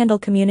help Panhandle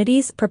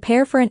communities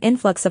prepare for an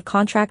influx of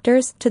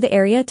contractors to the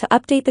area to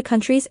update the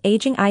country's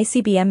aging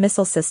ICBM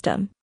missile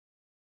system.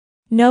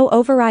 No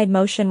override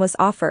motion was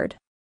offered.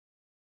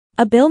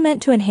 A bill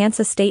meant to enhance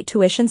a state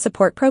tuition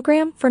support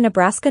program for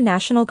Nebraska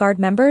National Guard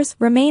members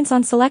remains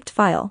on select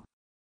file.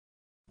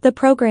 The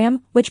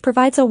program, which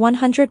provides a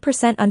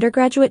 100%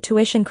 undergraduate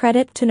tuition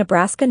credit to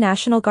Nebraska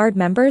National Guard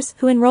members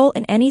who enroll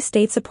in any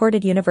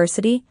state-supported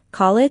university,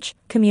 college,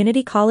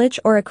 community college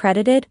or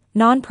accredited,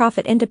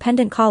 nonprofit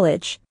independent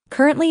college,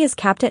 currently is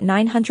capped at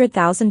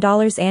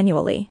 $900,000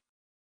 annually.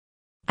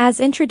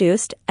 As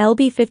introduced,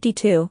 LB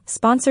 52,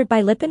 sponsored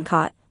by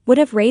Lippincott, would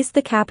have raised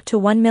the cap to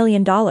 $1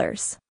 million.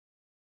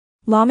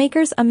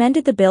 Lawmakers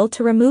amended the bill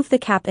to remove the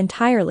cap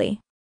entirely.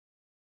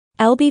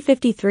 LB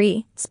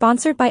 53,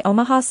 sponsored by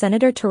Omaha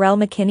Senator Terrell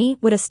McKinney,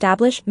 would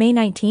establish May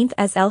 19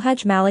 as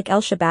El-Hajj Malik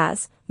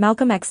El-Shabazz,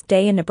 Malcolm X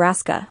Day in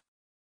Nebraska.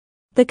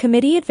 The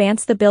committee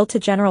advanced the bill to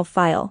general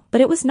file,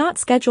 but it was not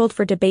scheduled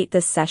for debate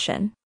this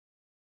session.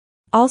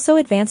 Also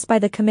advanced by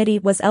the committee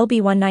was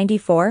LB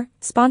 194,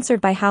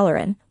 sponsored by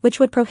Halloran, which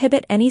would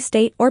prohibit any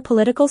state or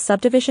political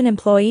subdivision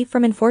employee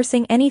from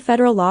enforcing any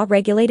federal law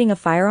regulating a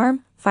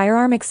firearm,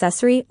 firearm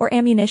accessory or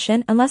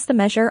ammunition unless the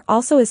measure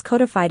also is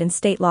codified in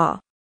state law.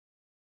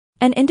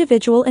 An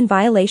individual in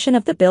violation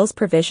of the bill's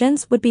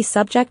provisions would be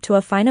subject to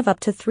a fine of up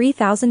to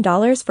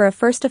 $3,000 for a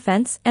first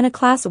offense and a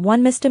Class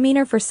 1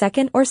 misdemeanor for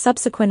second or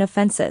subsequent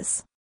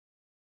offenses.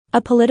 A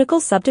political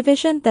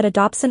subdivision that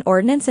adopts an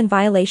ordinance in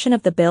violation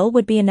of the bill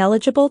would be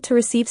ineligible to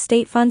receive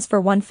state funds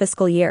for 1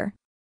 fiscal year.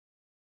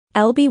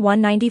 LB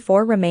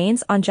 194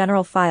 remains on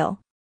general file.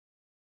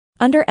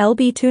 Under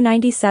LB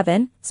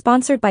 297,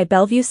 sponsored by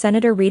Bellevue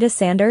Senator Rita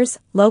Sanders,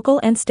 local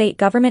and state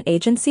government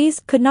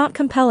agencies could not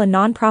compel a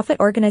nonprofit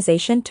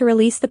organization to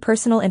release the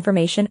personal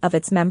information of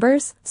its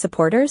members,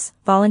 supporters,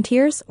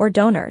 volunteers, or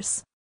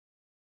donors.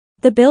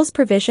 The bill's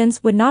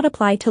provisions would not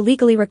apply to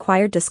legally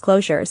required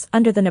disclosures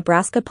under the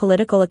Nebraska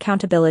Political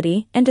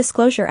Accountability and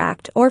Disclosure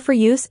Act or for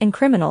use in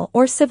criminal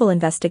or civil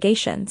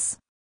investigations.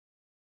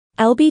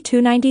 LB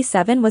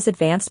 297 was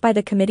advanced by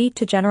the committee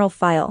to general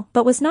file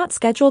but was not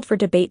scheduled for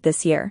debate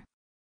this year.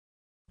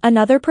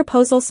 Another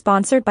proposal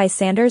sponsored by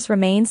Sanders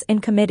remains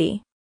in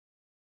committee.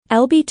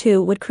 LB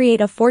 2 would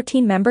create a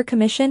 14-member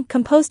commission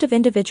composed of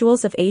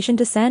individuals of Asian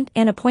descent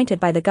and appointed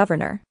by the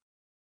governor.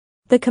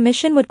 The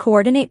commission would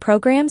coordinate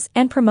programs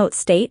and promote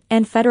state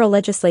and federal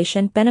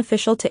legislation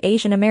beneficial to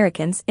Asian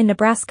Americans in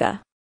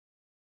Nebraska.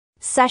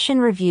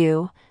 Session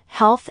Review,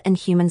 Health and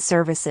Human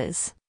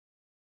Services.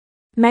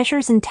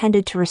 Measures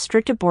intended to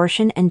restrict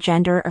abortion and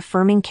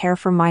gender-affirming care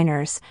for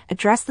minors,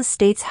 address the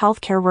state's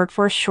healthcare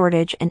workforce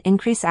shortage and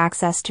increase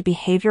access to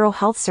behavioral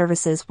health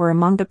services were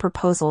among the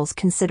proposals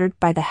considered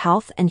by the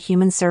Health and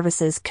Human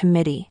Services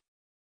Committee.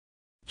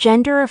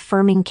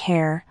 Gender-affirming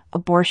care,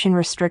 abortion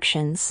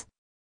restrictions.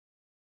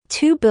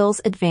 2 bills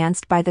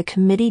advanced by the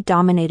committee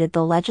dominated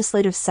the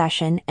legislative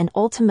session and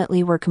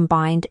ultimately were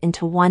combined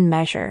into one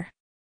measure.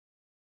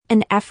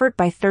 An effort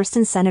by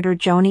Thurston Senator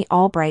Joni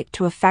Albright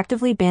to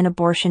effectively ban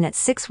abortion at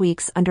 6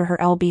 weeks under her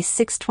LB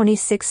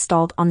 626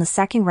 stalled on the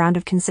second round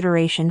of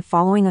consideration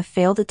following a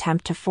failed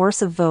attempt to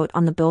force a vote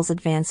on the bill's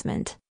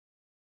advancement.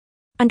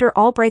 Under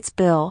Albright's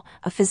bill,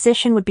 a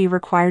physician would be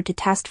required to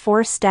test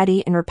for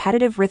steady and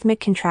repetitive rhythmic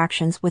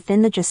contractions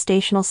within the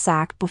gestational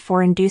sac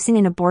before inducing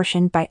an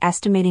abortion by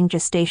estimating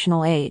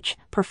gestational age,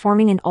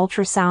 performing an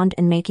ultrasound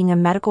and making a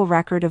medical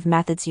record of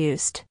methods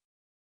used.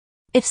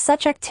 If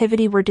such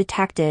activity were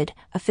detected,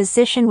 a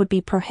physician would be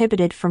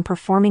prohibited from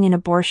performing an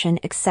abortion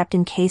except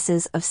in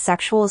cases of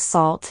sexual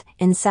assault,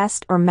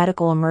 incest, or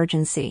medical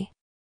emergency.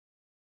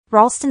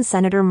 Ralston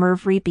Senator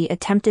Merv Riepe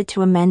attempted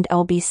to amend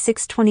LB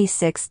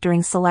 626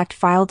 during select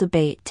file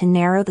debate to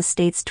narrow the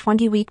state's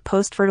 20-week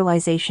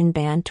post-fertilization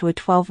ban to a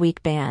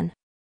 12-week ban.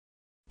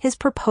 His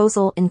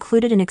proposal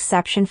included an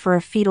exception for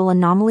a fetal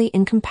anomaly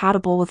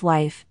incompatible with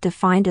life,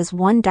 defined as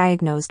one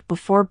diagnosed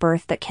before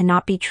birth that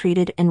cannot be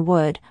treated and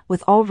would,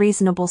 with all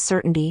reasonable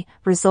certainty,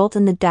 result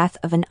in the death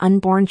of an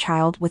unborn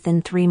child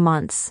within 3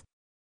 months.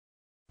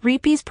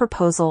 Riepe's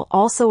proposal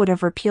also would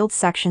have repealed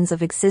sections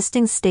of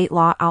existing state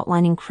law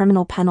outlining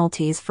criminal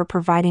penalties for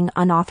providing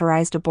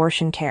unauthorized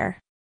abortion care.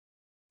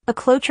 A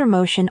cloture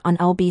motion on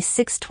LB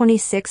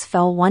 626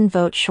 fell 1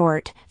 vote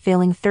short,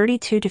 failing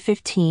 32 to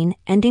 15,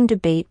 ending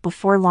debate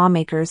before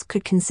lawmakers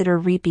could consider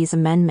Riepe's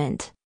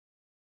amendment.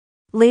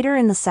 Later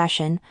in the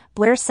session,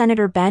 Blair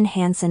Senator Ben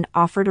Hansen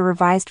offered a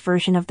revised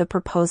version of the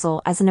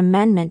proposal as an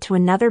amendment to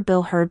another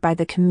bill heard by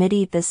the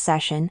committee this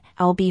session,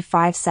 LB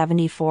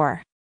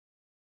 574.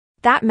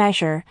 That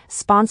measure,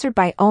 sponsored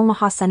by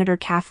Omaha Senator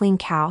Kathleen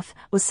Kauth,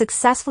 was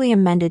successfully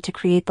amended to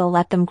create the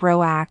Let Them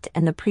Grow Act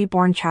and the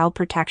Preborn Child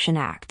Protection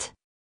Act.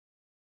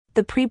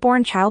 The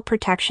Preborn Child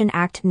Protection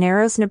Act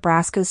narrows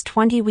Nebraska's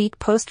 20-week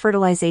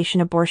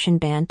post-fertilization abortion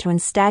ban to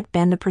instead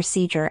ban the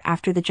procedure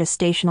after the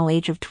gestational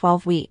age of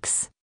 12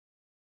 weeks.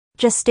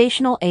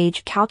 Gestational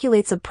age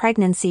calculates a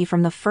pregnancy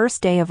from the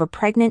first day of a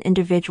pregnant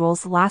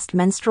individual's last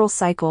menstrual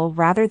cycle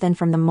rather than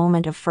from the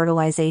moment of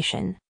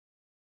fertilization.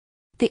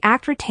 The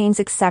Act retains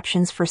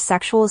exceptions for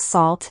sexual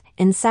assault,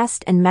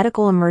 incest, and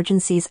medical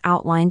emergencies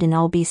outlined in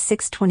LB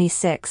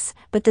 626,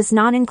 but does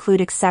not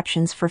include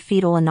exceptions for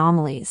fetal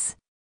anomalies.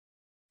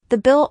 The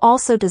bill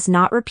also does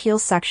not repeal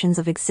sections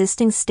of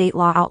existing state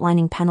law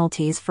outlining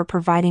penalties for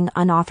providing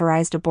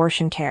unauthorized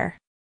abortion care.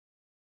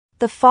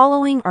 The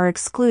following are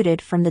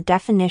excluded from the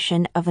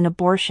definition of an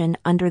abortion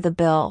under the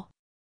bill: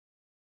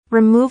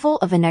 removal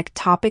of an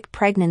ectopic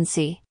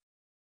pregnancy,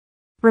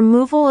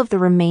 removal of the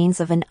remains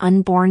of an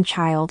unborn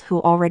child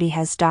who already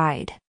has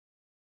died,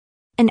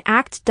 an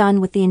act done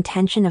with the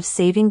intention of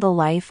saving the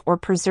life or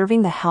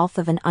preserving the health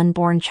of an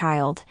unborn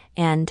child,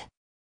 and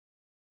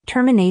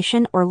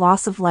termination or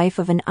loss of life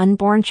of an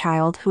unborn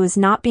child who is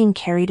not being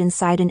carried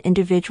inside an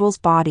individual's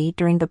body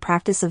during the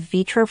practice of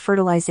vitro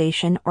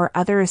fertilization or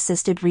other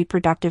assisted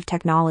reproductive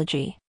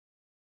technology.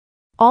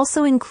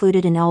 Also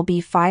included in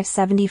LB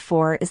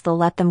 574 is the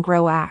Let Them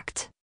Grow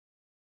Act.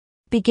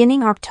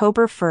 Beginning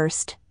October 1,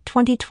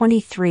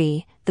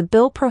 2023, the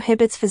bill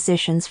prohibits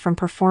physicians from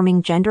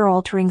performing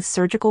gender-altering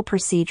surgical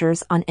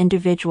procedures on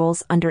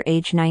individuals under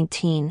age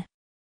 19.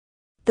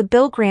 The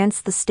bill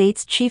grants the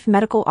state's chief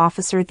medical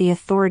officer the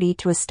authority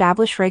to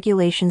establish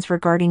regulations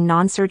regarding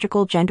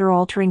non-surgical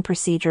gender-altering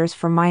procedures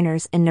for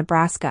minors in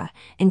Nebraska,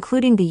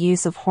 including the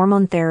use of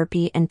hormone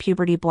therapy and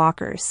puberty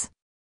blockers.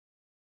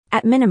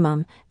 At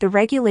minimum, the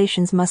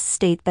regulations must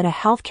state that a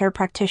healthcare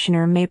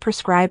practitioner may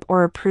prescribe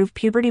or approve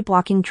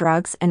puberty-blocking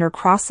drugs and/or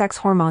cross-sex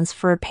hormones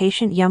for a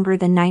patient younger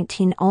than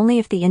 19 only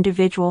if the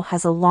individual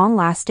has a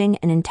long-lasting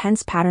and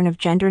intense pattern of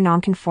gender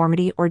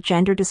nonconformity or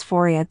gender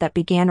dysphoria that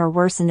began or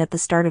worsened at the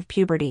start of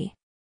puberty.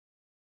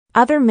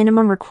 Other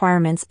minimum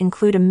requirements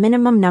include a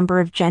minimum number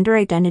of gender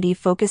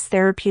identity-focused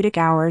therapeutic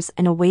hours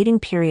and a waiting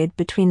period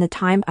between the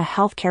time a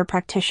healthcare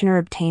practitioner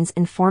obtains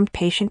informed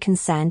patient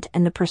consent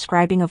and the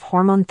prescribing of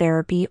hormone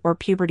therapy or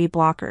puberty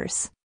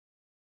blockers.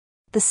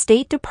 The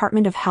State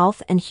Department of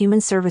Health and Human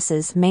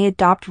Services may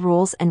adopt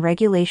rules and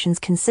regulations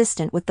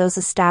consistent with those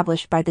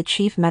established by the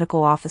Chief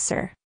Medical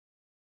Officer.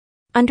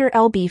 Under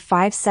LB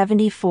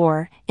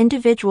 574,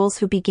 individuals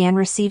who began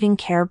receiving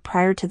care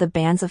prior to the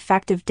ban's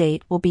effective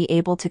date will be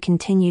able to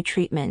continue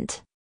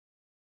treatment.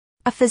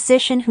 A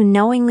physician who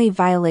knowingly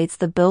violates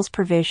the bill's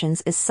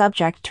provisions is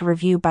subject to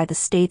review by the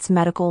state's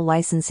medical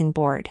licensing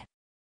board.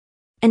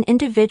 An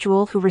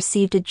individual who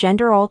received a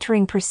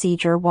gender-altering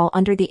procedure while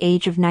under the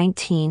age of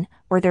 19,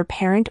 or their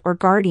parent or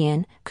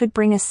guardian, could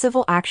bring a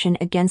civil action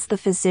against the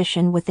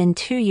physician within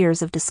 2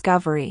 years of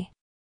discovery.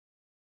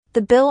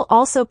 The bill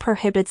also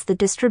prohibits the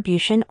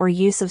distribution or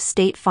use of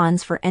state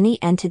funds for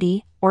any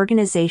entity,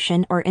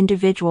 organization, or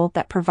individual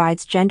that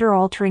provides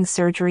gender-altering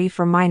surgery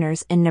for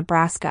minors in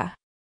Nebraska.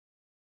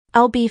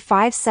 LB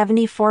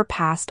 574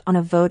 passed on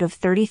a vote of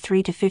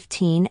 33 to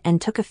 15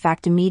 and took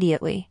effect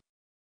immediately.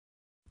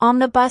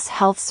 Omnibus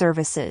Health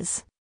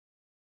Services.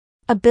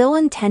 A bill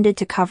intended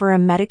to cover a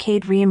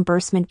Medicaid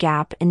reimbursement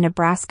gap in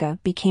Nebraska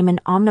became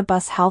an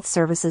Omnibus Health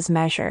Services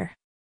measure.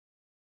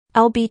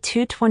 LB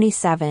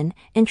 227,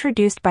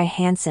 introduced by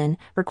Hansen,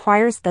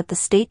 requires that the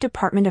State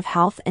Department of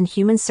Health and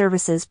Human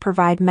Services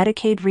provide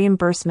Medicaid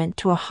reimbursement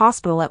to a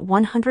hospital at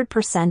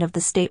 100% of the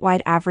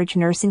statewide average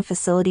nursing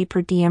facility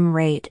per diem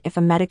rate if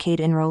a Medicaid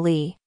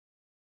enrollee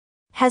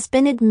has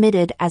been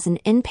admitted as an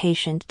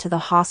inpatient to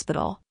the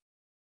hospital.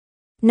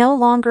 No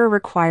longer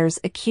requires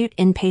acute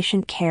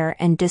inpatient care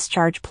and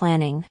discharge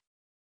planning.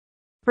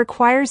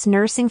 Requires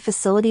nursing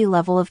facility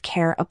level of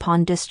care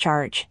upon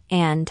discharge,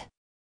 and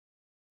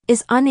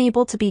is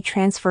unable to be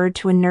transferred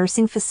to a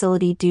nursing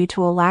facility due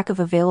to a lack of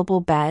available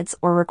beds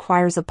or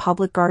requires a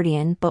public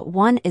guardian but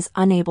one is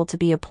unable to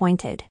be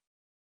appointed.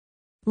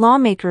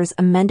 Lawmakers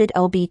amended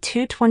LB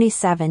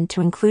 227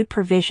 to include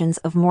provisions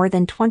of more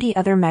than 20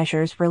 other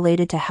measures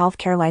related to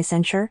healthcare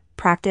licensure,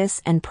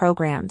 practice, and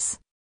programs.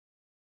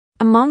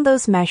 Among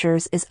those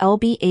measures is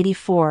LB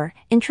 84,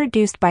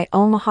 introduced by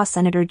Omaha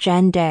Senator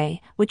Jen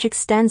Day, which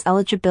extends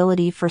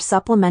eligibility for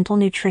Supplemental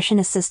Nutrition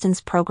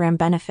Assistance Program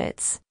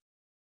benefits.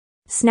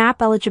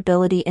 SNAP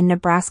eligibility in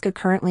Nebraska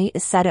currently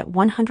is set at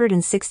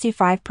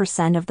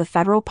 165% of the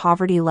federal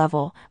poverty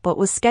level, but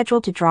was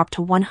scheduled to drop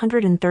to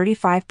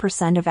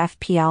 135% of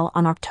FPL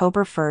on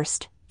October 1,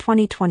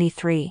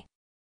 2023.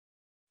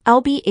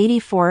 LB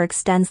 84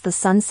 extends the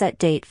sunset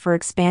date for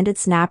expanded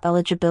SNAP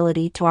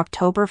eligibility to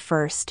October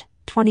 1,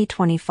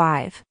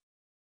 2025.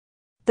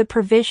 The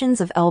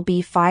provisions of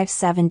LB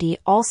 570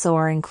 also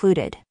are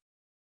included.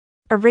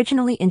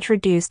 Originally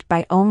introduced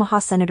by Omaha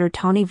Senator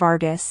Tony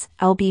Vargas,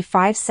 LB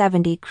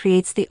 570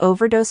 creates the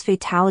Overdose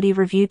Fatality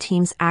Review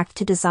Teams Act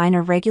to design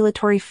a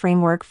regulatory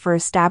framework for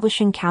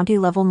establishing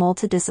county-level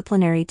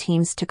multidisciplinary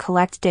teams to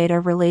collect data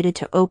related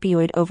to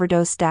opioid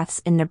overdose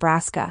deaths in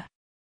Nebraska.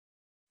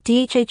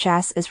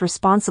 DHHS is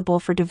responsible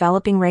for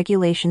developing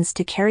regulations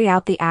to carry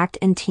out the act,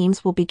 and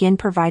teams will begin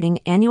providing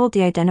annual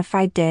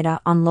de-identified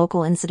data on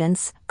local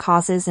incidents,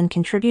 causes, and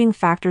contributing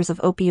factors of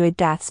opioid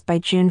deaths by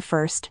June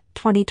 1,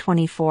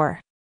 2024.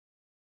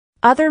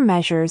 Other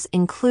measures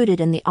included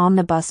in the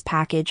omnibus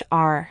package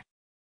are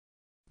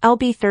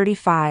LB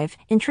 35,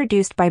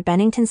 introduced by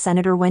Bennington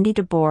Senator Wendy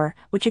DeBoer,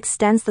 which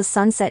extends the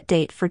sunset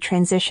date for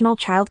transitional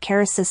child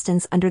care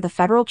assistance under the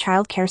Federal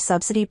Child Care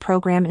Subsidy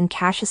Program and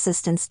cash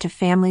assistance to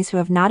families who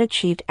have not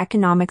achieved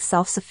economic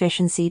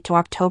self-sufficiency to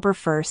October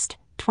 1,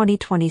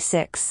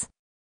 2026.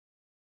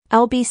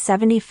 LB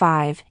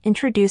 75,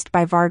 introduced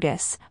by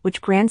Vargas, which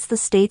grants the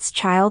state's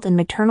Child and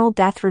Maternal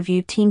Death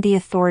Review Team the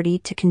authority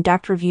to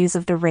conduct reviews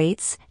of the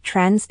rates,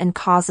 trends, and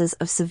causes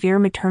of severe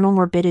maternal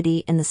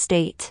morbidity in the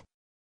state.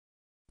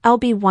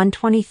 LB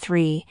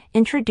 123,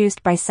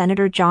 introduced by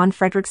Senator John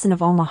Frederickson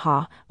of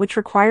Omaha, which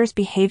requires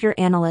behavior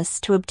analysts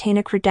to obtain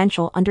a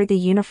credential under the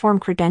Uniform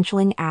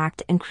Credentialing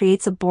Act and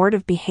creates a board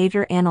of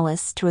behavior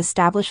analysts to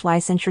establish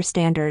licensure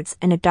standards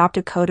and adopt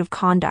a code of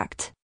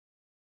conduct.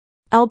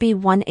 LB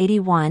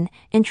 181,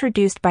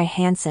 introduced by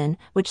Hansen,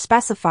 which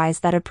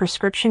specifies that a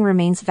prescription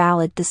remains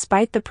valid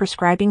despite the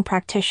prescribing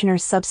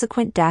practitioner's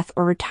subsequent death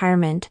or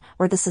retirement,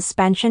 or the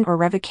suspension or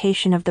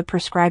revocation of the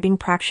prescribing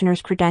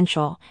practitioner's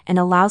credential, and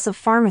allows a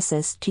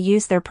pharmacist to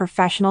use their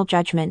professional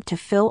judgment to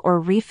fill or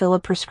refill a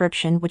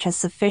prescription which has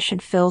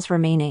sufficient fills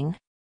remaining.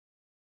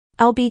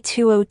 LB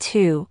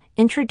 202,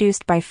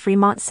 introduced by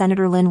Fremont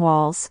Senator Lynn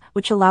Walls,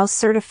 which allows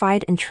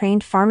certified and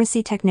trained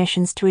pharmacy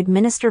technicians to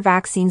administer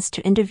vaccines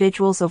to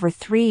individuals over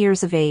 3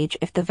 years of age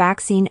if the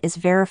vaccine is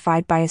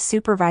verified by a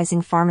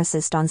supervising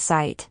pharmacist on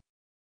site.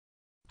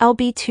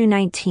 LB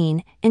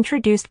 219,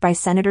 introduced by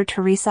Senator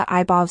Teresa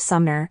Ibaugh of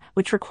Sumner,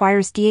 which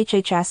requires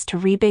DHHS to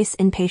rebase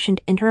inpatient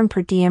interim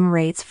per diem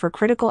rates for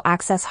critical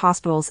access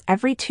hospitals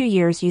every 2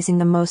 years using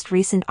the most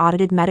recent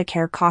audited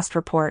Medicare cost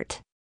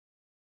report.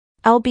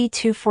 LB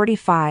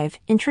 245,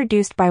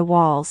 introduced by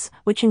Walls,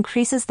 which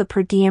increases the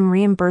per diem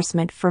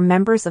reimbursement for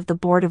members of the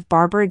Board of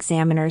Barber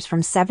Examiners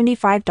from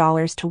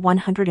 $75 to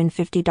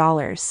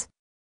 $150.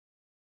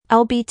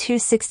 LB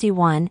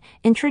 261,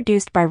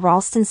 introduced by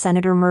Ralston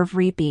Senator Merv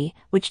Reapy,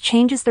 which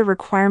changes the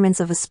requirements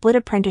of a split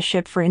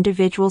apprenticeship for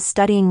individuals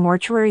studying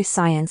mortuary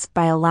science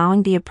by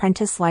allowing the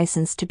apprentice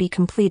license to be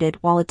completed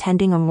while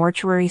attending a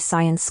mortuary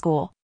science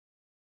school.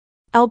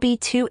 LB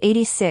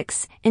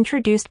 286,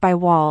 introduced by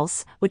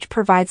Walls, which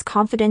provides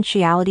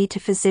confidentiality to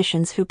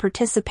physicians who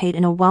participate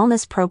in a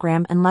wellness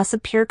program unless a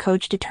peer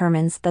coach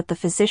determines that the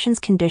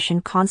physician's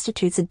condition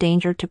constitutes a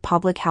danger to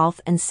public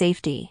health and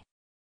safety.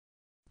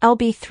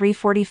 LB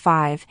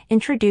 345,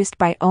 introduced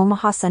by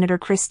Omaha Senator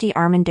Christy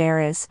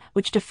Armendariz,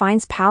 which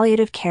defines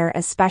palliative care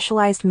as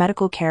specialized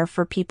medical care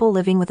for people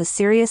living with a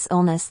serious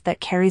illness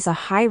that carries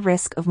a high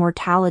risk of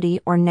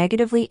mortality or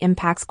negatively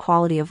impacts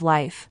quality of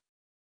life.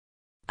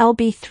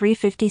 LB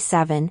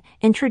 357,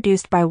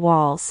 introduced by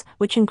Walls,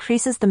 which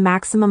increases the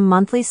maximum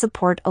monthly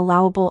support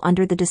allowable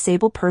under the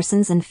Disabled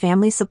Persons and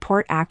Family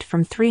Support Act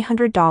from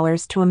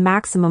 $300 to a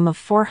maximum of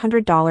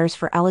 $400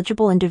 for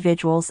eligible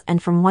individuals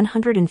and from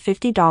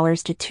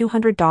 $150 to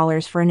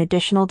 $200 for an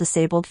additional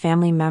disabled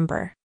family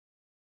member.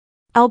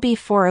 LB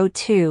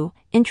 402,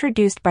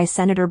 introduced by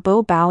Senator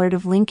Bo Ballard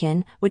of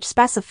Lincoln, which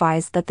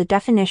specifies that the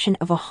definition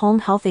of a home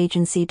health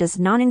agency does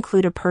not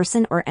include a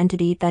person or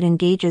entity that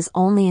engages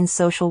only in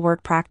social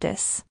work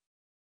practice.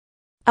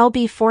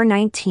 LB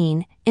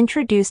 419,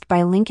 introduced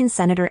by Lincoln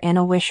Senator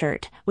Anna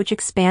Wishart, which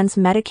expands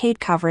Medicaid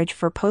coverage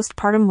for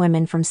postpartum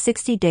women from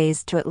 60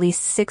 days to at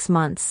least 6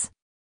 months.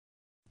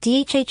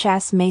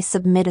 DHHS may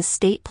submit a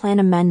state plan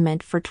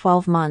amendment for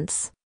 12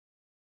 months.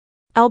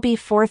 LB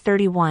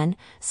 431,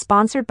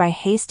 sponsored by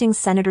Hastings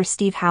Senator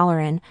Steve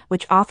Halloran,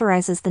 which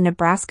authorizes the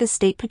Nebraska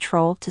State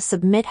Patrol to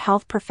submit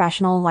health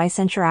professional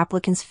licensure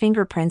applicants'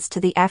 fingerprints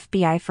to the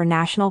FBI for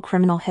National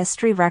Criminal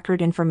History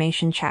Record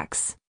information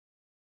checks.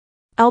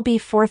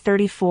 LB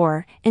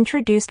 434,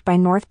 introduced by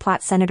North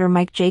Platte Senator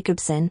Mike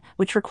Jacobson,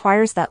 which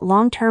requires that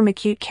long-term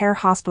acute care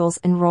hospitals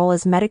enroll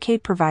as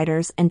Medicaid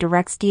providers and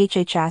directs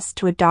DHHS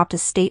to adopt a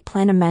state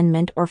plan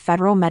amendment or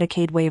federal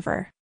Medicaid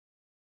waiver.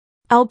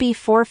 LB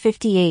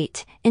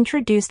 458,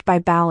 introduced by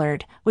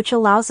Ballard, which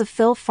allows a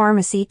fill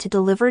pharmacy to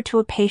deliver to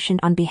a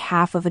patient on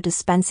behalf of a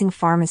dispensing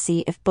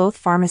pharmacy if both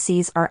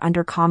pharmacies are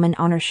under common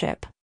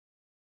ownership.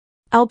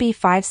 LB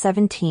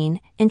 517,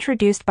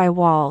 introduced by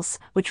Walls,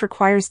 which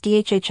requires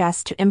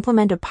DHHS to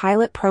implement a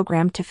pilot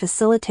program to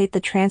facilitate the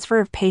transfer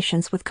of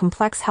patients with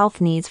complex health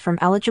needs from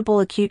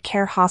eligible acute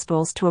care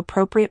hospitals to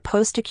appropriate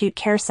post-acute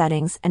care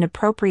settings and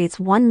appropriates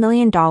 $1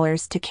 million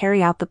to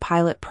carry out the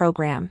pilot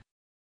program.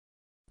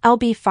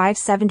 LB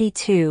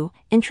 572,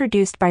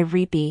 introduced by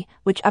REPI,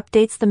 which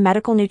updates the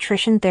Medical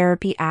Nutrition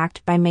Therapy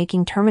Act by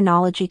making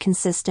terminology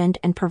consistent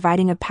and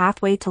providing a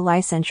pathway to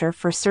licensure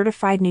for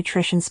certified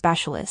nutrition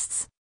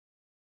specialists.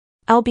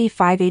 LB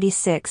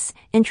 586,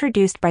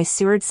 introduced by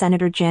Seward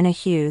Senator Jana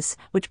Hughes,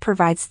 which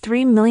provides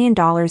 $3 million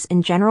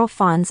in general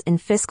funds in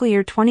fiscal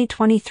year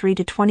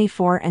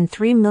 2023-24 and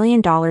 $3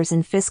 million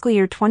in fiscal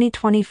year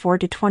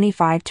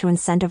 2024-25 to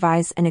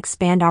incentivize and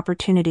expand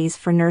opportunities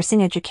for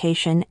nursing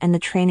education and the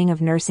training of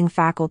nursing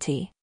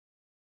faculty.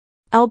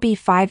 LB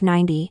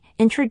 590,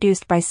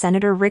 introduced by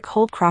Senator Rick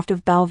Holdcroft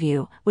of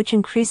Bellevue, which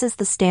increases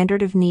the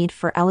standard of need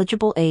for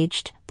eligible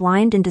aged,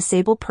 blind and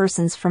disabled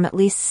persons from at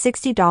least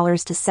 $60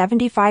 to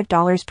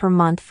 $75 per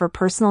month for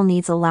personal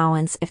needs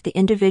allowance if the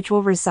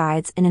individual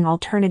resides in an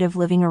alternative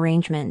living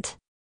arrangement.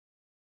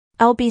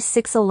 LB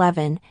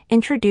 611,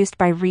 introduced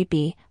by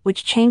REPI,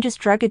 which changes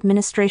drug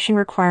administration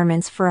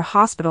requirements for a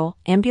hospital,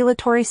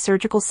 ambulatory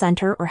surgical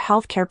center or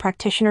healthcare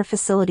practitioner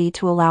facility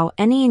to allow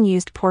any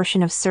unused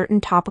portion of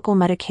certain topical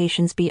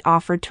medications be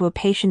offered to a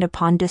patient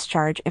upon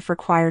discharge if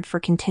required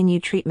for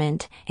continued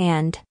treatment,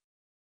 and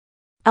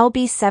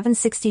LB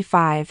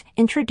 765,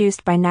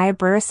 introduced by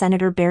Niobrara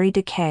Senator Barry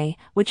DeKay,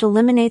 which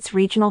eliminates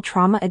regional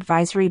trauma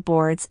advisory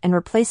boards and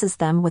replaces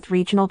them with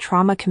regional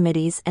trauma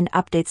committees and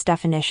updates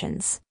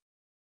definitions.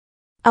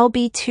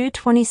 LB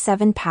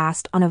 227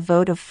 passed on a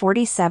vote of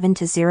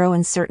 47-0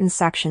 and certain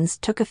sections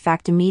took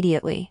effect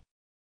immediately.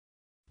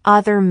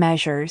 Other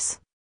measures.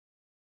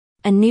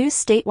 A new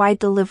statewide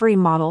delivery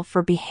model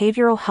for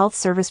behavioral health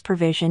service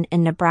provision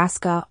in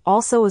Nebraska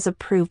also was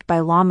approved by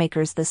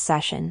lawmakers this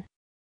session.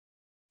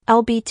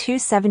 LB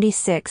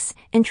 276,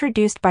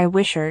 introduced by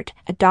Wishart,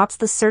 adopts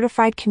the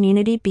Certified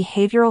Community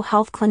Behavioral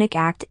Health Clinic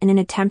Act in an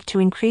attempt to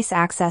increase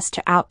access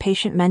to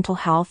outpatient mental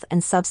health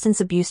and substance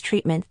abuse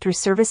treatment through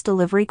service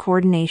delivery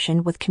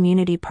coordination with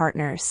community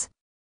partners.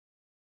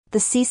 The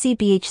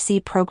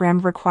CCBHC program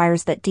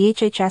requires that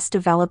DHHS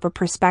develop a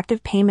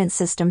prospective payment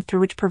system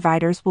through which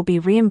providers will be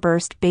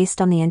reimbursed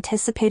based on the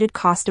anticipated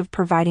cost of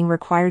providing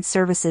required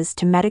services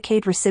to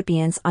Medicaid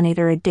recipients on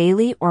either a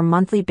daily or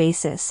monthly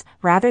basis,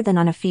 rather than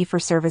on a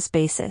fee-for-service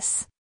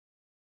basis.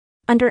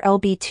 Under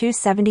LB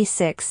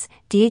 276,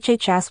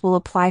 DHHS will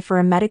apply for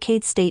a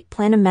Medicaid state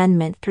plan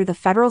amendment through the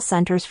Federal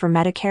Centers for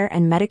Medicare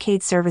and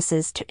Medicaid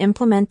Services to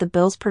implement the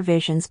bill's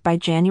provisions by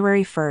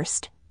January 1,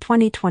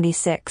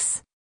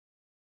 2026.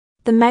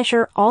 The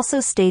measure also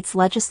states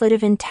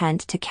legislative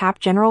intent to cap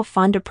general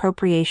fund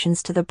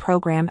appropriations to the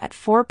program at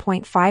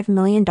 $4.5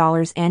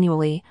 million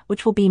annually,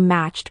 which will be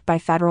matched by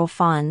federal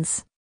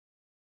funds.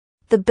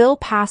 The bill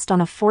passed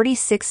on a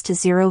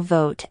 46-0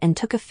 vote and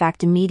took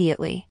effect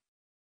immediately.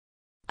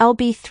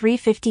 LB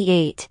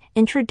 358,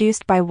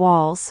 introduced by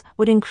Walls,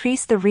 would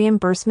increase the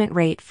reimbursement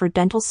rate for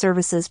dental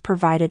services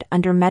provided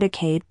under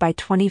Medicaid by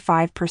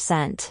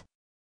 25%.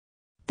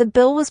 The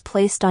bill was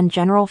placed on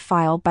general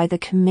file by the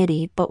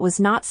committee but was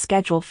not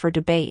scheduled for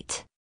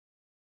debate.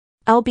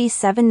 LB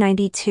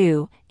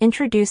 792,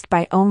 introduced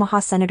by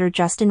Omaha Senator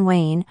Justin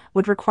Wayne,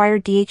 would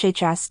require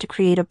DHHS to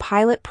create a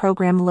pilot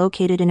program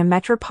located in a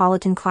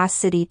metropolitan class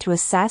city to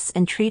assess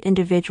and treat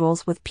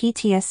individuals with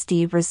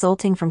PTSD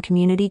resulting from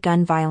community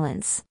gun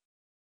violence.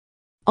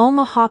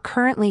 Omaha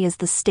currently is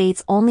the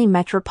state's only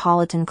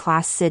metropolitan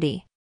class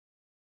city.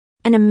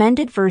 An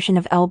amended version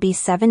of LB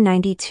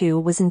 792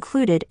 was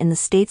included in the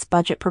state's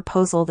budget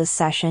proposal this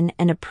session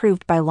and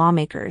approved by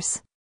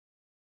lawmakers.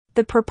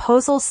 The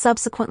proposal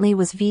subsequently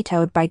was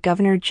vetoed by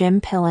Governor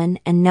Jim Pillen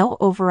and no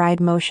override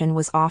motion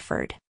was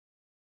offered.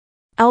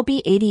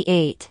 LB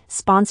 88,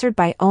 sponsored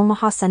by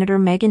Omaha Senator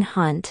Megan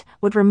Hunt,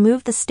 would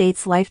remove the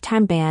state's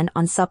lifetime ban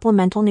on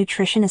supplemental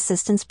nutrition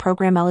assistance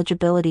program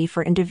eligibility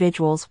for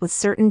individuals with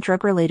certain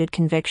drug-related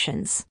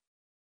convictions.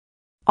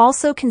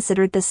 Also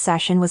considered this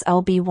session was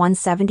LB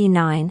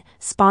 179,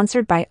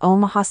 sponsored by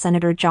Omaha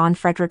Senator John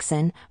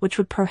Frederickson, which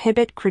would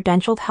prohibit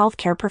credentialed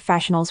healthcare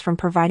professionals from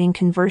providing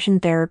conversion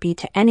therapy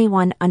to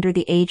anyone under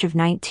the age of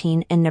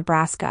 19 in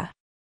Nebraska.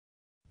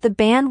 The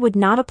ban would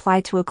not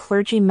apply to a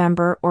clergy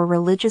member or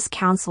religious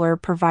counselor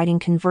providing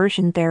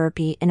conversion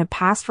therapy in a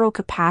pastoral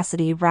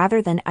capacity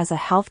rather than as a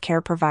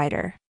healthcare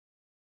provider.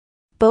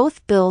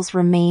 Both bills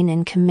remain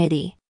in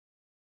committee.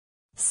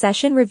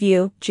 Session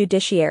Review,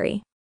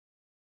 Judiciary.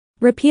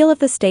 Repeal of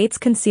the state's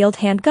concealed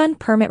handgun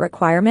permit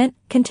requirement,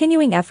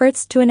 continuing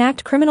efforts to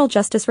enact criminal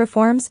justice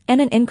reforms,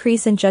 and an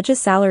increase in judges'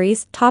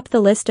 salaries top the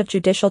list of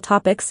judicial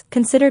topics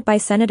considered by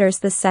senators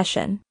this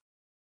session.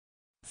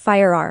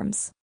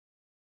 Firearms.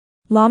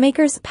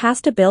 Lawmakers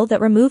passed a bill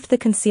that removed the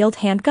concealed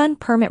handgun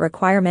permit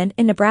requirement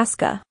in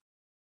Nebraska.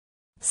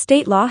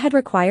 State law had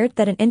required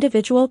that an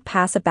individual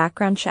pass a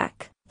background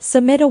check,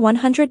 submit a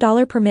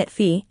 $100 permit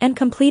fee, and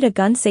complete a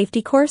gun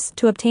safety course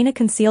to obtain a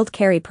concealed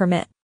carry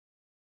permit.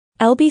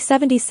 LB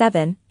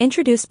 77,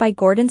 introduced by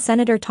Gordon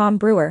Senator Tom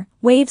Brewer,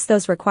 waives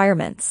those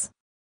requirements.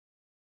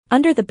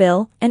 Under the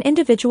bill, an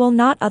individual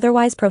not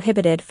otherwise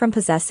prohibited from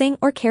possessing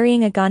or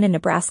carrying a gun in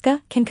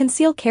Nebraska can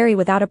conceal carry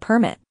without a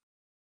permit.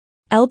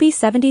 LB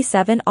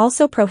 77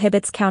 also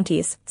prohibits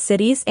counties,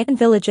 cities, and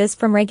villages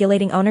from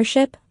regulating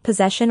ownership,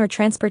 possession, or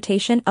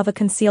transportation of a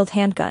concealed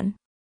handgun.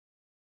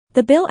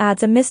 The bill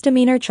adds a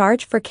misdemeanor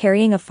charge for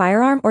carrying a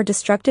firearm or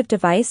destructive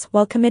device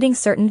while committing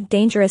certain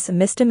dangerous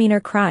misdemeanor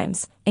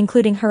crimes,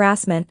 including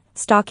harassment,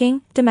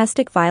 stalking,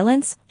 domestic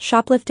violence,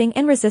 shoplifting,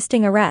 and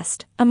resisting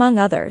arrest, among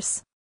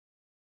others.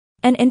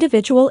 An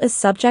individual is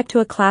subject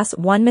to a Class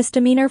 1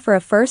 misdemeanor for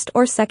a first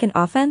or second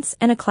offense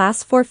and a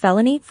Class 4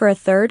 felony for a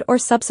third or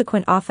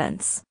subsequent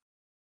offense.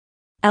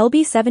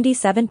 LB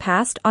 77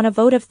 passed on a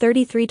vote of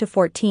 33 to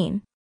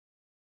 14.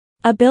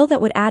 A bill that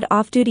would add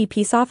off-duty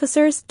peace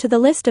officers to the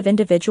list of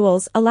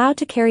individuals allowed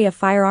to carry a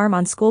firearm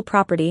on school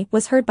property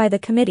was heard by the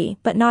committee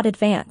but not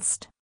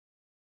advanced.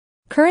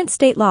 Current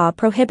state law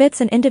prohibits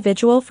an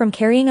individual from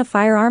carrying a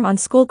firearm on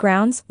school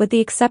grounds with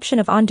the exception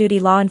of on-duty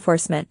law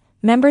enforcement,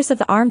 members of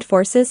the Armed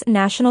Forces,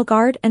 National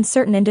Guard, and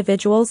certain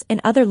individuals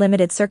in other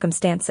limited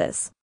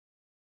circumstances.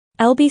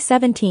 LB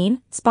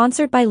 17,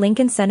 sponsored by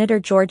Lincoln Senator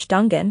George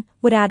Dungan,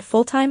 would add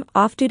full-time,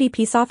 off-duty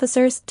peace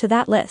officers to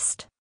that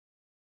list.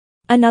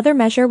 Another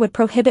measure would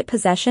prohibit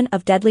possession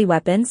of deadly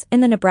weapons in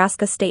the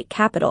Nebraska state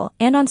capitol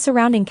and on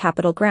surrounding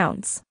capitol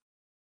grounds.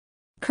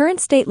 Current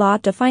state law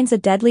defines a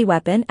deadly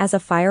weapon as a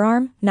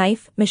firearm,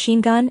 knife, machine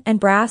gun, and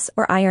brass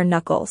or iron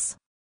knuckles.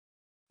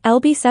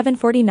 LB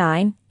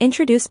 749,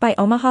 introduced by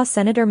Omaha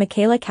Senator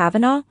Michaela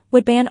Cavanaugh,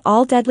 would ban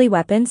all deadly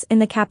weapons in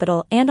the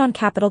Capitol and on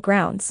Capitol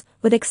grounds,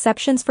 with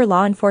exceptions for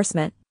law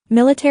enforcement,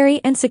 military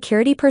and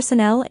security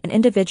personnel, and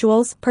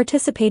individuals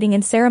participating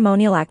in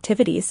ceremonial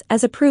activities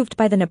as approved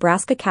by the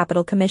Nebraska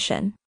Capitol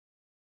Commission.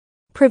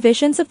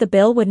 Provisions of the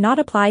bill would not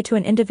apply to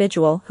an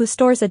individual who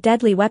stores a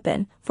deadly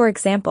weapon, for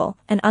example,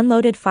 an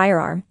unloaded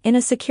firearm, in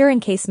a secure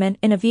encasement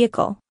in a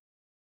vehicle.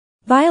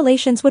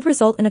 Violations would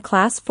result in a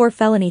Class 4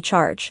 felony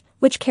charge,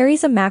 which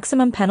carries a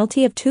maximum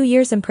penalty of 2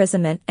 years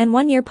imprisonment and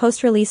 1 year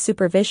post-release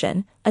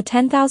supervision, a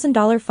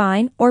 $10,000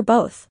 fine, or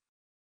both.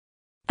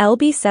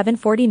 LB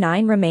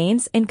 749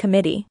 remains in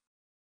committee.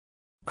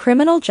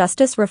 Criminal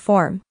Justice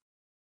Reform.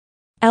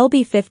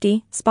 LB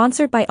 50,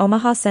 sponsored by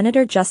Omaha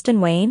Senator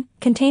Justin Wayne,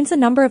 contains a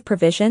number of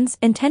provisions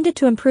intended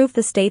to improve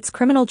the state's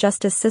criminal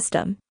justice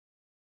system.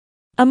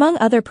 Among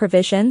other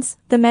provisions,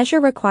 the measure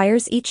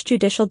requires each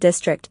judicial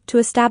district to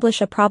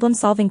establish a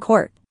problem-solving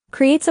court,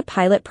 creates a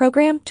pilot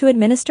program to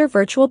administer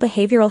virtual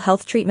behavioral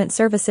health treatment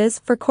services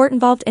for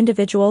court-involved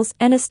individuals,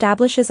 and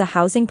establishes a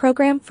housing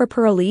program for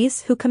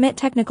parolees who commit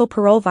technical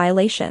parole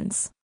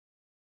violations.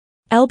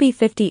 LB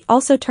 50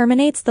 also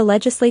terminates the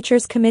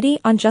Legislature's Committee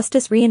on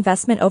Justice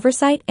Reinvestment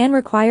Oversight and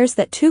requires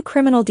that 2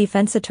 criminal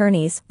defense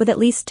attorneys with at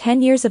least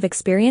 10 years of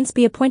experience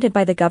be appointed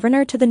by the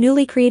governor to the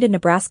newly created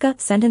Nebraska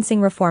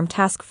Sentencing Reform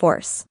Task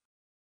Force.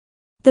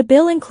 The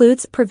bill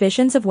includes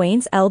provisions of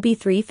Wayne's LB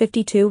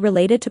 352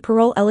 related to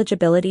parole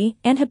eligibility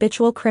and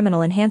habitual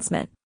criminal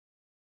enhancement.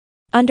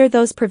 Under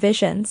those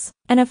provisions,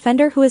 an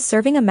offender who is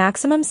serving a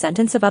maximum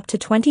sentence of up to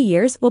 20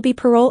 years will be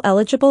parole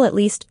eligible at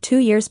least 2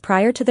 years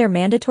prior to their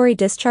mandatory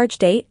discharge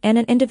date, and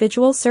an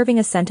individual serving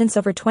a sentence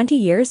over 20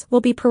 years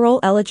will be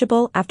parole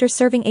eligible after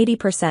serving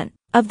 80%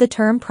 of the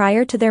term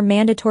prior to their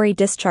mandatory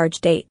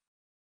discharge date.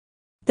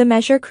 The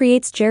measure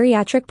creates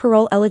geriatric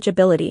parole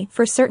eligibility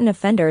for certain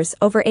offenders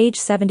over age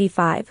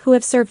 75 who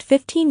have served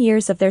 15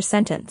 years of their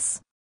sentence.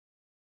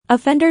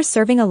 Offenders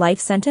serving a life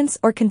sentence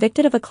or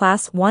convicted of a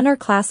Class 1 or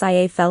Class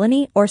IA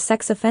felony or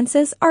sex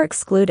offenses are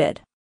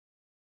excluded.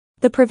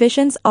 The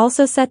provisions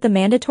also set the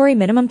mandatory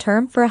minimum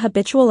term for a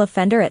habitual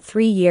offender at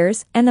 3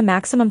 years and the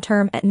maximum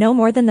term at no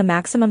more than the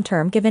maximum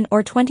term given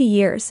or 20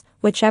 years,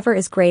 whichever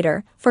is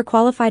greater, for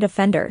qualified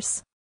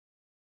offenders.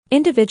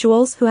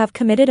 Individuals who have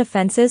committed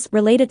offenses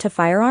related to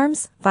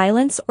firearms,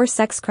 violence, or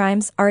sex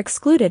crimes are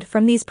excluded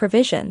from these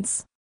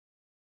provisions.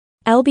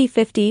 LB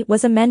 50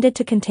 was amended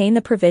to contain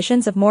the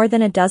provisions of more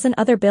than a dozen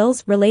other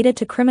bills related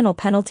to criminal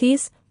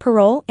penalties,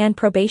 parole, and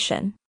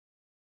probation.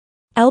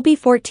 LB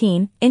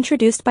 14,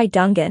 introduced by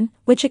Dungan,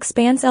 which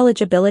expands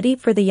eligibility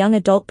for the Young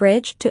Adult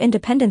Bridge to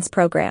Independence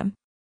program.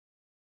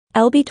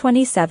 LB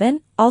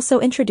 27, also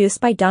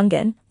introduced by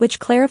Dungan, which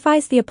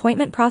clarifies the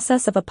appointment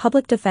process of a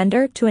public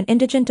defender to an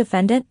indigent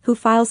defendant who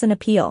files an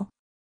appeal.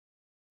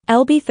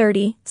 LB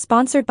 30,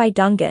 sponsored by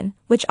Dungan,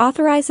 which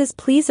authorizes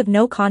pleas of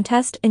no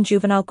contest in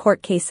juvenile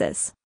court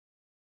cases.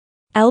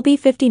 LB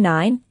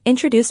 59,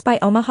 introduced by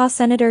Omaha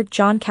Senator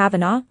John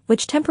Kavanaugh,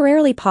 which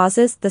temporarily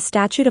pauses the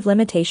statute of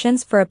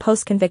limitations for a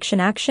post-conviction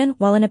action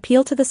while an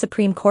appeal to the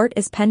Supreme Court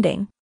is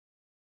pending.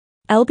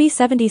 LB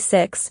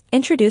 76,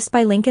 introduced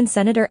by Lincoln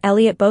Senator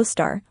Elliot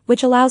Bostar,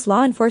 which allows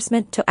law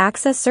enforcement to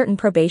access certain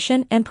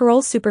probation and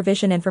parole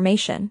supervision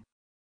information.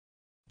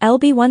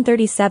 LB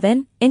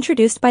 137,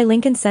 introduced by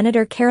Lincoln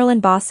Senator Carolyn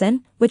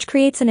Bosson, which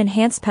creates an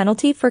enhanced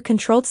penalty for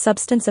controlled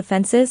substance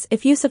offenses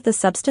if use of the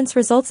substance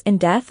results in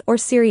death or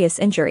serious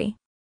injury.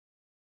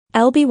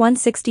 LB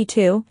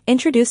 162,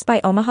 introduced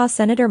by Omaha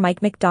Senator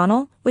Mike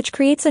McDonnell, which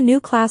creates a new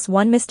Class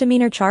 1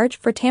 misdemeanor charge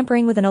for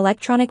tampering with an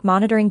electronic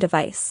monitoring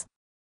device.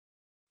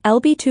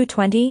 LB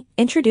 220,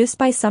 introduced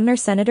by Sumner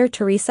Senator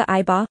Teresa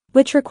Ibaugh,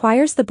 which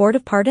requires the Board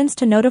of Pardons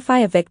to notify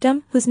a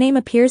victim whose name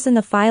appears in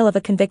the file of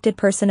a convicted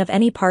person of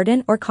any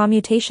pardon or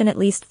commutation at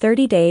least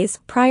 30 days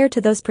prior to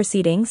those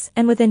proceedings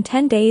and within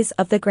 10 days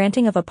of the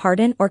granting of a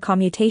pardon or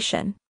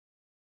commutation.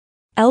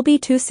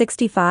 LB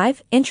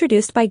 265,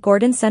 introduced by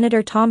Gordon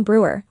Senator Tom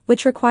Brewer,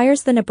 which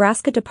requires the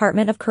Nebraska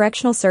Department of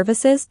Correctional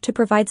Services to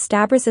provide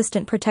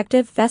stab-resistant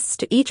protective vests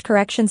to each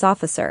corrections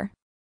officer.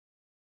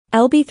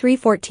 LB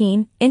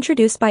 314,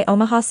 introduced by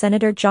Omaha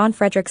Senator John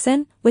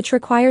Frederickson, which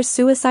requires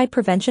suicide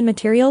prevention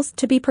materials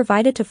to be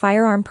provided to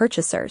firearm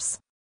purchasers.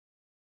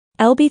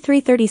 LB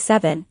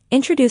 337,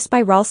 introduced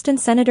by Ralston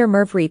Senator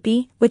Merv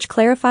Reapy, which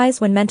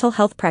clarifies when mental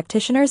health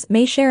practitioners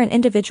may share an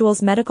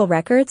individual's medical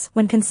records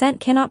when consent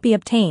cannot be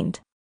obtained.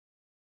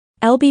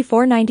 LB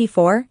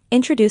 494,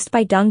 introduced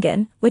by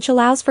Dungan, which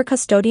allows for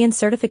custodian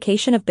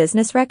certification of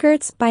business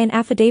records by an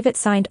affidavit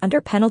signed under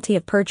penalty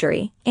of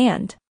perjury,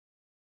 and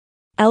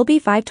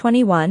LB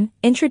 521,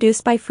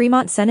 introduced by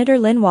Fremont Senator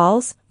Lynn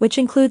Walls, which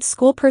includes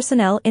school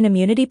personnel in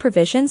immunity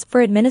provisions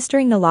for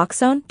administering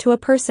naloxone to a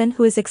person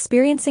who is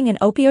experiencing an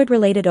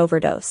opioid-related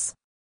overdose.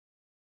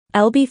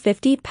 LB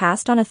 50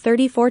 passed on a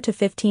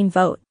 34-15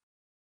 vote.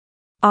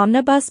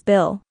 Omnibus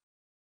Bill.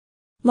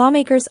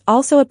 Lawmakers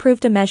also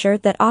approved a measure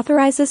that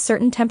authorizes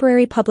certain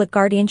temporary public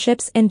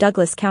guardianships in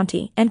Douglas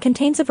County and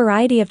contains a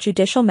variety of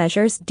judicial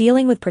measures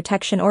dealing with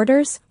protection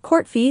orders,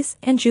 court fees,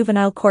 and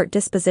juvenile court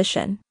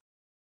disposition.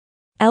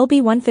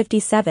 LB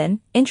 157,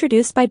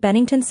 introduced by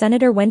Bennington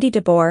Senator Wendy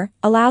DeBoer,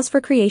 allows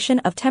for creation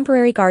of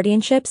temporary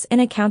guardianships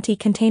in a county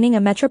containing a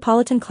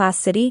metropolitan class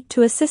city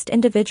to assist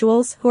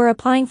individuals who are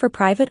applying for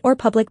private or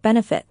public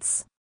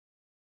benefits.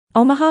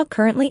 Omaha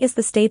currently is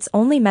the state's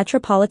only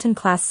metropolitan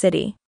class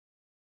city.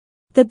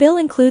 The bill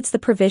includes the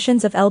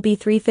provisions of LB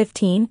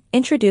 315,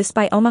 introduced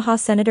by Omaha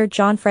Senator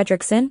John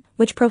Frederickson,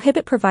 which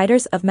prohibit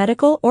providers of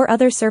medical or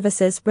other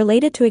services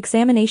related to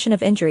examination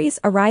of injuries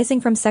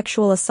arising from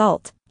sexual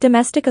assault,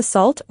 domestic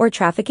assault or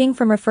trafficking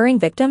from referring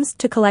victims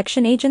to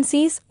collection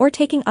agencies or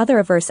taking other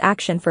adverse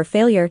action for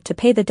failure to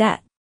pay the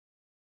debt.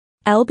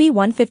 LB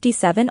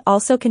 157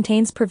 also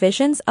contains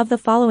provisions of the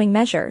following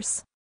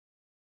measures.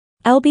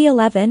 LB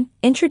 11,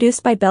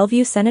 introduced by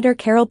Bellevue Senator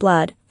Carol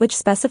Blood, which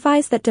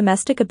specifies that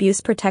domestic abuse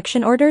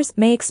protection orders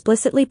may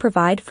explicitly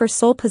provide for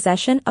sole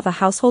possession of a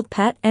household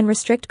pet and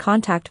restrict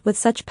contact with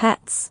such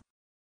pets.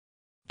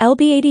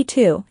 LB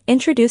 82,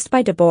 introduced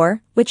by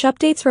DeBoer, which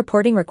updates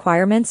reporting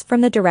requirements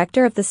from the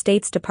Director of the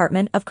state's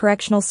Department of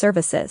Correctional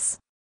Services.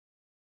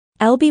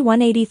 LB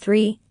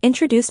 183,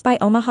 introduced by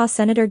Omaha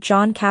Senator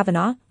John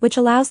Kavanaugh, which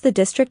allows the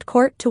district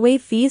court to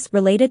waive fees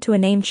related to a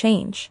name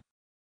change.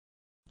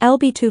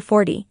 LB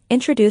 240,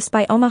 introduced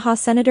by Omaha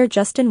Senator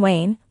Justin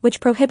Wayne, which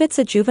prohibits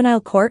a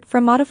juvenile court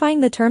from modifying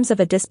the terms of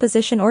a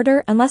disposition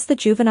order unless the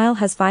juvenile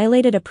has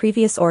violated a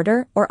previous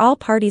order or all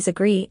parties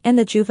agree and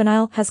the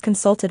juvenile has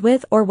consulted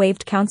with or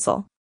waived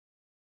counsel.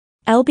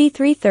 LB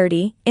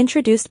 330,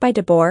 introduced by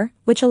DeBoer,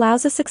 which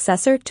allows a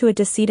successor to a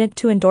decedent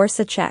to endorse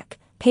a check,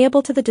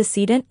 payable to the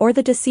decedent or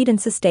the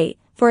decedent's estate,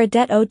 for a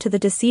debt owed to the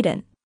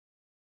decedent.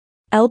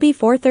 LB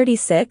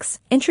 436,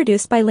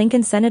 introduced by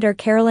Lincoln Senator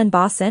Carolyn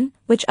Bosson,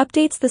 which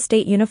updates the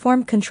State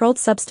Uniform Controlled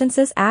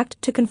Substances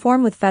Act to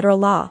conform with federal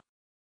law.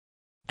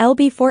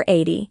 LB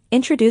 480,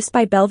 introduced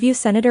by Bellevue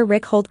Senator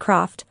Rick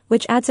Holdcroft,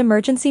 which adds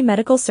emergency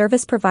medical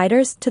service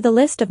providers to the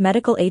list of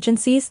medical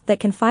agencies that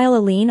can file a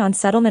lien on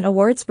settlement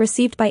awards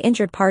received by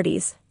injured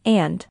parties,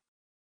 and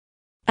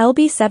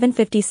LB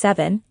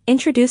 757,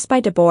 introduced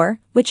by DeBoer,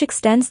 which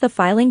extends the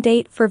filing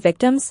date for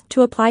victims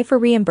to apply for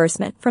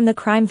reimbursement from the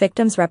Crime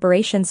Victims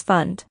Reparations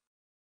Fund.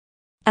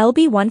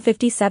 LB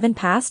 157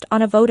 passed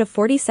on a vote of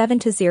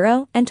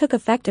 47-0 and took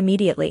effect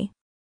immediately.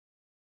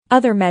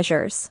 Other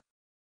measures.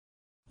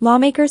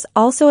 Lawmakers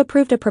also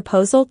approved a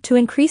proposal to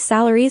increase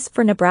salaries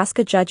for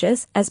Nebraska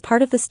judges as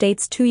part of the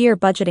state's two-year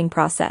budgeting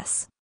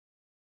process.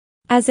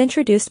 As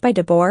introduced by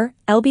DeBoer,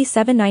 LB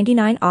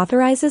 799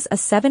 authorizes a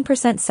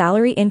 7%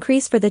 salary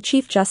increase for the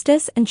Chief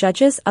Justice and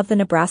judges of the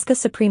Nebraska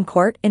Supreme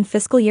Court in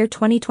fiscal year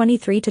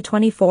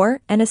 2023-24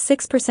 and a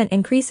 6%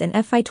 increase in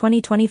FY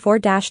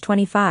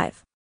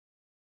 2024-25.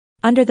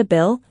 Under the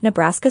bill,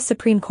 Nebraska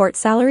Supreme Court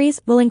salaries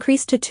will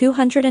increase to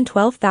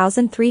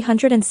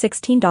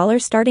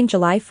 $212,316 starting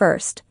July 1,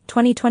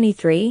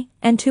 2023,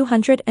 and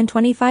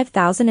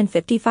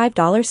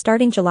 $225,055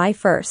 starting July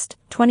 1,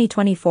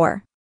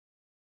 2024.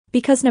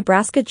 Because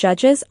Nebraska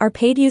judges are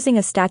paid using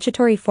a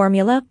statutory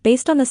formula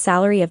based on the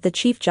salary of the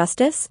Chief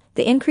Justice,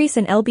 the increase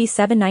in LB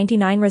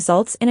 799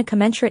 results in a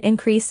commensurate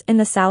increase in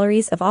the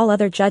salaries of all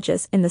other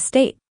judges in the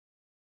state.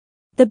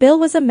 The bill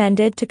was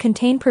amended to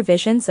contain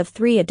provisions of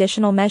 3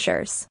 additional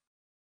measures.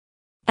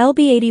 LB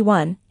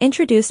 81,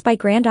 introduced by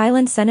Grand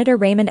Island Senator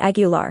Raymond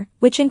Aguilar,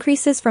 which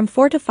increases from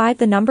 4 to 5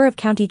 the number of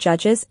county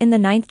judges in the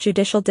 9th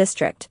Judicial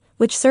District,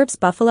 which serves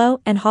Buffalo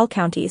and Hall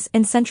counties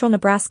in central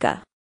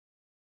Nebraska.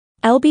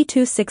 LB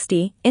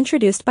 260,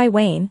 introduced by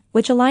Wayne,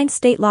 which aligns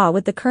state law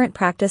with the current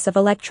practice of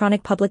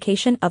electronic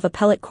publication of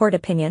appellate court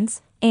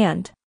opinions,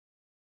 and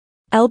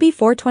LB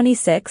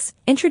 426,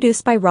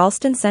 introduced by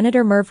Ralston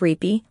Senator Merv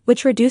Reapy,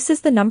 which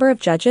reduces the number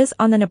of judges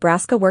on the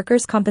Nebraska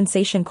Workers'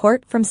 Compensation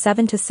Court from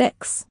 7 to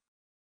 6.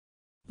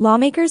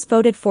 Lawmakers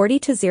voted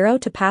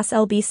 40-0 to pass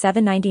LB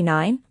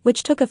 799,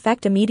 which took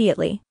effect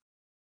immediately.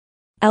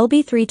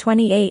 LB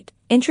 328,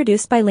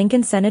 introduced by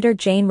Lincoln Senator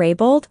Jane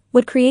Raybould,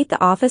 would create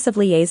the Office of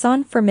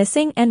Liaison for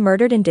Missing and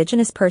Murdered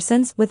Indigenous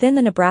Persons within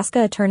the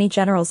Nebraska Attorney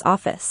General's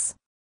office.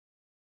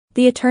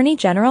 The Attorney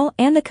General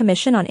and the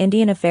Commission on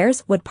Indian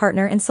Affairs would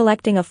partner in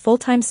selecting a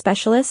full-time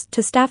specialist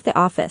to staff the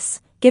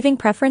office, giving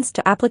preference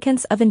to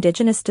applicants of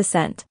Indigenous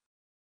descent.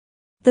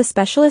 The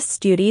specialist's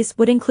duties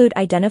would include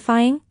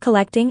identifying,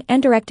 collecting,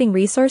 and directing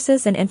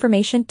resources and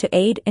information to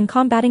aid in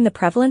combating the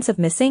prevalence of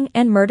missing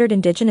and murdered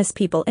Indigenous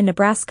people in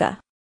Nebraska.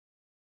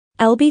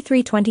 LB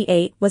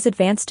 328 was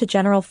advanced to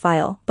general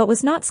file but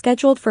was not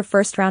scheduled for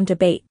first-round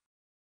debate.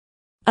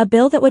 A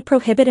bill that would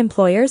prohibit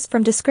employers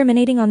from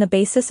discriminating on the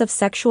basis of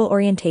sexual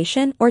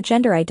orientation or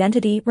gender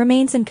identity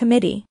remains in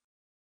committee.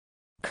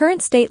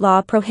 Current state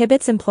law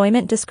prohibits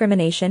employment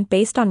discrimination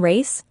based on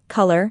race,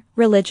 color,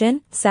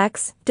 religion,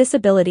 sex,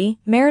 disability,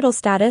 marital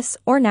status,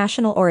 or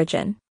national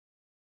origin.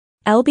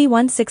 LB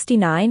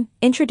 169,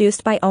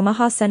 introduced by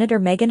Omaha Senator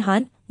Megan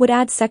Hunt, would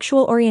add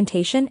sexual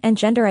orientation and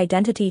gender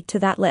identity to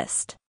that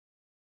list.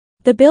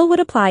 The bill would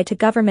apply to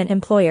government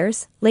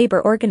employers,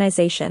 labor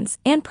organizations,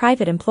 and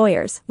private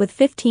employers with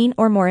 15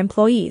 or more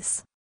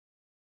employees.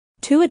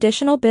 2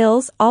 additional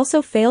bills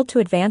also failed to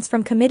advance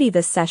from committee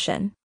this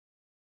session.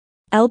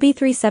 LB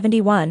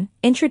 371,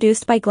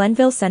 introduced by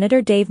Glenville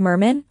Senator Dave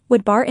Merman,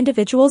 would bar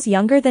individuals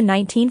younger than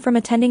 19 from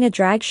attending a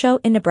drag show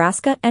in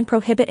Nebraska and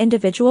prohibit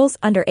individuals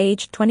under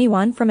age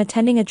 21 from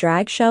attending a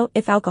drag show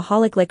if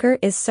alcoholic liquor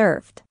is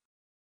served.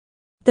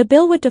 The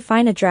bill would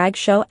define a drag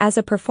show as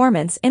a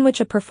performance in which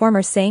a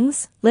performer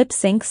sings, lip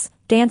syncs,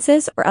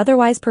 dances, or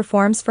otherwise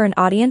performs for an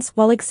audience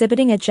while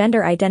exhibiting a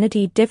gender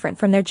identity different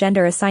from their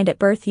gender assigned at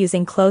birth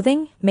using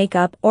clothing,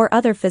 makeup, or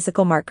other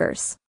physical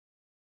markers.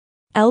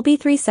 LB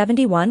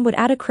 371 would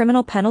add a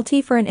criminal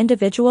penalty for an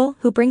individual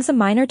who brings a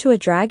minor to a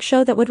drag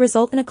show that would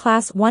result in a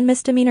Class 1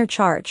 misdemeanor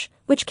charge,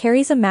 which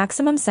carries a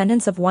maximum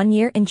sentence of 1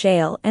 year in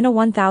jail and a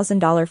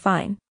 $1,000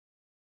 fine.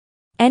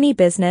 Any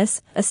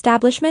business,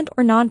 establishment,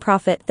 or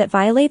nonprofit that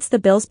violates the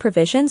bill's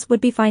provisions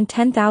would be fined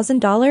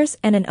 $10,000,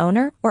 and an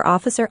owner or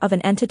officer of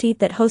an entity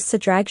that hosts a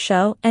drag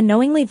show and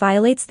knowingly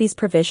violates these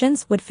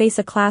provisions would face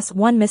a Class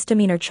 1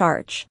 misdemeanor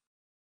charge.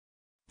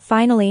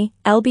 Finally,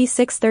 LB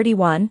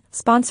 631,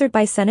 sponsored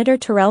by Senator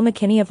Terrell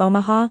McKinney of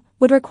Omaha,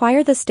 would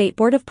require the State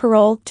Board of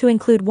Parole to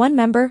include 1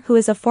 member who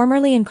is a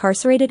formerly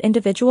incarcerated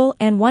individual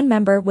and 1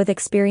 member with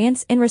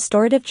experience in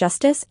restorative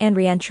justice and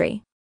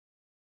reentry.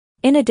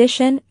 In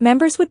addition,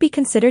 members would be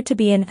considered to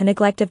be in a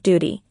neglect of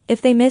duty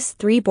if they miss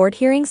 3 board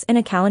hearings in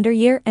a calendar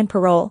year, and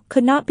parole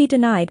could not be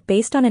denied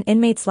based on an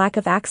inmate's lack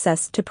of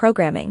access to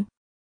programming.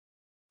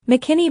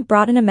 McKinney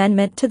brought an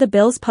amendment to the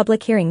bill's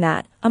public hearing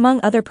that, among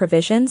other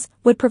provisions,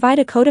 would provide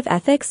a code of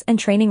ethics and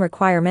training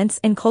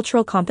requirements in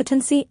cultural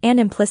competency and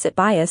implicit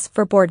bias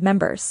for board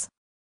members.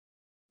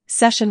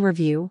 Session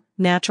Review,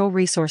 Natural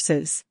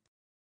Resources.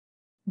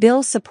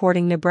 Bill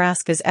supporting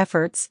Nebraska's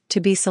efforts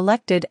to be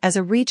selected as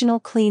a regional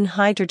clean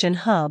hydrogen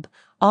hub,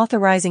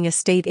 authorizing a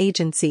state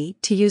agency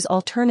to use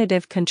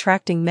alternative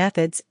contracting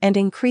methods and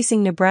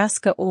increasing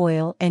Nebraska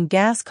Oil and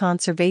Gas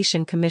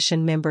Conservation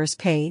Commission members'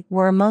 pay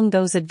were among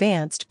those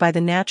advanced by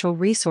the Natural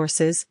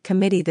Resources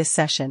Committee this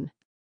session.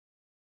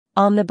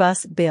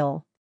 Omnibus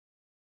Bill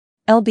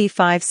LB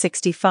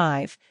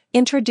 565,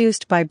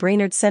 introduced by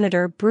Brainerd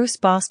Senator Bruce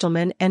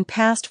Bostelman and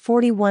passed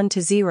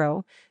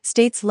 41-0,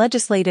 states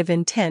legislative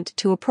intent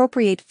to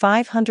appropriate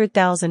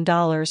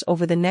 $500,000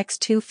 over the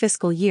next 2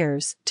 fiscal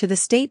years to the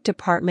State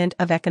Department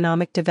of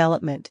Economic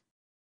Development.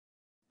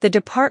 The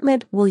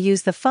department will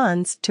use the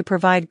funds to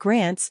provide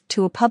grants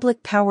to a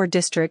public power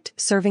district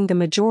serving the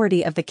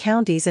majority of the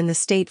counties in the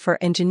state for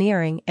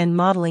engineering and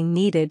modeling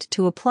needed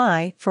to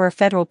apply for a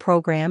federal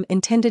program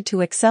intended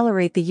to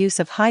accelerate the use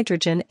of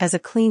hydrogen as a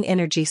clean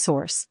energy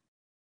source.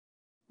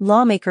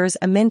 Lawmakers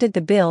amended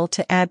the bill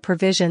to add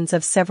provisions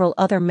of several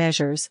other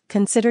measures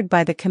considered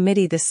by the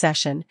committee this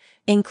session,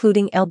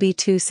 including LB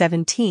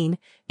 217,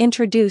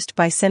 introduced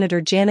by Senator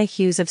Jana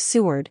Hughes of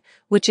Seward,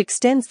 which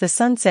extends the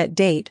sunset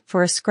date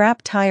for a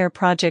scrap tire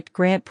project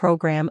grant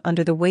program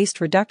under the Waste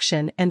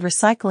Reduction and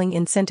Recycling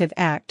Incentive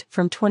Act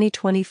from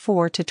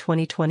 2024 to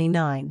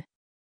 2029.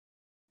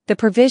 The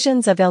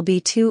provisions of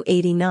LB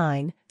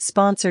 289,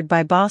 sponsored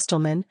by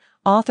Bostelman,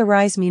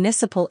 authorize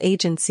municipal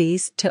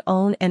agencies to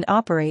own and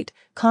operate,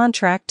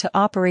 contract to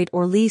operate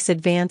or lease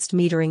advanced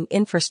metering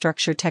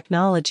infrastructure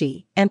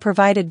technology, and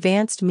provide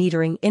advanced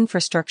metering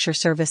infrastructure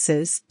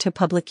services to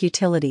public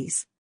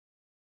utilities.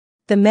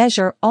 The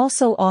measure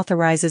also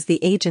authorizes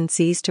the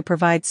agencies to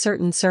provide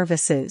certain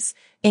services,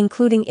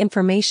 including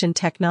information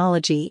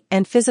technology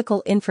and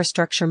physical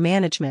infrastructure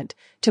management,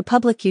 to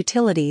public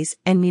utilities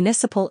and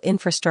municipal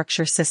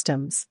infrastructure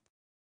systems.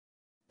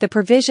 The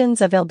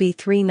provisions of LB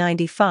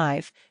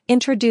 395,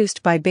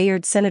 introduced by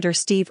Bayard Senator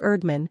Steve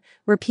Erdman,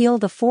 repeal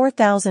the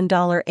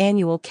 $4,000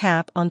 annual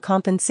cap on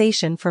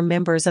compensation for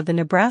members of the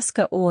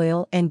Nebraska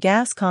Oil and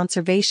Gas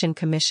Conservation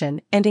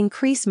Commission and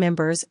increase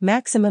members'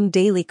 maximum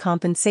daily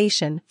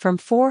compensation from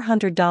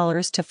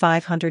 $400 to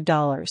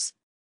 $500.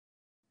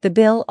 The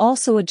bill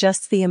also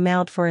adjusts the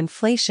amount for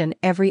inflation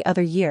every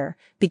other year,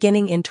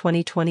 beginning in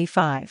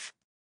 2025.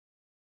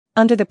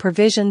 Under the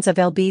provisions of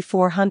LB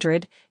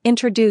 400,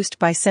 introduced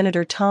by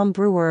Senator Tom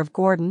Brewer of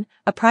Gordon,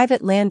 a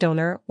private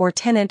landowner or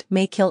tenant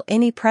may kill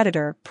any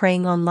predator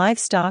preying on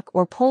livestock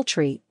or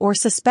poultry or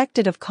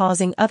suspected of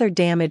causing other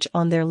damage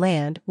on their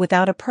land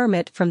without a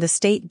permit from the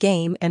State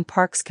Game and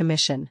Parks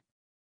Commission.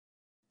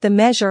 The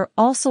measure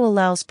also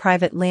allows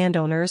private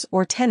landowners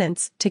or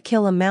tenants to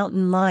kill a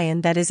mountain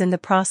lion that is in the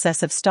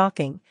process of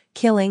stalking,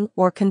 killing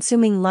or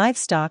consuming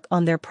livestock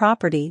on their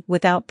property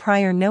without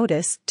prior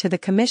notice to the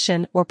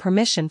Commission or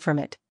permission from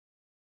it.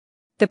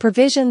 The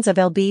provisions of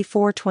LB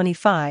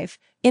 425,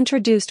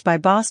 introduced by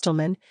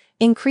Bostelman,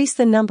 increase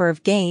the number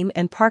of Game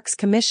and Parks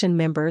Commission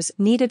members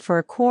needed for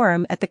a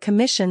quorum at the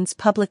Commission's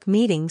public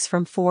meetings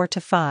from 4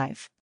 to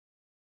 5.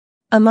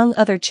 Among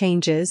other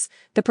changes,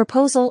 the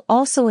proposal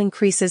also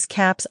increases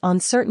caps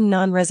on certain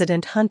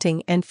non-resident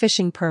hunting and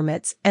fishing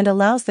permits and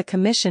allows the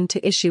Commission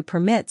to issue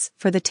permits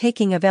for the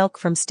taking of elk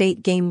from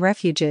state game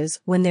refuges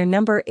when their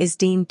number is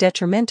deemed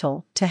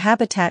detrimental to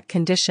habitat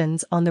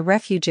conditions on the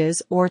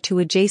refuges or to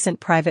adjacent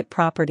private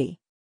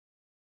property.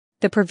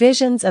 The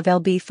provisions of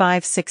LB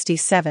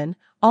 567,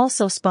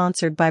 also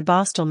sponsored by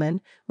Bostelman,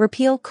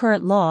 repeal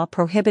current law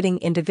prohibiting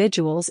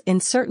individuals in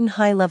certain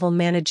high-level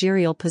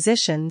managerial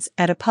positions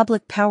at a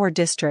public power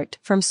district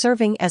from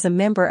serving as a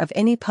member of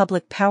any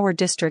public power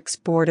district's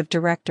board of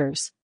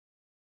directors.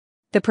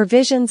 The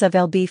provisions of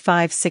LB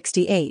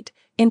 568,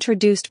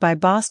 introduced by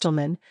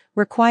Bostelman,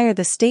 require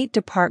the State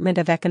Department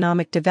of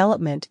Economic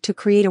Development to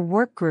create a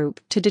work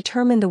group to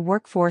determine the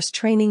workforce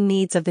training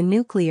needs of the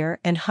nuclear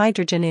and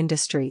hydrogen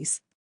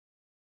industries.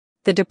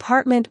 The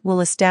department will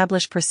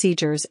establish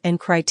procedures and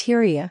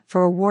criteria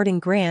for awarding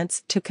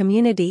grants to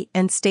community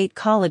and state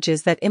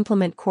colleges that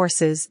implement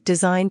courses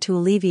designed to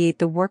alleviate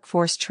the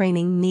workforce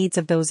training needs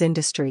of those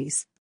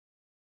industries.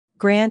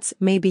 Grants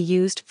may be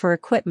used for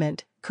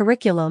equipment,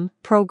 curriculum,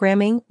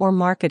 programming, or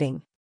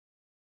marketing.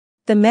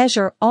 The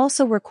measure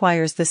also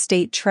requires the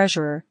state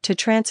treasurer to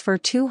transfer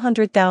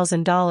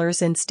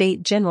 $200,000 in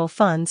state general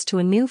funds to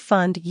a new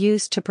fund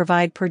used to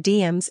provide per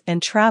diems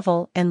and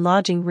travel and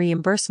lodging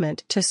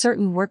reimbursement to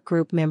certain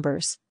workgroup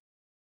members.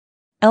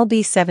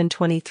 LB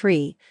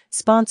 723,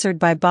 sponsored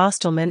by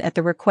Bostelman at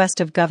the request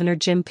of Governor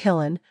Jim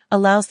Pillen,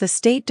 allows the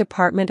State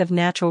Department of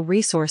Natural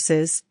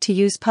Resources to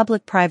use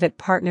public-private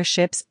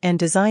partnerships and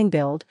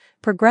design-build,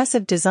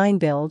 progressive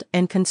design-build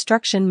and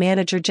construction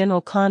manager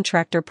general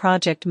contractor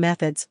project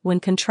methods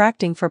when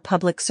contracting for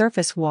public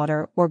surface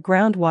water or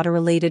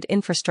groundwater-related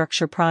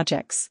infrastructure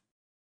projects.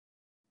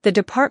 The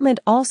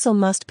department also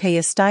must pay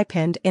a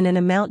stipend in an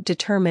amount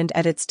determined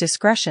at its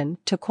discretion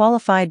to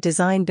qualified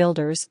design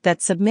builders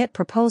that submit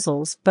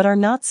proposals but are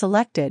not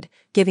selected,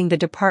 giving the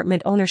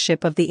department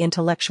ownership of the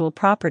intellectual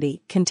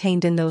property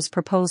contained in those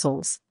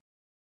proposals.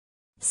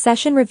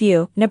 Session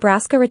Review,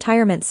 Nebraska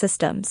Retirement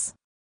Systems.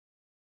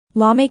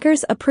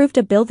 Lawmakers approved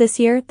a bill this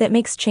year that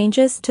makes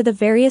changes to the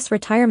various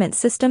retirement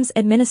systems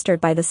administered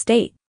by the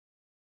state.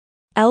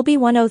 LB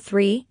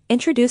 103,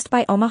 introduced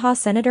by Omaha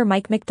Senator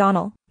Mike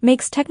McDonnell,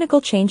 makes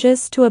technical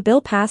changes to a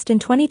bill passed in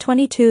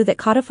 2022 that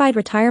codified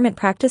retirement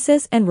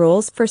practices and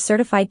rules for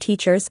certified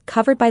teachers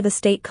covered by the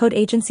State Code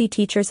Agency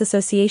Teachers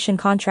Association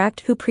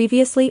contract who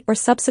previously or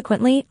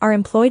subsequently are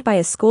employed by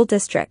a school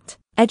district,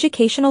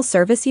 educational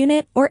service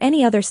unit, or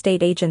any other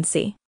state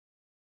agency.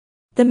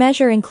 The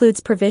measure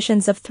includes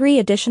provisions of 3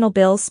 additional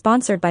bills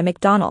sponsored by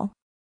McDonnell.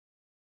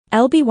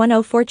 LB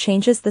 104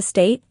 changes the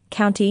state,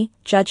 county,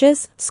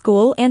 judges,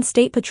 school and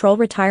state patrol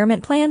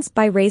retirement plans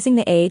by raising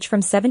the age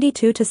from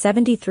 72 to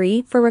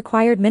 73 for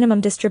required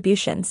minimum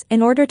distributions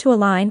in order to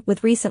align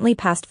with recently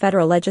passed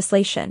federal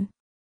legislation.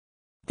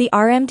 The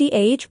RMD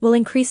age will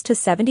increase to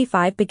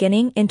 75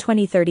 beginning in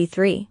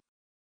 2033.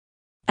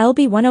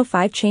 LB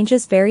 105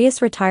 changes various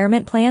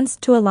retirement plans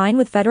to align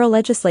with federal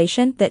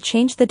legislation that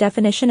changed the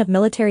definition of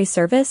military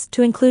service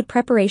to include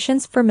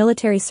preparations for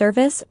military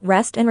service,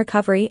 rest and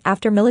recovery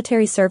after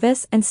military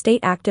service, and state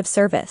active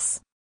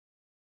service.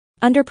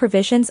 Under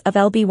provisions of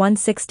LB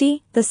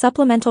 160, the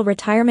supplemental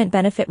retirement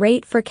benefit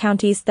rate for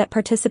counties that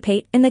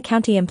participate in the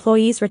county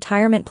employees'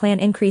 retirement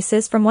plan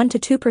increases from 1 to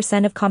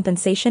 2% of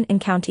compensation in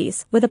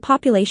counties with a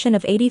population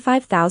of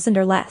 85,000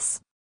 or less.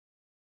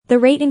 The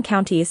rate in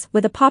counties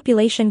with a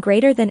population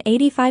greater than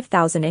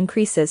 85,000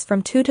 increases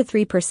from 2 to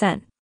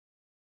 3%.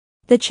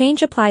 The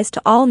change applies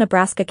to all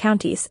Nebraska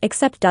counties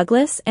except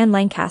Douglas and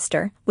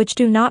Lancaster, which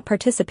do not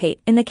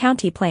participate in the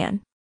county plan.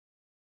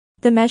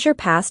 The measure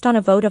passed on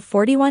a vote of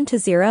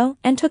 41-0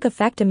 and took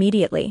effect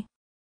immediately.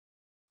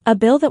 A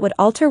bill that would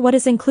alter what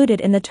is included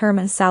in the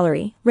term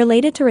salary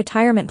related to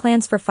retirement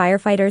plans for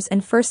firefighters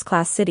in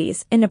first-class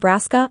cities in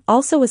Nebraska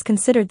also was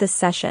considered this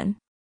session.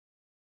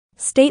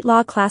 State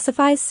law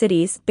classifies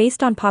cities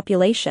based on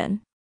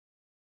population.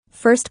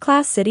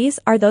 First-class cities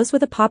are those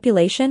with a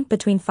population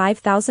between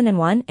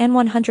 5,001 and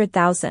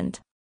 100,000.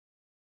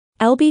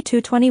 LB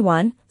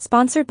 221,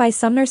 sponsored by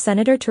Sumner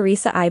Senator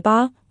Teresa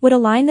Ibaugh, would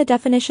align the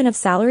definition of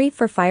salary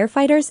for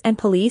firefighters and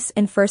police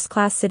in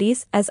first-class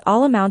cities as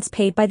all amounts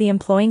paid by the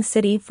employing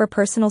city for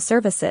personal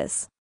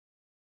services.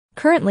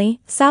 Currently,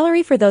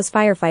 salary for those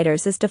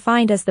firefighters is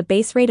defined as the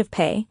base rate of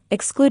pay,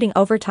 excluding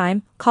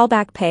overtime,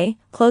 callback pay,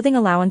 clothing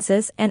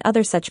allowances, and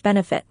other such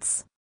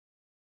benefits.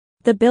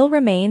 The bill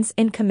remains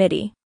in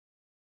committee.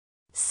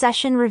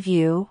 Session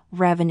Review,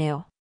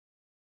 Revenue.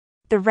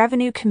 The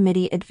Revenue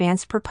Committee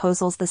advanced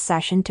proposals this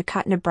session to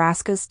cut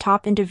Nebraska's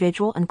top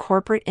individual and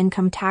corporate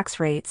income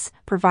tax rates,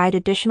 provide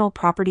additional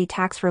property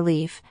tax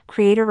relief,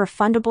 create a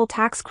refundable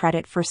tax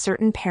credit for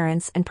certain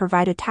parents, and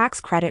provide a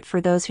tax credit for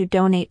those who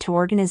donate to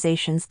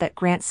organizations that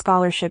grant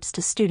scholarships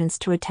to students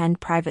to attend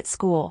private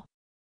school.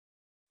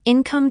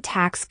 Income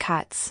tax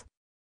cuts.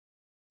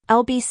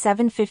 LB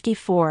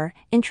 754,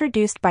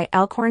 introduced by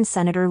Elkhorn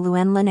Senator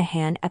Luann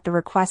Linehan at the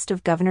request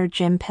of Governor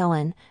Jim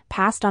Pillen,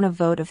 passed on a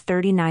vote of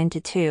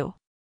 39-2.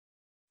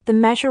 The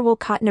measure will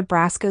cut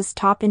Nebraska's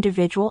top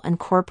individual and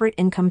corporate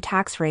income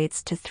tax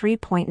rates to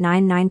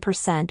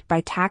 3.99%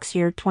 by tax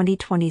year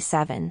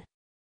 2027.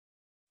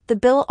 The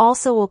bill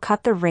also will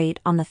cut the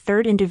rate on the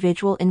third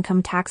individual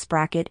income tax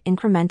bracket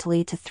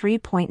incrementally to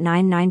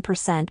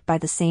 3.99% by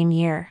the same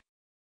year.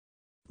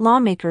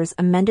 Lawmakers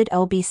amended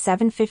LB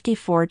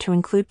 754 to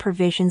include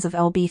provisions of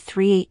LB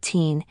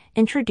 318,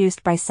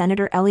 introduced by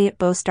Senator Elliott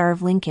Bostar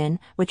of Lincoln,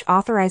 which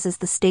authorizes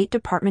the State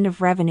Department of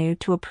Revenue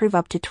to approve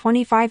up to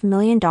 $25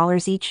 million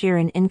each year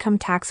in income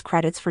tax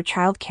credits for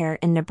child care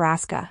in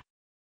Nebraska.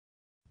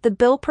 The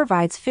bill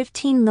provides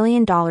 $15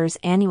 million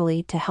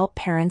annually to help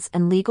parents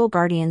and legal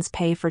guardians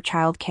pay for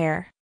child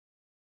care.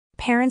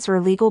 Parents or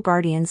legal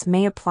guardians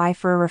may apply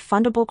for a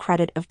refundable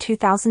credit of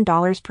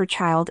 $2,000 per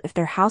child if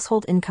their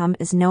household income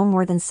is no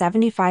more than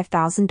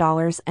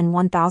 $75,000 and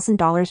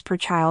 $1,000 per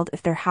child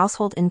if their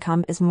household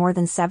income is more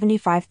than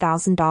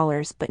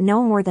 $75,000 but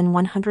no more than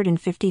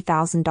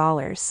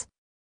 $150,000.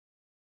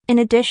 In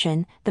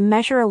addition, the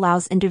measure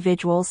allows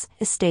individuals,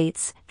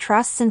 estates,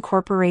 trusts and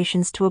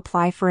corporations to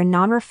apply for a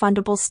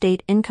non-refundable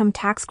state income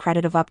tax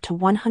credit of up to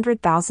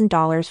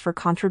 $100,000 for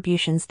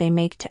contributions they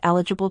make to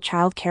eligible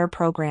child care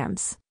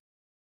programs.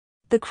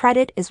 The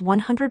credit is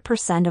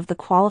 100% of the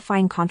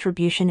qualifying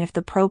contribution if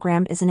the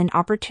program is in an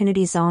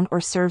opportunity zone or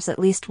serves at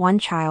least one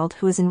child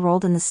who is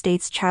enrolled in the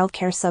state's child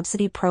care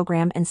subsidy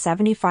program and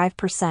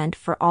 75%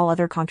 for all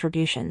other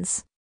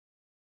contributions.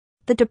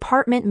 The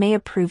department may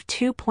approve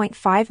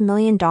 $2.5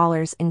 million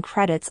in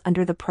credits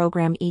under the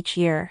program each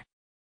year.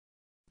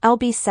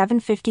 LB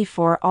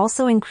 754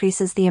 also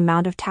increases the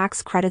amount of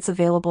tax credits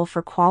available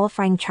for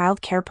qualifying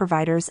child care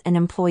providers and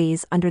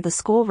employees under the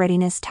School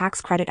Readiness Tax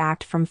Credit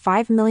Act from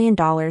 $5 million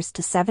to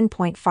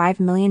 $7.5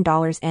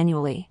 million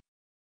annually.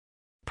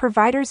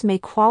 Providers may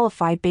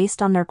qualify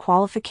based on their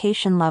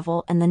qualification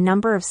level and the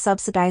number of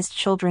subsidized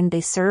children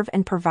they serve,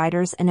 and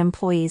providers and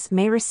employees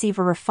may receive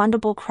a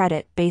refundable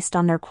credit based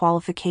on their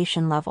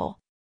qualification level.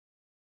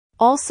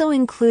 Also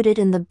included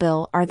in the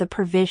bill are the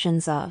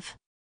provisions of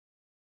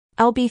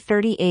LB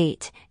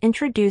 38,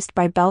 introduced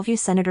by Bellevue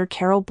Senator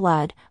Carol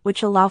Blood,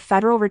 which allow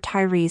federal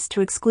retirees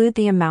to exclude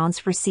the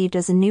amounts received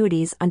as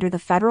annuities under the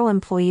Federal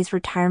Employees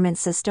Retirement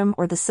System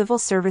or the Civil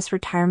Service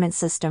Retirement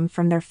System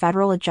from their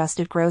federal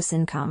adjusted gross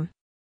income.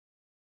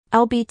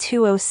 LB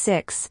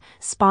 206,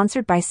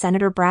 sponsored by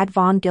Senator Brad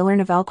Von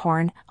Gillern of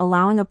Elkhorn,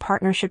 allowing a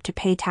partnership to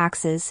pay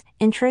taxes,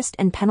 interest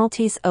and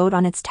penalties owed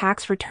on its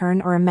tax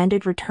return or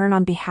amended return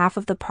on behalf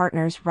of the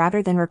partners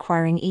rather than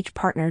requiring each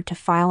partner to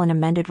file an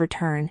amended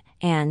return,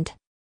 and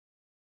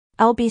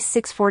LB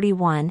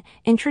 641,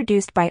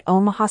 introduced by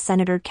Omaha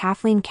Senator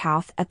Kathleen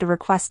Kauth at the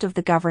request of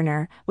the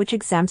governor, which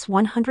exempts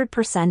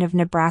 100% of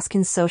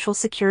Nebraskans' Social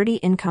Security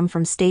income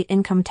from state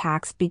income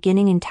tax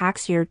beginning in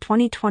tax year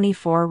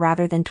 2024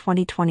 rather than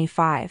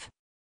 2025.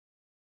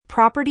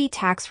 Property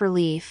tax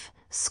relief,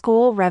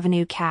 school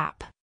revenue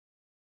cap.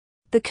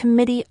 The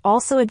committee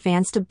also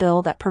advanced a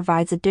bill that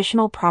provides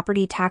additional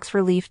property tax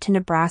relief to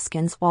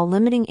Nebraskans while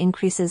limiting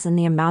increases in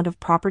the amount of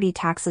property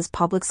taxes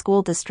public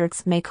school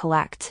districts may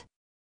collect.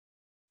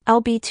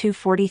 LB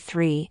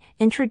 243,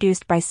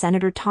 introduced by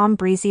Senator Tom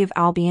Breezy of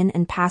Albion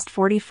and passed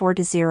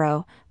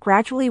 44-0,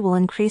 gradually will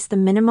increase the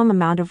minimum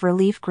amount of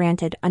relief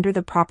granted under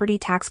the Property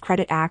Tax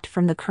Credit Act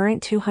from the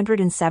current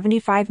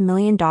 $275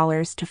 million to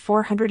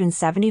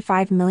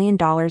 $475 million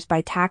by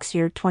tax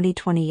year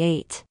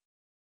 2028.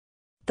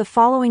 The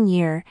following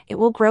year, it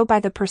will grow by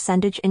the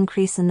percentage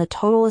increase in the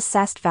total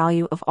assessed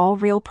value of all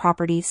real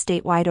property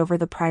statewide over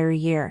the prior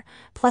year,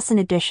 plus an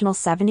additional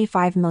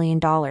 $75 million.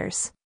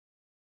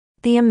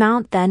 The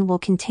amount then will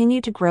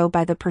continue to grow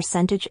by the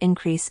percentage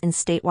increase in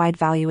statewide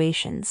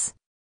valuations.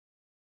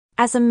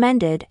 As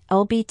amended,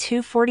 LB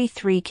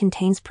 243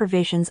 contains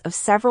provisions of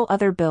several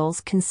other bills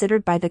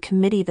considered by the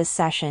committee this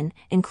session,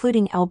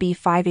 including LB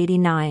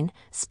 589,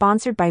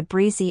 sponsored by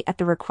Breezy at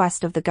the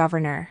request of the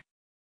governor.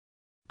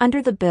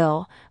 Under the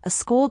bill, a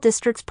school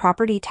district's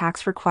property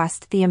tax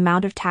request, the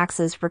amount of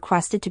taxes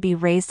requested to be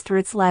raised through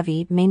its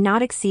levy may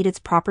not exceed its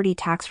property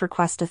tax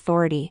request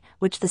authority,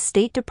 which the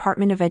State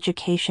Department of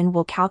Education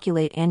will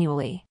calculate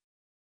annually.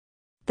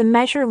 The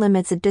measure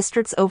limits a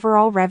district's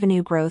overall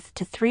revenue growth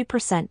to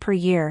 3% per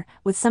year,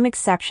 with some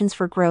exceptions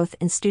for growth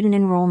in student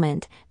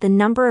enrollment, the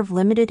number of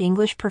limited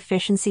English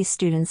proficiency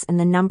students, and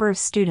the number of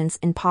students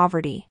in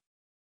poverty.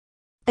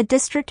 A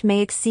district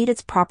may exceed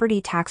its property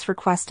tax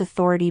request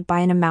authority by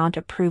an amount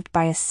approved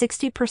by a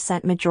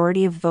 60%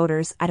 majority of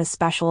voters at a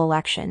special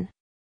election.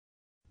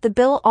 The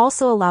bill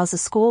also allows a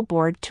school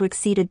board to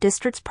exceed a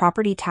district's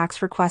property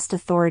tax request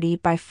authority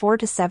by 4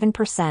 to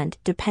 7%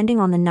 depending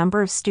on the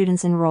number of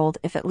students enrolled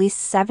if at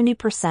least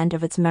 70%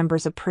 of its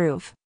members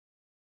approve.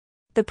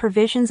 The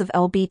provisions of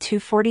LB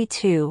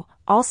 242,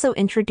 also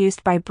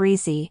introduced by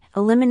Breezy,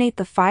 eliminate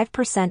the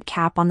 5%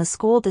 cap on the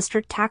school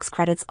district tax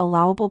credit's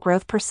allowable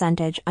growth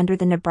percentage under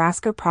the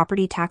Nebraska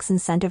Property Tax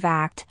Incentive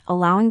Act,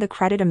 allowing the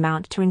credit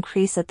amount to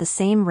increase at the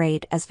same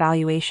rate as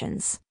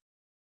valuations.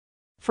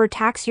 For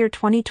tax year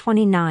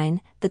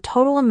 2029, the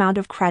total amount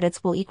of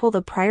credits will equal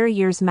the prior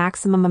year's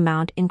maximum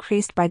amount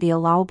increased by the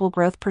allowable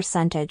growth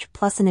percentage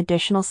plus an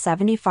additional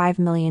 $75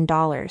 million.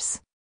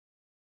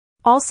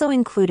 Also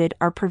included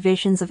are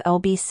provisions of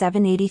LB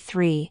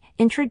 783,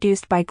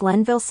 introduced by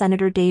Glenville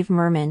Senator Dave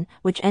Merman,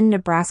 which end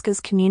Nebraska's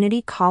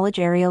community college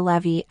area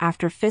levy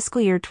after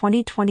fiscal year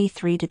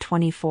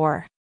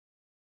 2023-24.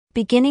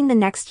 Beginning the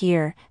next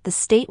year, the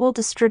state will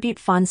distribute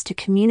funds to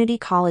community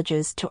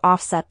colleges to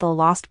offset the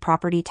lost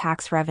property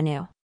tax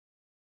revenue.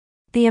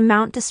 The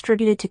amount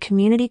distributed to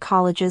community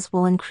colleges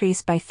will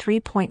increase by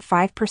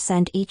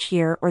 3.5% each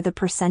year, or the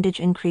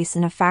percentage increase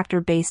in a factor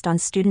based on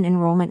student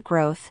enrollment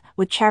growth,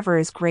 whichever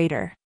is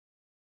greater.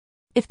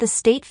 If the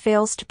state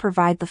fails to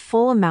provide the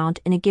full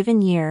amount in a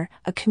given year,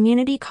 a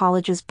community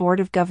college's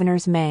Board of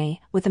Governors may,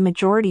 with a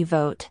majority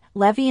vote,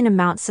 levy an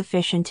amount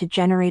sufficient to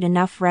generate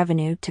enough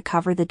revenue to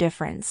cover the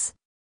difference.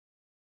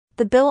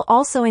 The bill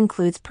also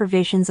includes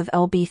provisions of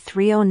LB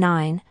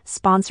 309,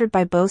 sponsored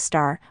by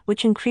Bostar,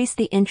 which increase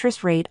the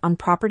interest rate on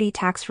property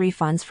tax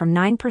refunds from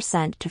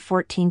 9% to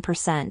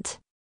 14%.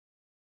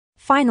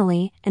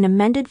 Finally, an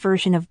amended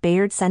version of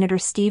Bayard Senator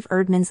Steve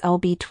Erdman's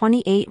LB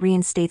 28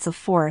 reinstates a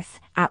fourth,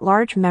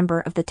 at-large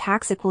member of the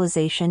Tax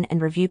Equalization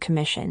and Review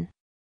Commission.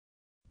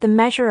 The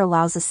measure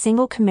allows a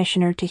single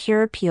commissioner to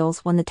hear appeals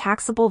when the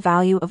taxable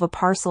value of a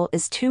parcel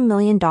is $2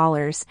 million,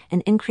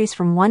 an increase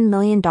from $1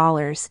 million,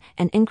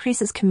 and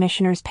increases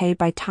commissioners' pay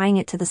by tying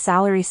it to the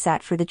salary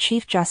set for the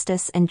Chief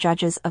Justice and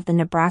judges of the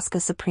Nebraska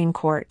Supreme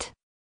Court.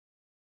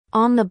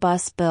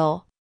 Omnibus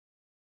Bill.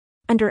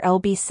 Under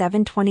LB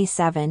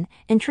 727,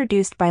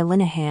 introduced by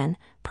Linehan,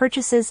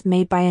 purchases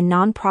made by a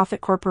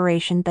nonprofit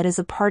corporation that is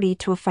a party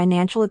to a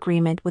financial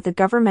agreement with a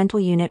governmental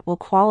unit will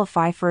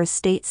qualify for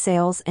estate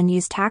sales and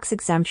use tax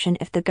exemption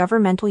if the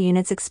governmental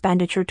unit's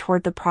expenditure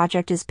toward the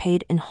project is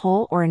paid in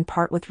whole or in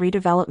part with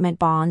redevelopment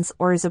bonds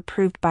or is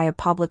approved by a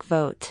public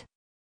vote.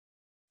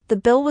 The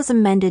bill was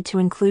amended to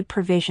include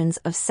provisions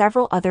of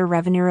several other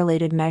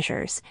revenue-related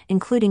measures,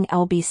 including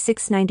LB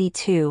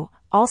 692,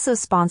 also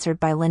sponsored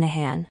by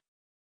Linehan.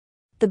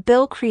 The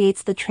bill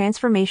creates the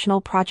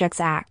Transformational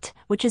Projects Act,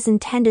 which is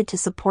intended to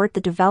support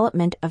the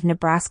development of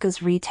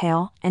Nebraska's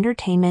retail,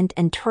 entertainment,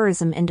 and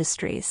tourism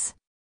industries.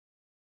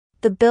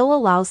 The bill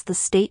allows the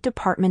State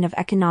Department of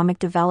Economic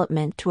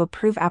Development to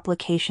approve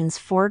applications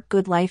for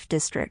Good Life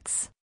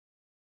districts.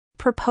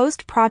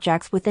 Proposed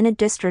projects within a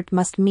district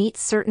must meet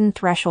certain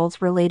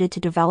thresholds related to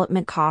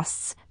development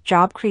costs,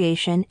 job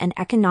creation, and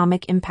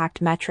economic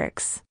impact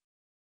metrics.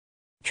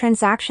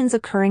 Transactions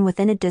occurring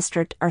within a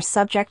district are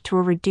subject to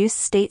a reduced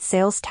state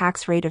sales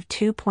tax rate of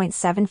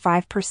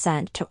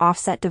 2.75% to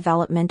offset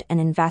development and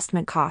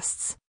investment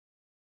costs.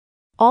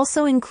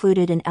 Also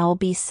included in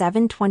LB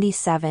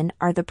 727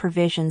 are the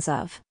provisions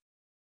of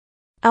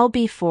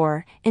LB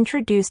 4,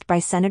 introduced by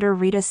Senator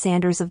Rita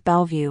Sanders of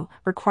Bellevue,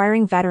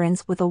 requiring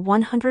veterans with a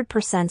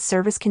 100%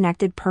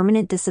 service-connected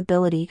permanent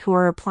disability who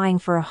are applying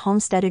for a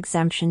homestead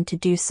exemption to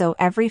do so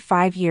every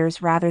 5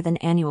 years rather than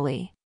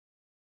annually.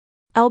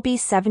 LB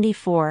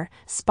 74,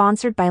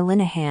 sponsored by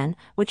Linehan,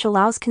 which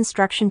allows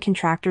construction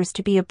contractors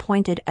to be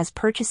appointed as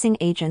purchasing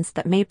agents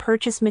that may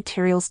purchase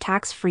materials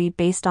tax-free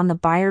based on the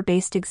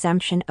buyer-based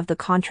exemption of the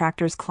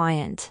contractor's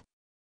client.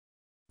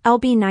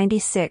 LB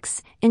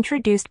 96,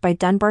 introduced by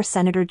Dunbar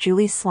Senator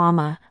Julie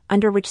Slama,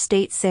 under which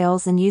state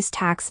sales and use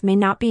tax may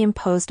not be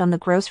imposed on the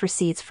gross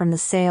receipts from the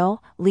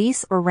sale,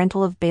 lease or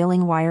rental of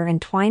baling wire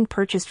and twine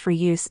purchased for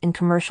use in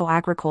commercial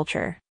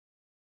agriculture.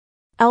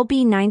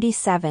 LB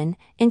 97,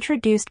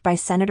 introduced by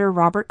Senator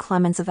Robert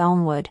Clemens of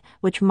Elmwood,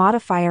 which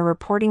modify a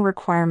reporting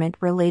requirement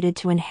related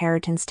to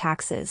inheritance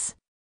taxes.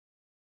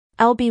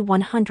 LB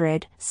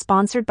 100,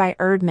 sponsored by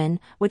Erdman,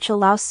 which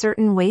allows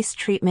certain waste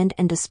treatment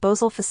and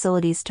disposal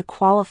facilities to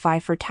qualify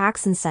for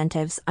tax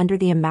incentives under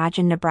the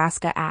Imagine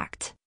Nebraska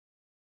Act.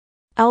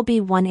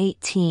 LB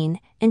 118,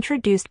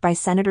 introduced by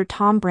Senator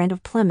Tom Brand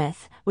of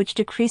Plymouth, which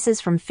decreases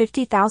from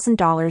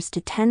 $50,000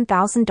 to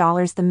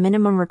 $10,000 the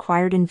minimum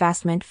required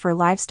investment for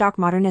livestock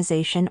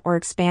modernization or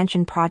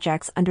expansion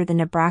projects under the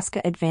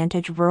Nebraska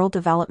Advantage Rural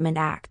Development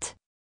Act.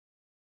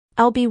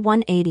 LB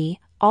 180,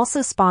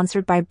 also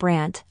sponsored by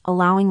Brandt,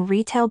 allowing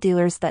retail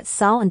dealers that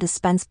sell and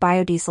dispense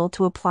biodiesel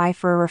to apply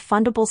for a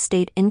refundable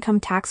state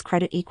income tax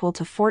credit equal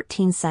to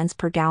 14 cents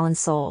per gallon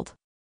sold.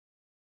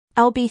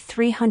 LB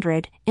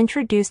 300,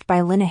 introduced by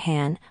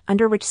Linehan,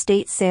 under which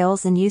state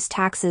sales and use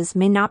taxes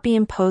may not be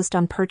imposed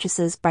on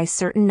purchases by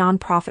certain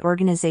nonprofit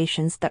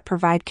organizations that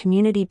provide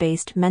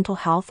community-based mental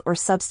health or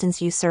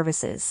substance use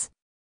services.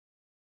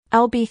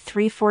 LB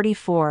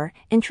 344,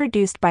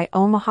 introduced by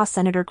Omaha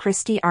Senator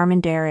Christy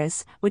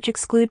Armendariz, which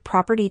exclude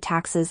property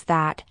taxes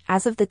that,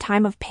 as of the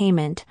time of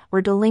payment,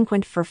 were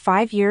delinquent for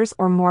 5 years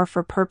or more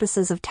for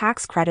purposes of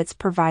tax credits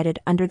provided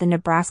under the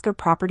Nebraska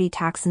Property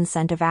Tax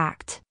Incentive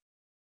Act.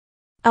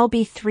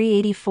 LB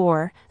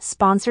 384,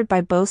 sponsored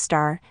by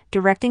Bostar,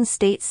 directing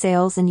state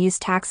sales and use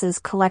taxes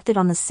collected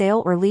on the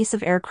sale or lease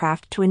of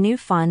aircraft to a new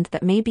fund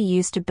that may be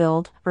used to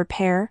build,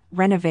 repair,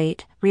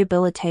 renovate,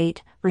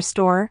 rehabilitate,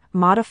 restore,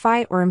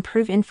 modify or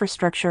improve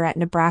infrastructure at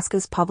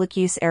Nebraska's public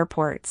use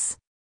airports.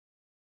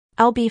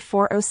 LB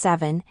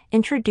 407,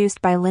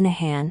 introduced by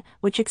Linehan,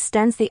 which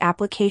extends the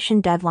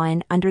application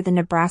deadline under the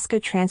Nebraska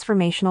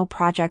Transformational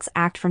Projects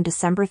Act from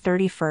December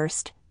 31,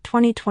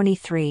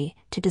 2023,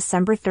 to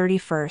December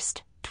 31,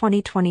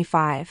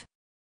 2025.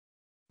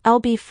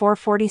 LB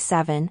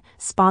 447,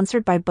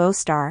 sponsored by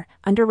Bostar,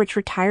 under which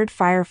retired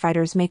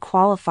firefighters may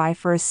qualify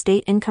for a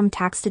state income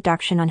tax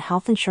deduction on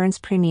health insurance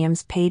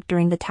premiums paid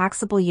during the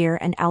taxable year,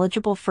 and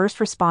eligible first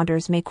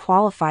responders may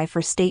qualify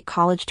for state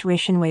college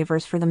tuition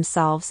waivers for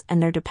themselves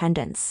and their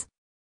dependents.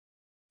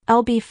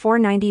 LB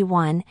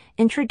 491,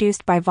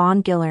 introduced by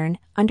Vaughn Gillern,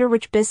 under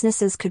which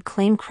businesses could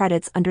claim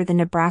credits under the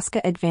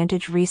Nebraska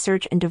Advantage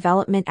Research and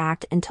Development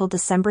Act until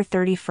December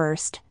 31,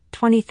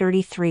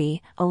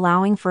 2033,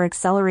 allowing for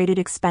accelerated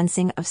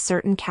expensing of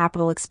certain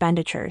capital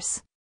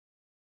expenditures.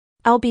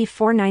 LB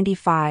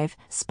 495,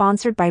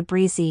 sponsored by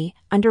Breezy,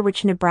 under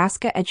which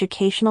Nebraska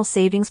Educational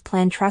Savings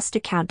Plan trust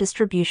account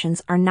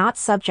distributions are not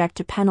subject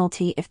to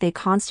penalty if they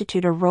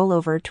constitute a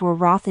rollover to a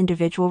Roth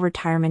individual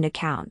retirement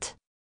account.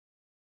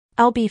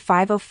 LB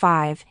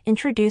 505,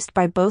 introduced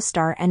by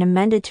Bostar and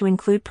amended to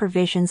include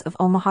provisions of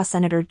Omaha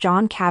Senator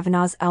John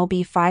Kavanaugh's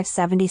LB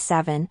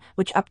 577,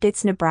 which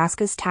updates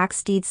Nebraska's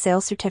tax deed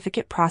sale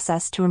certificate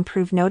process to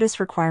improve notice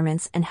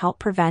requirements and help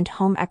prevent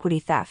home equity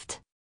theft.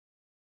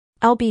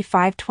 LB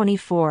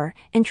 524,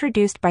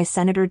 introduced by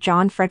Senator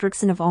John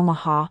Frederickson of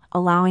Omaha,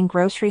 allowing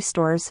grocery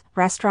stores,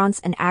 restaurants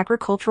and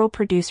agricultural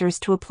producers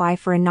to apply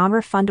for a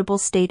non-refundable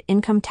state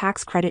income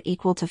tax credit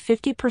equal to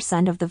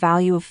 50% of the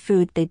value of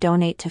food they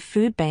donate to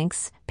food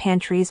banks,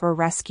 pantries or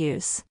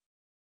rescues.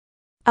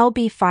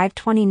 LB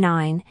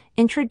 529,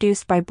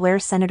 introduced by Blair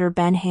Senator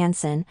Ben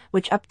Hansen,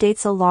 which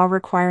updates a law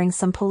requiring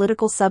some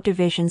political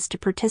subdivisions to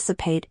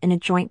participate in a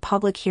joint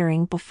public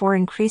hearing before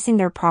increasing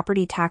their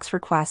property tax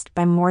request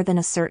by more than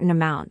a certain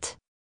amount.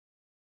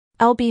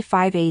 LB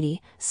 580,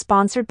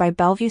 sponsored by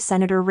Bellevue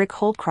Senator Rick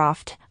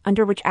Holdcroft,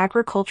 under which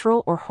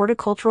agricultural or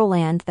horticultural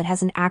land that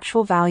has an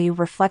actual value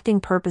reflecting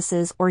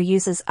purposes or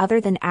uses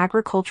other than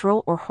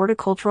agricultural or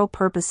horticultural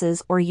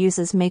purposes or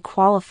uses may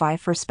qualify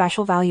for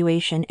special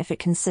valuation if it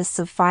consists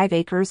of 5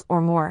 acres or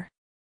more.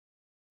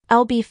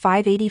 LB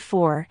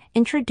 584,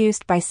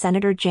 introduced by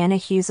Senator Jana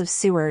Hughes of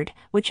Seward,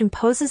 which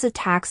imposes a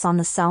tax on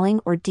the selling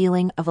or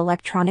dealing of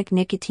electronic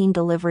nicotine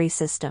delivery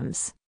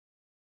systems.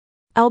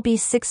 LB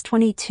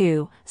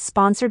 622,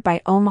 sponsored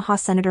by Omaha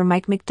Senator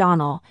Mike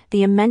McDonnell,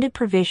 the amended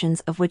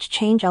provisions of which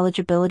change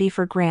eligibility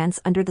for grants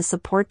under the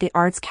Support the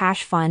Arts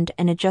Cash Fund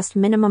and adjust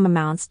minimum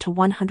amounts to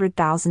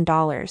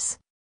 $100,000.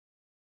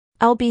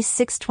 LB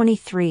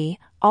 623,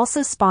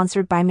 also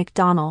sponsored by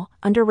McDonnell,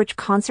 under which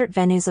concert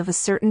venues of a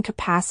certain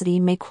capacity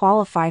may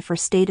qualify for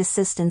state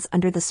assistance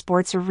under the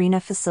Sports Arena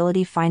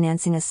Facility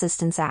Financing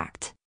Assistance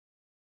Act.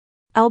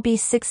 LB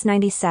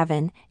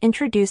 697,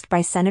 introduced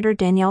by Senator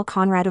Danielle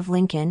Conrad of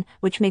Lincoln,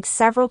 which makes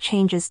several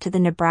changes to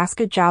the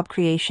Nebraska Job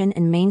Creation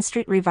and Main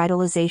Street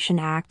Revitalization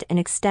Act and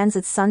extends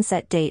its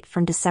sunset date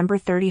from December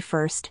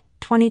 31,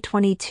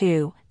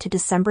 2022, to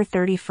December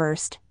 31,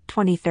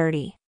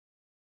 2030.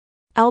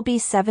 LB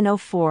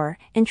 704,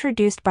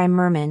 introduced by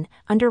Merman,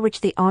 under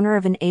which the owner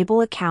of an ABLE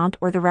account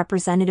or the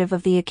representative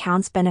of the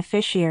account's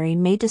beneficiary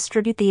may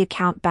distribute the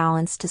account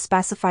balance to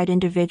specified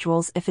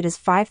individuals if it is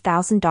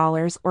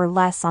 $5,000 or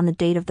less on the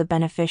date of the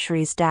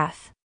beneficiary's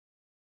death.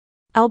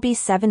 LB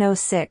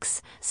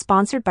 706,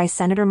 sponsored by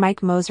Senator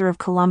Mike Moser of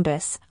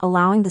Columbus,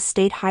 allowing the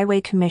State Highway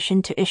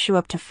Commission to issue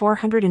up to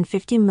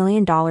 $450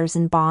 million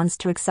in bonds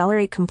to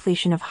accelerate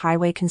completion of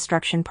highway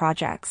construction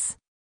projects.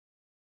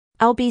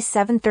 LB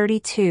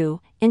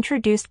 732,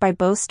 introduced by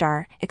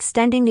Bostar,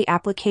 extending the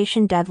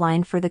application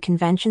deadline for the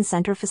Convention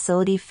Center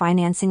Facility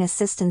Financing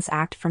Assistance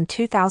Act from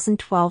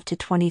 2012 to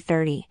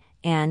 2030,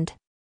 and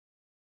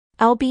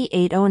LB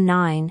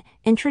 809,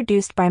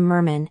 introduced by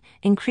Merman,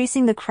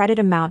 increasing the credit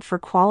amount for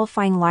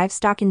qualifying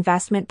livestock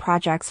investment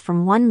projects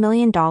from $1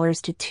 million to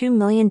 $2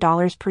 million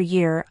per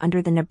year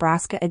under the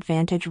Nebraska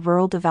Advantage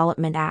Rural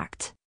Development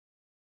Act.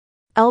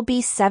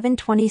 LB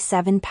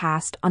 727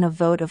 passed on a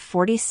vote of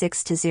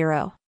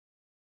 46-0.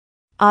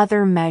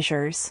 Other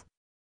measures.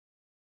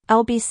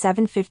 LB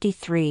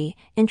 753,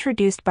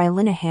 introduced by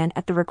Linehan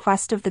at the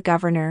request of the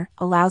governor,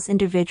 allows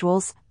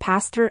individuals,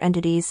 pass-through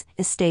entities,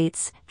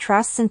 estates,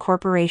 trusts and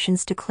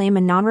corporations to claim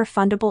a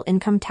non-refundable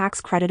income tax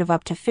credit of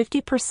up to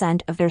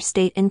 50% of their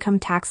state income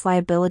tax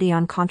liability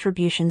on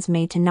contributions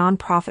made to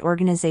non-profit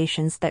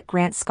organizations that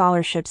grant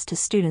scholarships to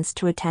students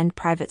to attend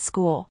private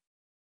school.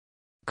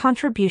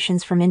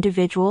 Contributions from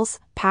individuals,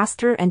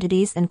 pass-through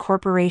entities and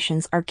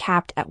corporations are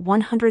capped at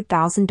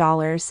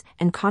 $100,000,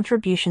 and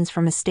contributions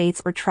from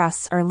estates or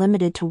trusts are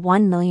limited to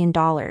 $1 million.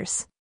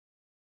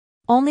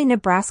 Only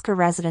Nebraska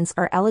residents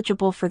are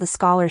eligible for the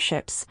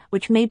scholarships,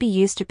 which may be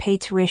used to pay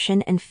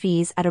tuition and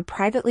fees at a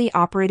privately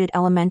operated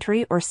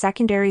elementary or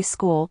secondary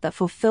school that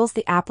fulfills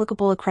the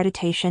applicable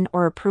accreditation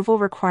or approval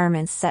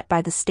requirements set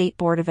by the State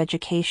Board of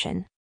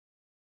Education.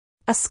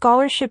 A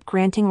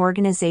scholarship-granting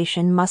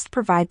organization must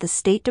provide the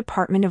State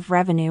Department of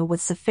Revenue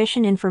with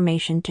sufficient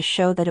information to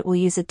show that it will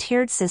use a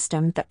tiered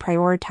system that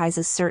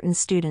prioritizes certain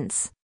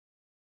students.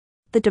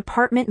 The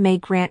department may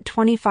grant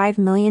 $25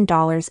 million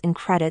in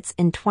credits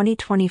in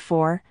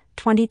 2024,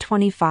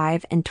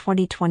 2025, and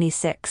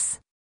 2026.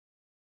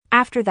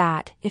 After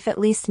that, if at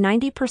least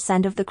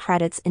 90% of the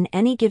credits in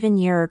any given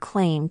year are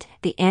claimed,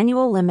 the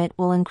annual limit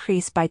will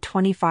increase by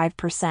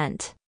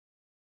 25%.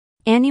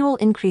 Annual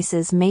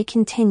increases may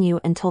continue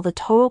until the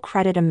total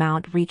credit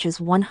amount reaches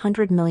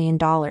 $100 million.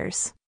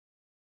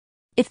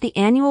 If the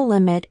annual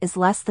limit is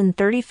less than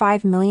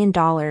 $35 million,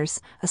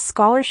 a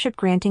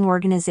scholarship-granting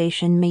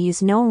organization may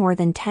use no more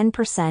than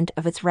 10%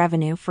 of its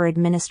revenue for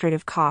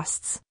administrative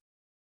costs.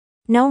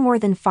 No more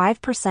than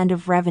 5%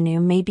 of revenue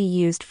may be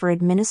used for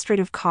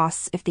administrative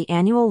costs if the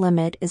annual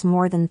limit is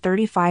more than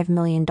 $35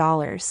 million.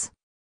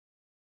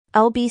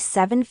 LB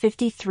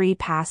 753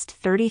 passed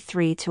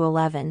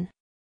 33-11.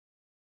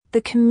 The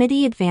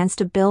committee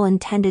advanced a bill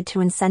intended to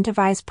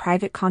incentivize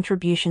private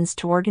contributions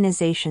to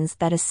organizations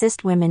that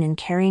assist women in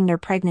carrying their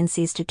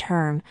pregnancies to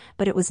term,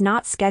 but it was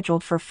not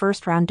scheduled for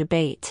first-round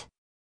debate.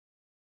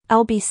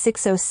 LB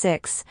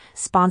 606,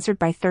 sponsored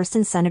by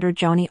Thurston Senator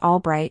Joni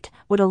Albright,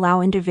 would allow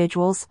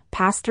individuals,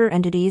 pass-through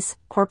entities,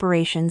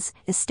 corporations,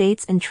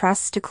 estates and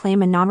trusts to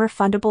claim a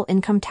non-refundable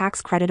income tax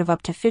credit of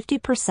up to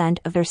 50%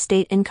 of their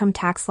state income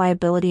tax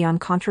liability on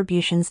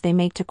contributions they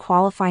make to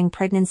qualifying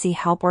pregnancy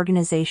help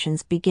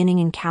organizations beginning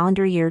in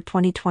calendar year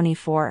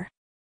 2024.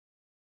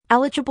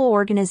 Eligible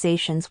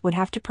organizations would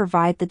have to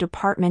provide the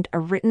department a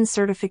written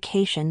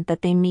certification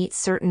that they meet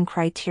certain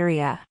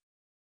criteria.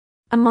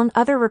 Among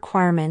other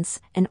requirements,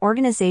 an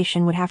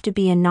organization would have to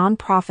be a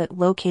nonprofit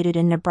located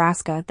in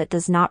Nebraska that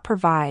does not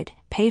provide,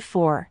 pay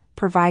for,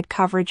 provide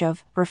coverage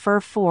of, refer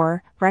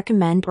for,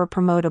 recommend or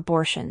promote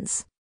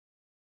abortions.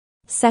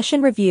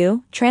 Session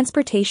Review,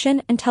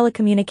 Transportation and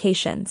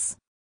Telecommunications.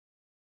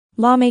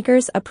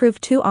 Lawmakers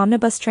approved 2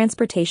 omnibus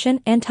transportation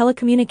and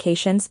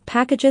telecommunications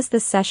packages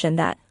this session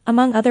that,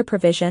 among other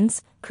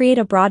provisions, create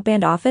a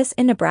broadband office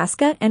in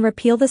Nebraska and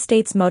repeal the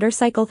state's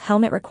motorcycle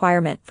helmet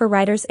requirement for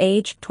riders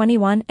age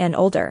 21 and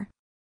older.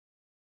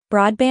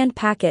 Broadband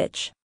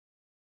Package.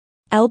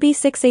 LB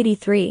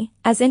 683,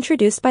 as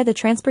introduced by the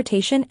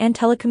Transportation and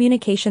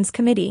Telecommunications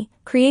Committee,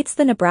 creates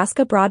the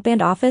Nebraska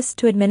Broadband Office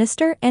to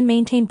administer and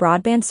maintain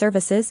broadband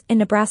services in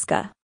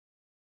Nebraska.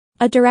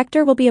 A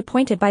director will be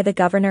appointed by the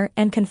governor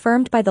and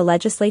confirmed by the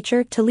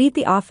legislature to lead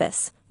the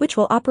office, which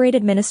will operate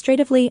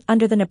administratively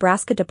under the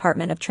Nebraska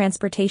Department of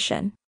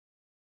Transportation.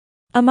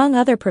 Among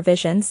other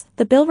provisions,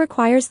 the bill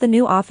requires the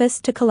new office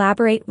to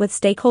collaborate with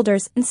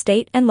stakeholders and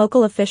state and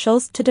local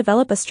officials to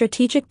develop a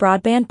strategic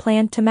broadband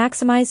plan to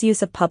maximize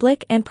use of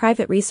public and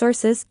private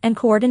resources and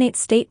coordinate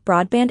state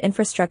broadband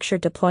infrastructure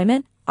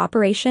deployment,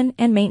 operation,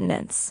 and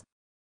maintenance.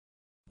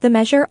 The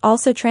measure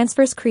also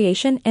transfers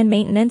creation and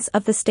maintenance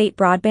of the state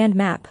broadband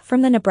map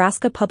from the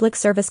Nebraska Public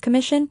Service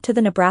Commission to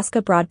the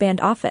Nebraska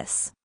Broadband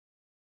Office.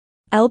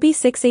 LB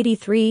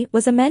 683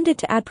 was amended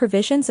to add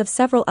provisions of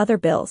several other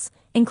bills,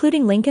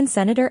 including Lincoln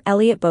Senator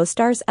Elliott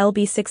Bostar's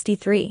LB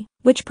 63.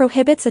 which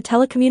prohibits a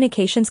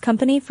telecommunications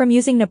company from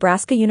using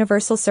Nebraska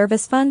Universal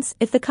Service funds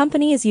if the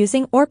company is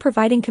using or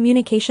providing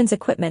communications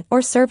equipment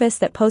or service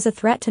that pose a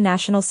threat to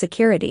national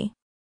security.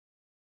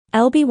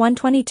 LB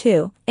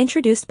 122,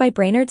 introduced by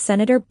Brainerd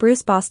Senator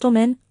Bruce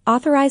Bostelman,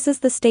 authorizes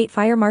the state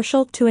fire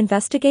marshal to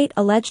investigate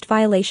alleged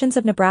violations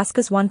of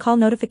Nebraska's one-call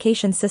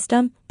notification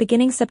system,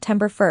 beginning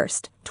September 1,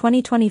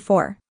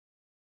 2024.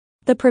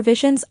 The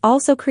provisions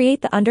also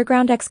create the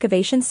Underground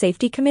Excavation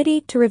Safety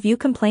Committee to review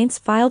complaints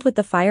filed with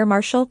the fire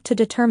marshal to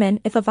determine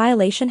if a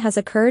violation has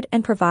occurred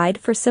and provide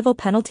for civil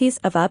penalties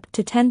of up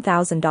to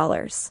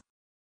 $10,000.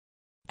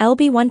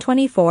 LB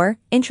 124,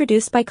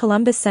 introduced by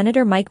Columbus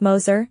Senator Mike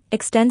Moser,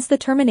 extends the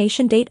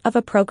termination date of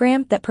a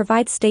program that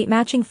provides state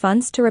matching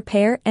funds to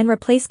repair and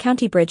replace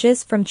county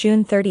bridges from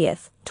June 30,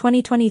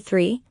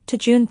 2023, to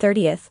June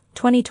 30,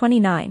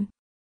 2029.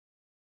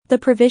 The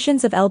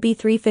provisions of LB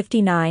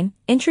 359,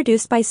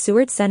 introduced by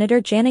Seward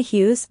Senator Jana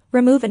Hughes,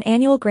 remove an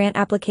annual grant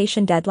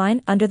application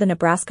deadline under the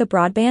Nebraska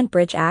Broadband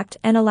Bridge Act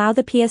and allow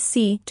the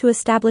PSC to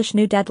establish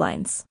new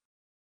deadlines.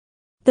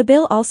 The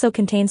bill also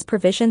contains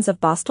provisions of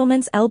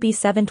Bostelman's LB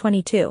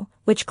 722,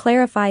 which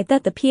clarify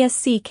that the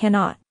PSC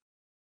cannot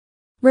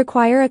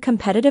require a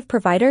competitive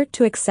provider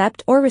to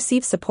accept or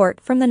receive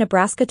support from the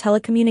Nebraska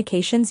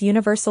Telecommunications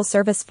Universal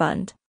Service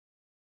Fund,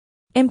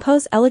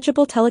 impose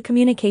eligible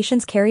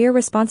telecommunications carrier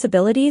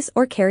responsibilities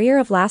or carrier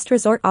of last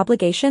resort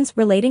obligations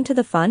relating to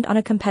the fund on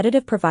a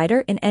competitive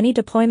provider in any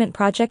deployment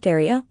project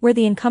area where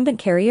the incumbent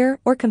carrier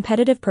or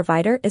competitive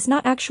provider is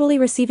not actually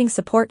receiving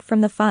support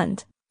from the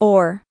fund,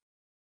 or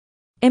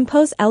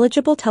impose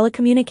eligible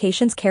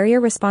telecommunications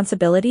carrier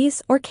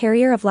responsibilities or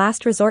carrier of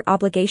last resort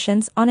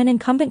obligations on an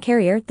incumbent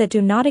carrier that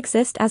do not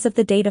exist as of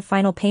the date of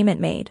final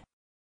payment made.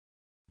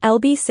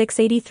 LB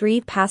 683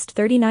 passed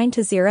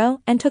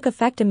 39-0 and took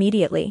effect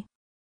immediately.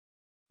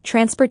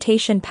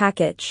 Transportation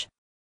Package.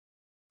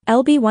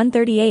 LB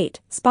 138,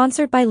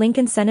 sponsored by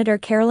Lincoln Senator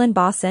Carolyn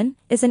Bosson,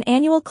 is an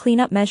annual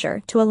cleanup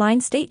measure to align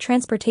state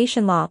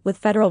transportation law with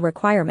federal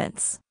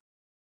requirements.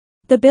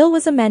 The bill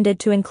was amended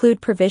to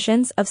include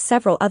provisions of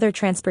several other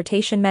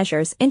transportation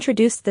measures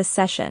introduced this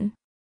session.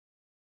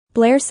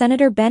 Blair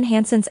Senator Ben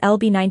Hanson's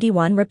LB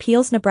 91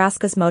 repeals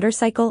Nebraska's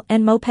motorcycle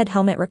and moped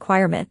helmet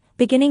requirement,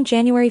 beginning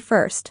January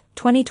 1,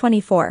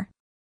 2024.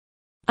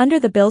 Under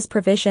the bill's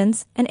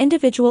provisions, an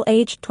individual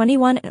aged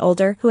 21 and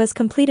older who has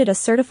completed a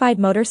certified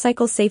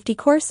motorcycle safety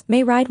course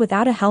may ride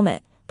without a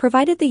helmet,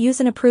 provided they use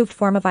an approved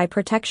form of eye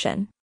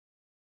protection.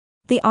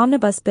 The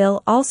omnibus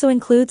bill also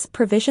includes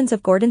provisions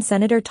of Gordon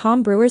Senator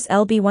Tom Brewer's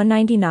LB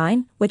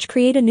 199, which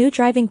create a new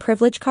driving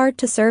privilege card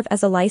to serve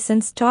as a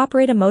license to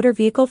operate a motor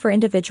vehicle for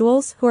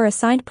individuals who are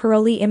assigned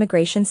parolee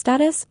immigration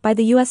status by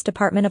the U.S.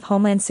 Department of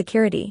Homeland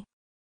Security.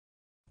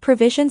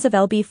 Provisions of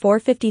LB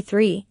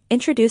 453,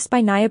 introduced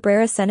by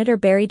Niobrara Senator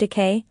Barry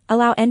DeKay,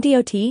 allow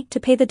NDOT to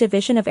pay the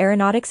Division of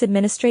Aeronautics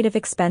administrative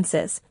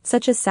expenses,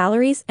 such as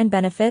salaries and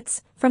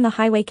benefits, from the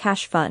Highway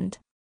Cash Fund.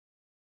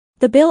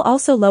 The bill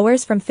also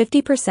lowers from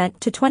 50%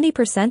 to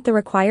 20% the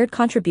required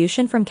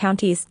contribution from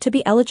counties to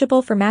be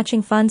eligible for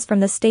matching funds from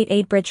the State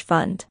Aid Bridge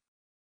Fund.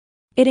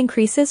 It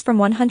increases from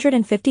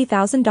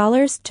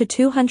 $150,000 to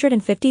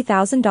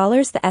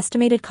 $250,000 the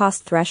estimated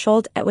cost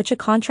threshold at which a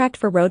contract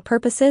for road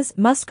purposes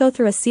must go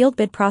through a sealed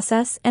bid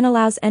process and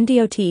allows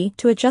NDOT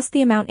to adjust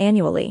the amount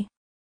annually.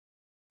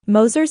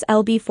 Moser's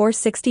LB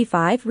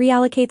 465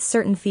 reallocates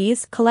certain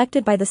fees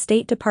collected by the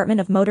State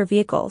Department of Motor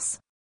Vehicles.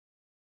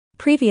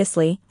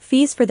 Previously,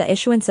 fees for the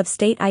issuance of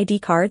state ID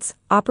cards,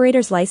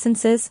 operators'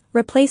 licenses,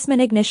 replacement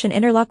ignition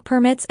interlock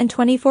permits and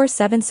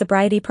 24/7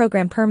 sobriety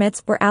program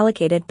permits were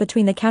allocated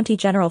between the County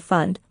General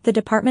Fund, the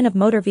Department of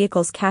Motor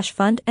Vehicles Cash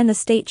Fund and the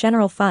State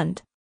General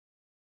Fund.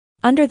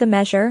 Under the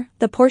measure,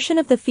 the portion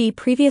of the fee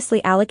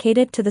previously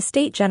allocated to the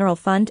State General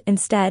Fund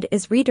instead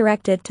is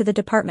redirected to the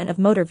Department of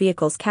Motor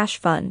Vehicles Cash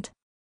Fund.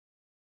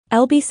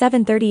 LB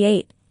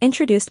 738,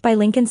 introduced by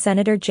Lincoln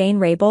Senator Jane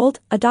Raybould,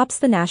 adopts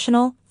the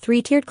national,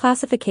 three-tiered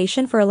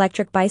classification for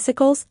electric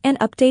bicycles and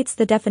updates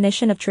the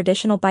definition of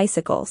traditional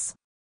bicycles.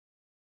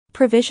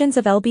 Provisions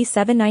of LB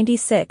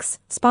 796,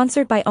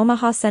 sponsored by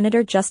Omaha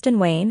Senator Justin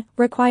Wayne,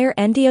 require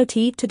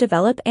NDOT to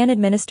develop and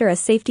administer a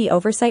safety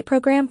oversight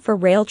program for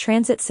rail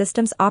transit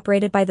systems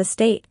operated by the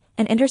state,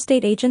 an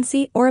interstate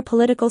agency or a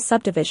political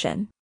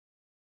subdivision.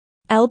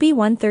 LB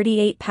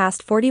 138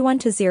 passed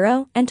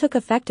 41-0 and took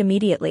effect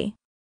immediately.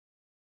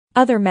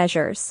 Other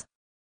measures.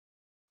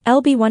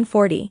 LB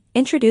 140,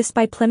 introduced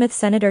by Plymouth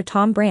Senator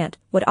Tom Brandt,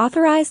 would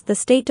authorize the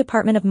State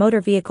Department of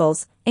Motor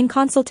Vehicles, in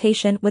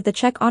consultation with the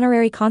Czech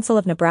Honorary Consul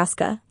of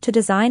Nebraska, to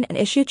design and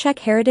issue Czech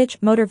heritage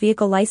motor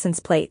vehicle license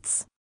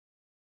plates.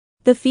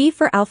 The fee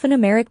for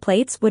alphanumeric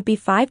plates would be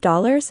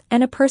 $5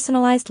 and a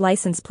personalized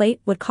license plate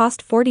would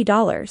cost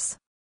 $40.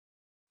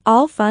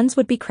 All funds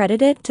would be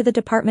credited to the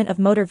Department of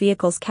Motor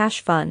Vehicles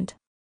Cash Fund.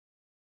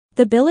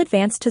 The bill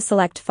advanced to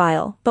select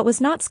file but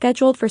was not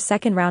scheduled for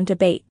second-round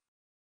debate.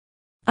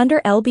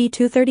 Under LB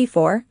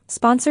 234,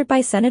 sponsored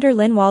by Senator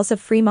Lynn Walls of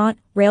Fremont,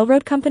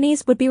 railroad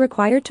companies would be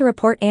required to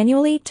report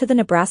annually to the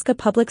Nebraska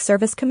Public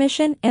Service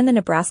Commission and the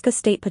Nebraska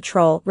State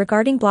Patrol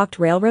regarding blocked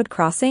railroad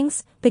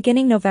crossings,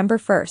 beginning November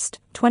 1,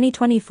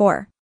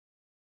 2024.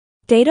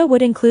 Data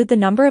would include the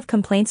number of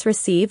complaints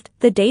received,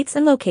 the dates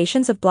and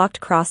locations of blocked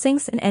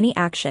crossings, and any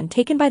action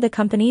taken by the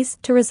companies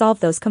to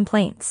resolve those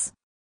complaints.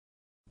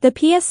 The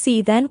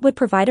PSC then would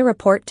provide a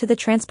report to the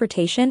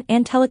Transportation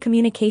and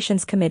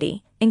Telecommunications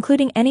Committee,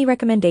 including any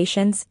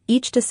recommendations,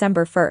 each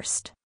December 1.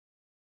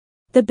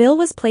 The bill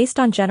was placed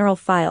on general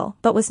file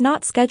but was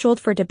not scheduled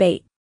for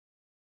debate.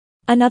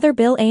 Another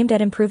bill aimed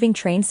at improving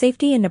train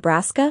safety in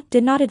Nebraska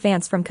did not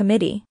advance from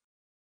committee.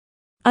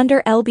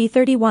 Under LB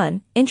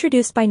 31,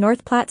 introduced by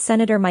North Platte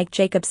Senator Mike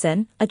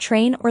Jacobson, a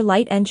train or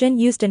light engine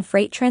used in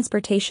freight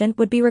transportation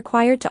would be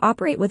required to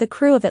operate with a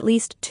crew of at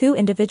least 2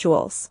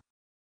 individuals.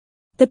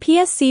 The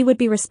PSC would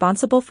be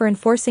responsible for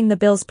enforcing the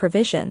bill's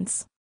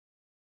provisions.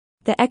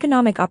 The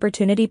Economic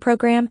Opportunity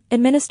Program,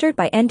 administered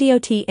by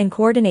NDOT in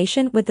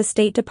coordination with the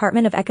State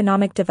Department of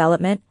Economic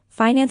Development,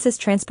 finances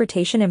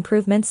transportation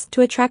improvements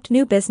to attract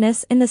new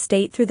business in the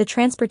state through the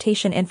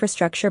Transportation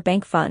Infrastructure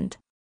Bank Fund.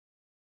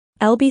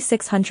 LB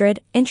 600,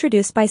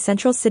 introduced by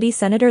Central City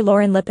Senator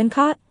Lauren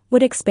Lippincott,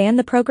 would expand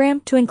the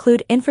program to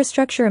include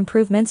infrastructure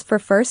improvements for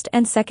first-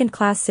 and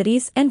second-class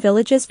cities and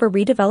villages for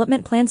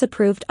redevelopment plans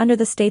approved under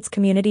the state's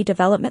community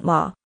development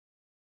law.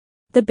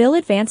 The bill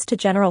advanced to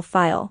general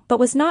file but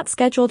was not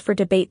scheduled for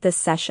debate this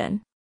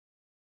session.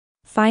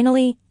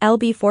 Finally,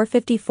 LB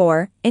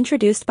 454,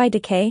 introduced by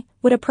Decay,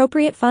 would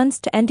appropriate funds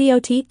to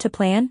NDOT to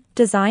plan,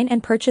 design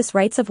and purchase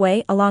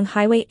rights-of-way along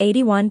Highway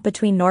 81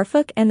 between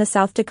Norfolk and the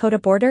South Dakota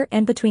border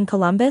and between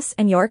Columbus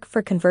and York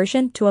for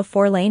conversion to a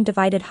 4-lane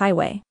divided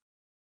highway.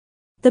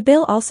 The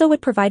bill also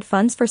would provide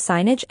funds for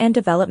signage and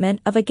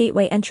development of a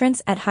gateway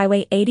entrance at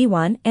Highway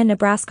 81 and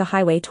Nebraska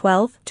Highway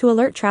 12 to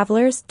alert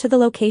travelers to the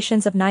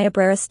locations of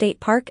Niobrara State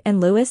Park and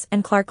Lewis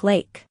and Clark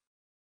Lake.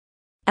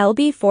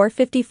 LB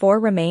 454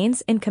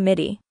 remains in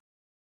committee.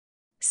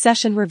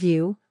 Session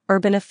Review,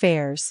 Urban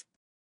Affairs.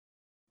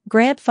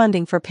 Grant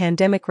funding for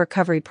pandemic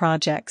recovery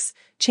projects,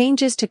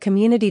 changes to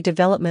community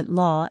development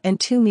law and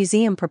 2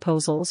 museum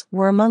proposals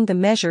were among the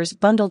measures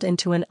bundled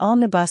into an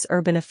omnibus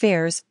Urban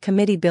Affairs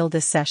Committee bill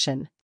this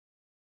session.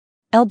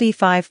 LB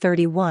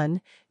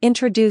 531,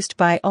 introduced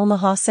by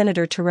Omaha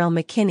Senator Terrell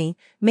McKinney,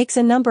 makes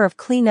a number of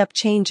cleanup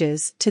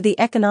changes to the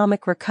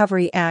Economic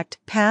Recovery Act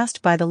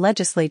passed by the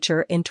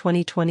Legislature in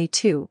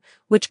 2022,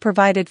 which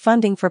provided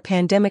funding for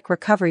pandemic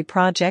recovery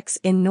projects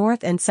in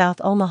North and South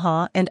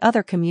Omaha and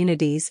other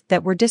communities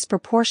that were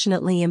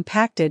disproportionately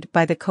impacted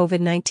by the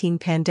COVID-19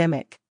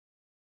 pandemic.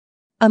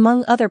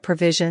 Among other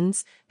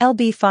provisions,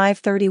 LB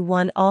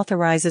 531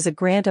 authorizes a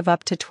grant of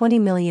up to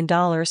 $20 million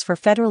for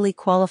federally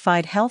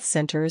qualified health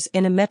centers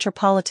in a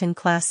metropolitan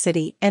class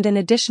city and an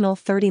additional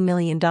 $30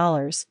 million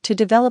to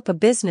develop a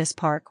business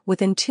park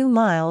within 2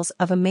 miles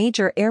of a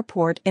major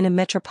airport in a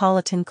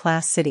metropolitan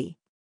class city.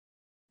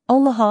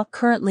 Omaha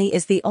currently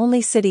is the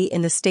only city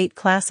in the state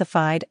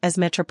classified as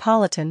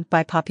metropolitan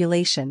by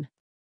population.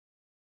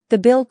 The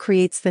bill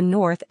creates the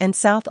North and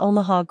South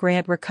Omaha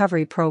Grant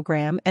Recovery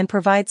Program and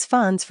provides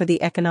funds for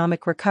the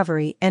Economic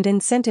Recovery and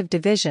Incentive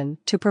Division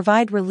to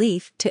provide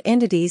relief to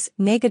entities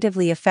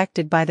negatively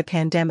affected by the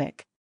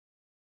pandemic.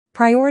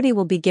 Priority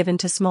will be given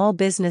to small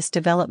business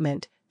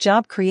development,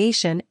 job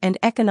creation, and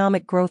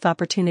economic growth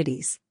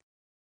opportunities.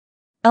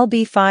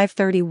 LB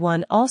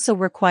 531 also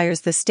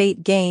requires the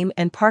State Game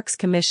and Parks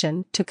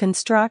Commission to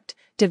construct,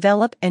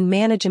 develop and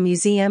manage a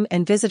museum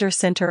and visitor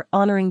center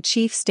honoring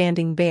Chief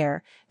Standing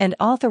Bear, and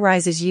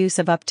authorizes use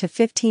of up to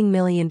 $15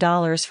 million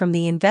from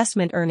the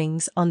investment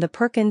earnings on the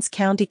Perkins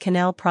County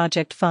Canal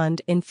Project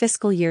Fund in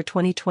fiscal year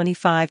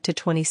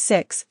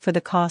 2025-26 for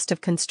the cost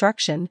of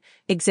construction,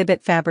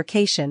 exhibit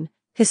fabrication,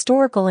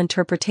 historical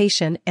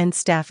interpretation and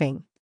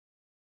staffing.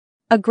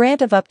 A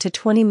grant of up to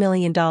 $20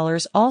 million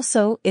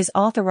also is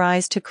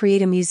authorized to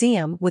create a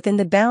museum within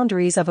the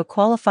boundaries of a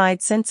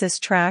qualified census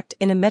tract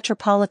in a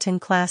metropolitan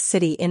class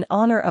city in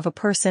honor of a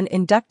person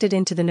inducted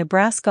into the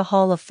Nebraska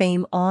Hall of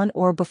Fame on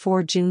or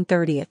before June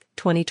 30,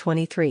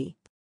 2023.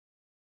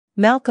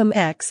 Malcolm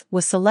X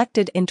was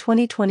selected in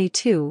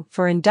 2022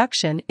 for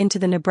induction into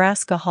the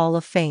Nebraska Hall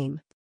of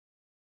Fame.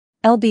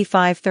 LB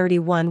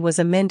 531 was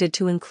amended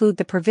to include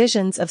the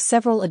provisions of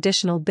several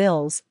additional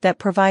bills that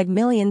provide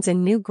millions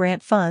in new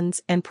grant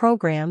funds and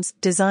programs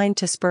designed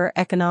to spur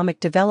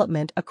economic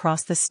development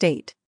across the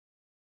state.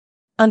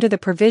 Under the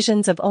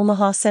provisions of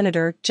Omaha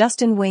Senator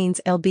Justin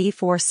Wayne's LB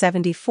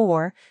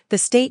 474, the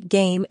State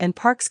Game and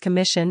Parks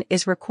Commission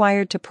is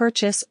required to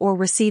purchase or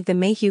receive the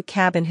Mayhew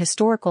Cabin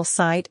historical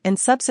site and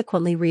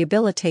subsequently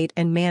rehabilitate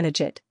and manage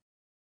it.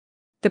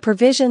 The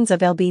provisions of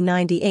LB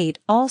 98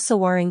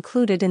 also are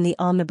included in the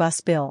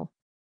omnibus bill.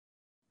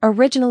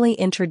 Originally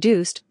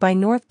introduced by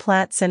North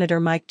Platte Senator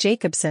Mike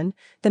Jacobson,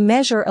 the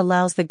measure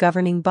allows the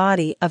governing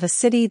body of a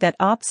city that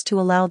opts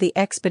to allow the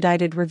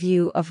expedited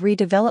review of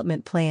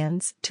redevelopment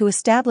plans to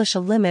establish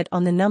a limit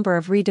on the number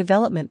of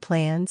redevelopment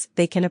plans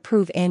they can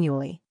approve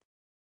annually.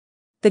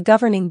 The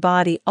governing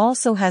body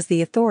also has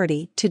the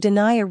authority to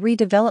deny a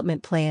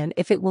redevelopment plan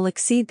if it will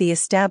exceed the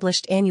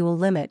established annual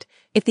limit,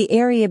 if the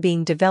area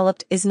being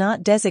developed is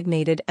not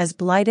designated as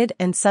blighted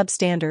and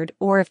substandard,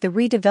 or if the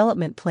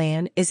redevelopment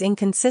plan is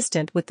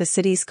inconsistent with the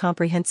city's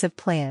comprehensive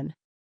plan.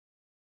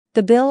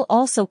 The bill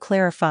also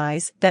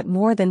clarifies that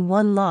more than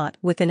one lot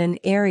within an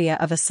area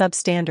of a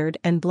substandard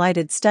and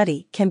blighted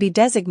study can be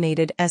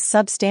designated as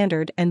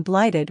substandard and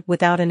blighted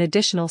without an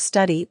additional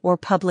study or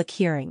public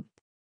hearing.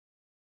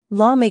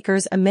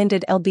 Lawmakers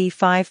amended LB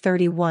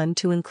 531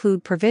 to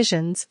include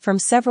provisions from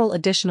several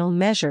additional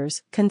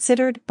measures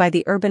considered by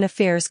the Urban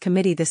Affairs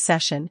Committee this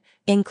session,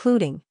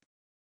 including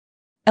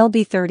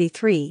LB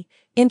 33,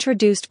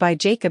 introduced by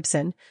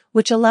Jacobson,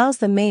 which allows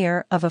the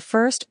mayor of a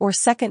first- or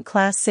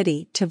second-class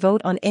city to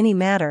vote on any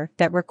matter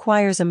that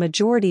requires a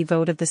majority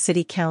vote of the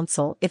city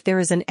council if there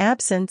is an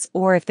absence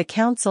or if the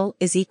council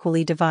is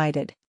equally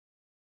divided.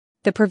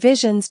 The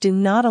provisions do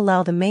not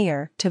allow the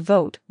mayor to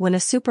vote when a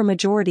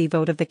supermajority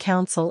vote of the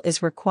council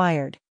is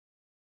required.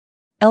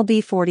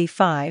 LB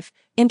 45,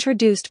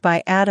 introduced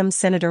by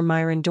Senator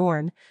Myron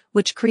Dorn,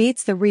 which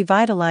creates the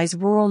Revitalize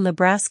Rural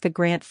Nebraska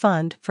Grant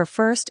Fund for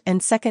first-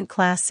 and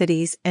second-class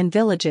cities and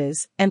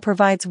villages and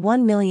provides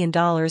 $1 million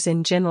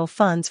in general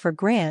funds for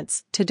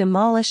grants to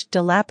demolish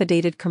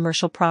dilapidated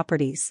commercial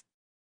properties.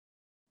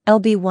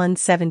 LB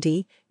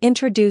 170,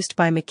 introduced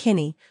by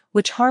McKinney,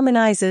 which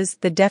harmonizes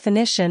the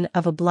definition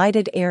of a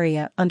blighted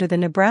area under the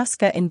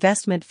Nebraska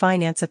Investment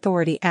Finance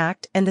Authority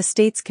Act and the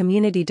state's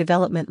Community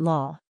Development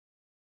Law.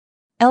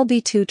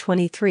 LB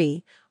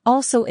 223,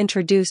 also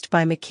introduced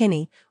by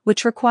McKinney,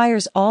 which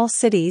requires all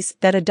cities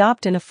that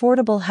adopt an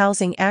affordable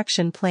housing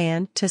action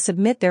plan to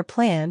submit their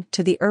plan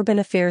to the Urban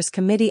Affairs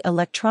Committee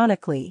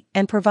electronically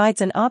and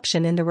provides an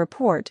option in the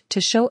report to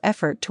show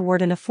effort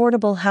toward an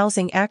affordable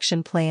housing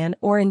action plan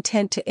or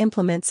intent to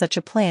implement such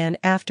a plan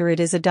after it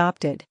is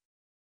adopted.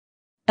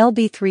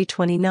 LB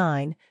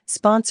 329,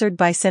 sponsored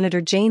by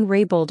Senator Jane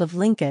Raybould of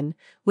Lincoln,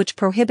 which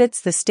prohibits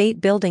the state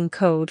building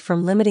code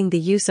from limiting the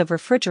use of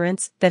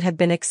refrigerants that have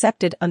been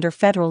accepted under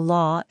federal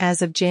law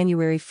as of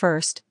January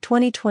 1,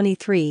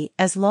 2023,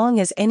 as long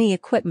as any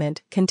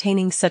equipment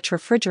containing such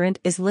refrigerant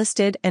is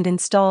listed and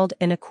installed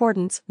in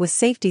accordance with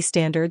safety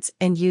standards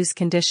and use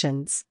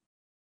conditions.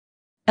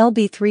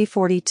 LB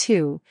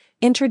 342,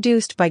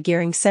 introduced by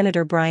Gehring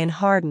Senator Brian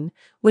Hardin,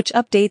 which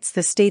updates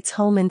the state's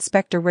home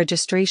inspector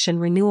registration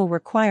renewal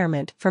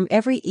requirement from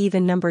every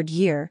even-numbered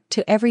year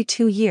to every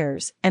 2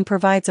 years and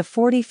provides a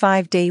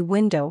 45-day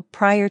window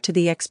prior to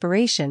the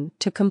expiration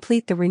to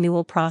complete the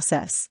renewal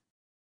process.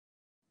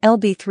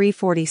 LB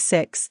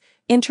 346,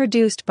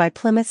 introduced by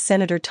Plymouth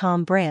Senator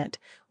Tom Brandt,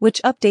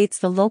 which updates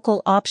the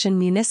Local Option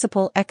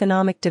Municipal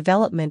Economic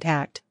Development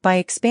Act by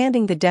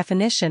expanding the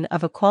definition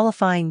of a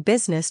qualifying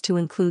business to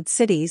include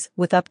cities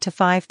with up to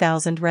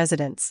 5,000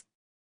 residents.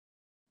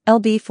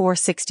 LB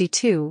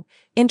 462,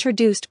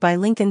 introduced by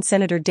Lincoln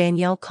Senator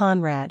Danielle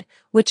Conrad,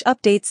 which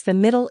updates the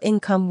Middle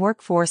Income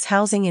Workforce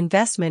Housing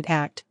Investment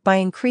Act by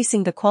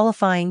increasing the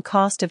qualifying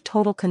cost of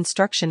total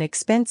construction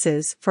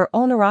expenses for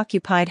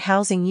owner-occupied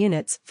housing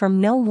units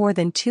from no more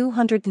than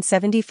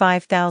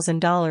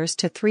 $275,000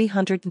 to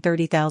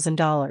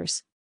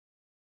 $330,000.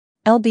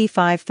 LB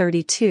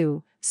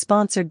 532,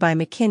 sponsored by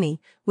McKinney,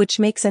 which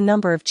makes a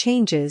number of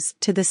changes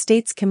to the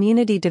state's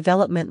community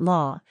development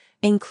law,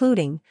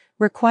 including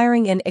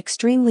requiring an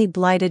extremely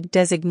blighted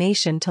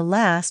designation to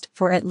last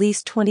for at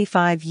least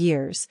 25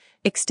 years,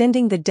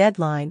 extending the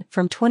deadline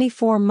from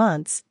 24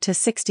 months to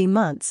 60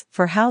 months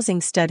for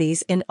housing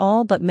studies in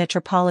all but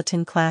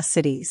metropolitan-class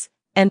cities,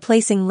 and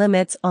placing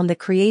limits on the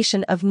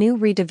creation of new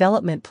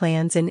redevelopment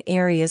plans in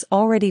areas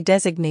already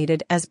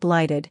designated as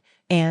blighted,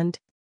 and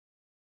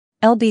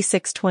LB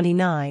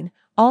 629,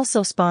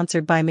 also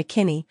sponsored by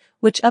McKinney,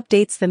 which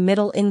updates the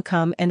Middle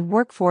Income and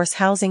Workforce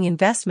Housing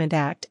Investment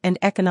Act and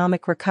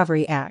Economic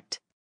Recovery Act.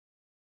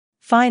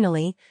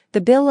 Finally,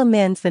 the bill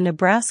amends the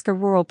Nebraska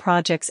Rural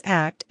Projects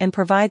Act and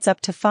provides up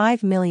to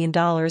 $5 million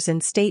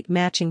in state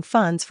matching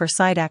funds for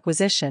site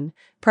acquisition,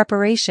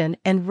 preparation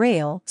and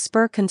rail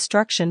spur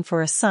construction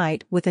for a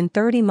site within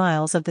 30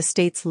 miles of the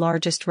state's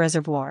largest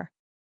reservoir.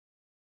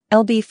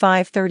 LB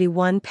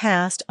 531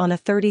 passed on a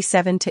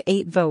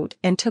 37-8 vote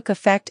and took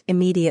effect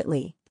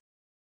immediately.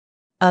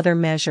 Other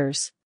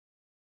measures.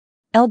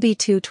 LB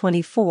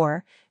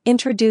 224,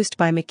 introduced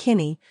by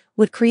McKinney,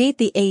 would create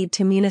the Aid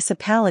to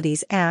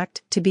Municipalities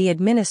Act to be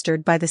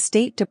administered by the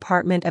State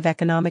Department of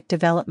Economic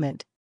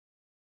Development.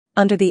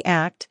 Under the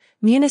Act,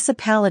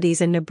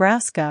 municipalities in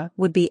Nebraska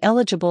would be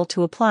eligible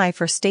to apply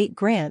for state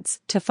grants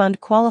to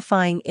fund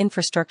qualifying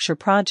infrastructure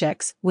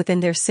projects within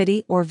their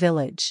city or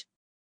village.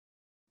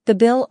 The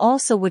bill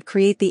also would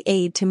create the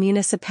Aid to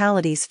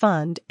Municipalities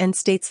Fund and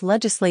states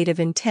legislative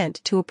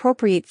intent to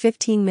appropriate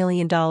 $15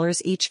 million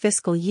each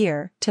fiscal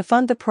year to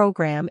fund the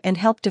program and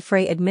help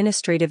defray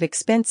administrative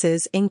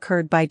expenses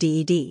incurred by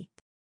DED.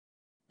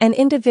 An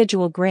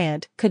individual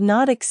grant could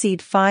not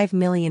exceed $5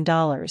 million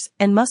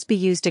and must be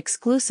used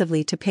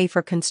exclusively to pay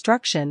for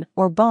construction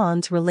or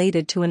bonds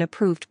related to an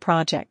approved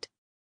project.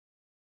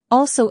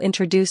 Also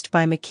introduced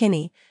by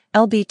McKinney,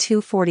 LB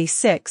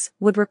 246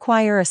 would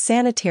require a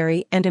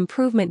sanitary and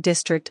improvement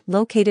district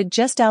located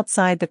just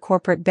outside the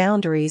corporate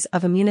boundaries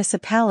of a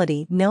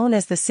municipality known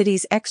as the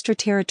city's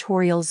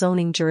extraterritorial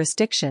zoning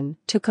jurisdiction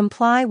to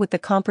comply with the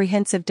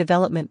Comprehensive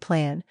Development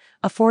Plan,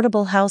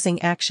 Affordable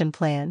Housing Action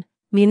Plan,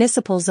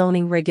 municipal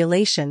zoning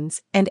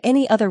regulations, and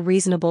any other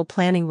reasonable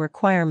planning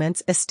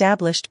requirements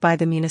established by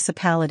the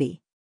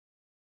municipality.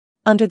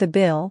 Under the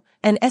bill,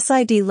 an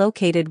SID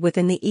located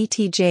within the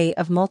ETJ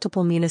of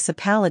multiple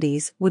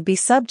municipalities would be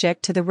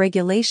subject to the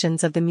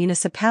regulations of the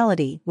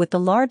municipality with the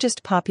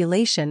largest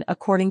population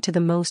according to the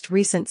most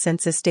recent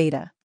census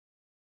data.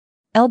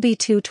 LB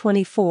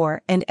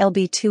 224 and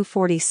LB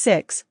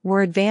 246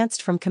 were advanced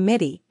from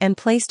committee and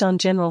placed on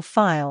general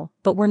file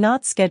but were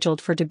not scheduled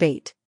for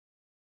debate.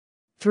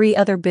 3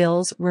 other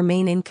bills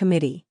remain in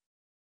committee.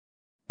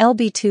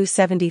 LB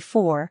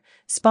 274,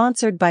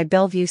 sponsored by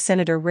Bellevue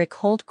Senator Rick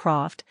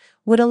Holdcroft,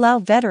 would allow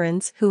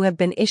veterans who have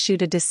been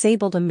issued a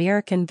disabled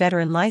American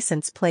veteran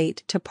license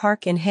plate to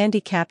park in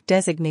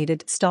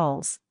handicap-designated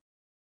stalls.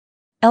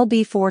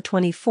 LB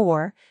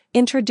 424,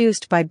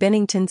 introduced by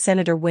Bennington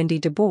Senator Wendy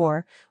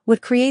DeBoer,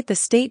 would create the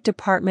State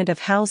Department of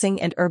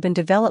Housing and Urban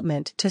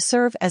Development to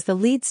serve as the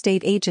lead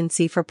state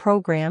agency for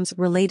programs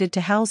related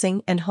to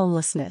housing and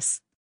homelessness.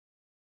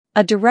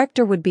 A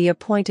director would be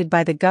appointed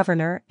by the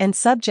governor and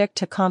subject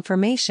to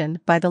confirmation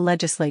by the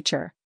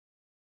legislature.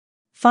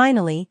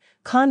 Finally,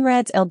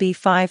 Conrad's LB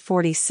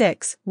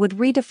 546 would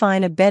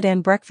redefine a bed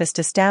and breakfast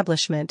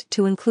establishment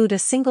to include a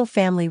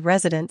single-family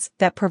residence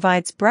that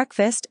provides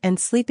breakfast and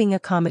sleeping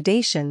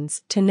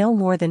accommodations to no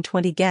more than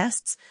 20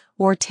 guests,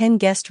 or 10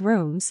 guest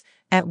rooms,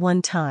 at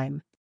one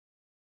time.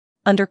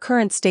 Under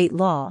current state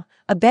law,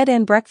 a bed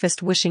and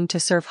breakfast wishing to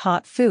serve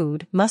hot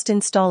food must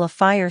install a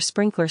fire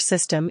sprinkler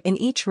system in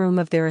each room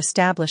of their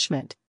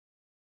establishment.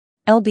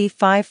 LB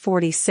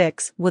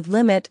 546 would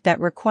limit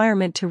that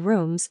requirement to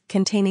rooms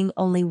containing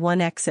only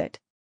one exit.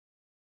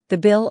 The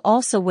bill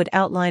also would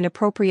outline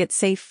appropriate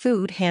safe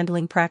food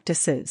handling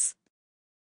practices.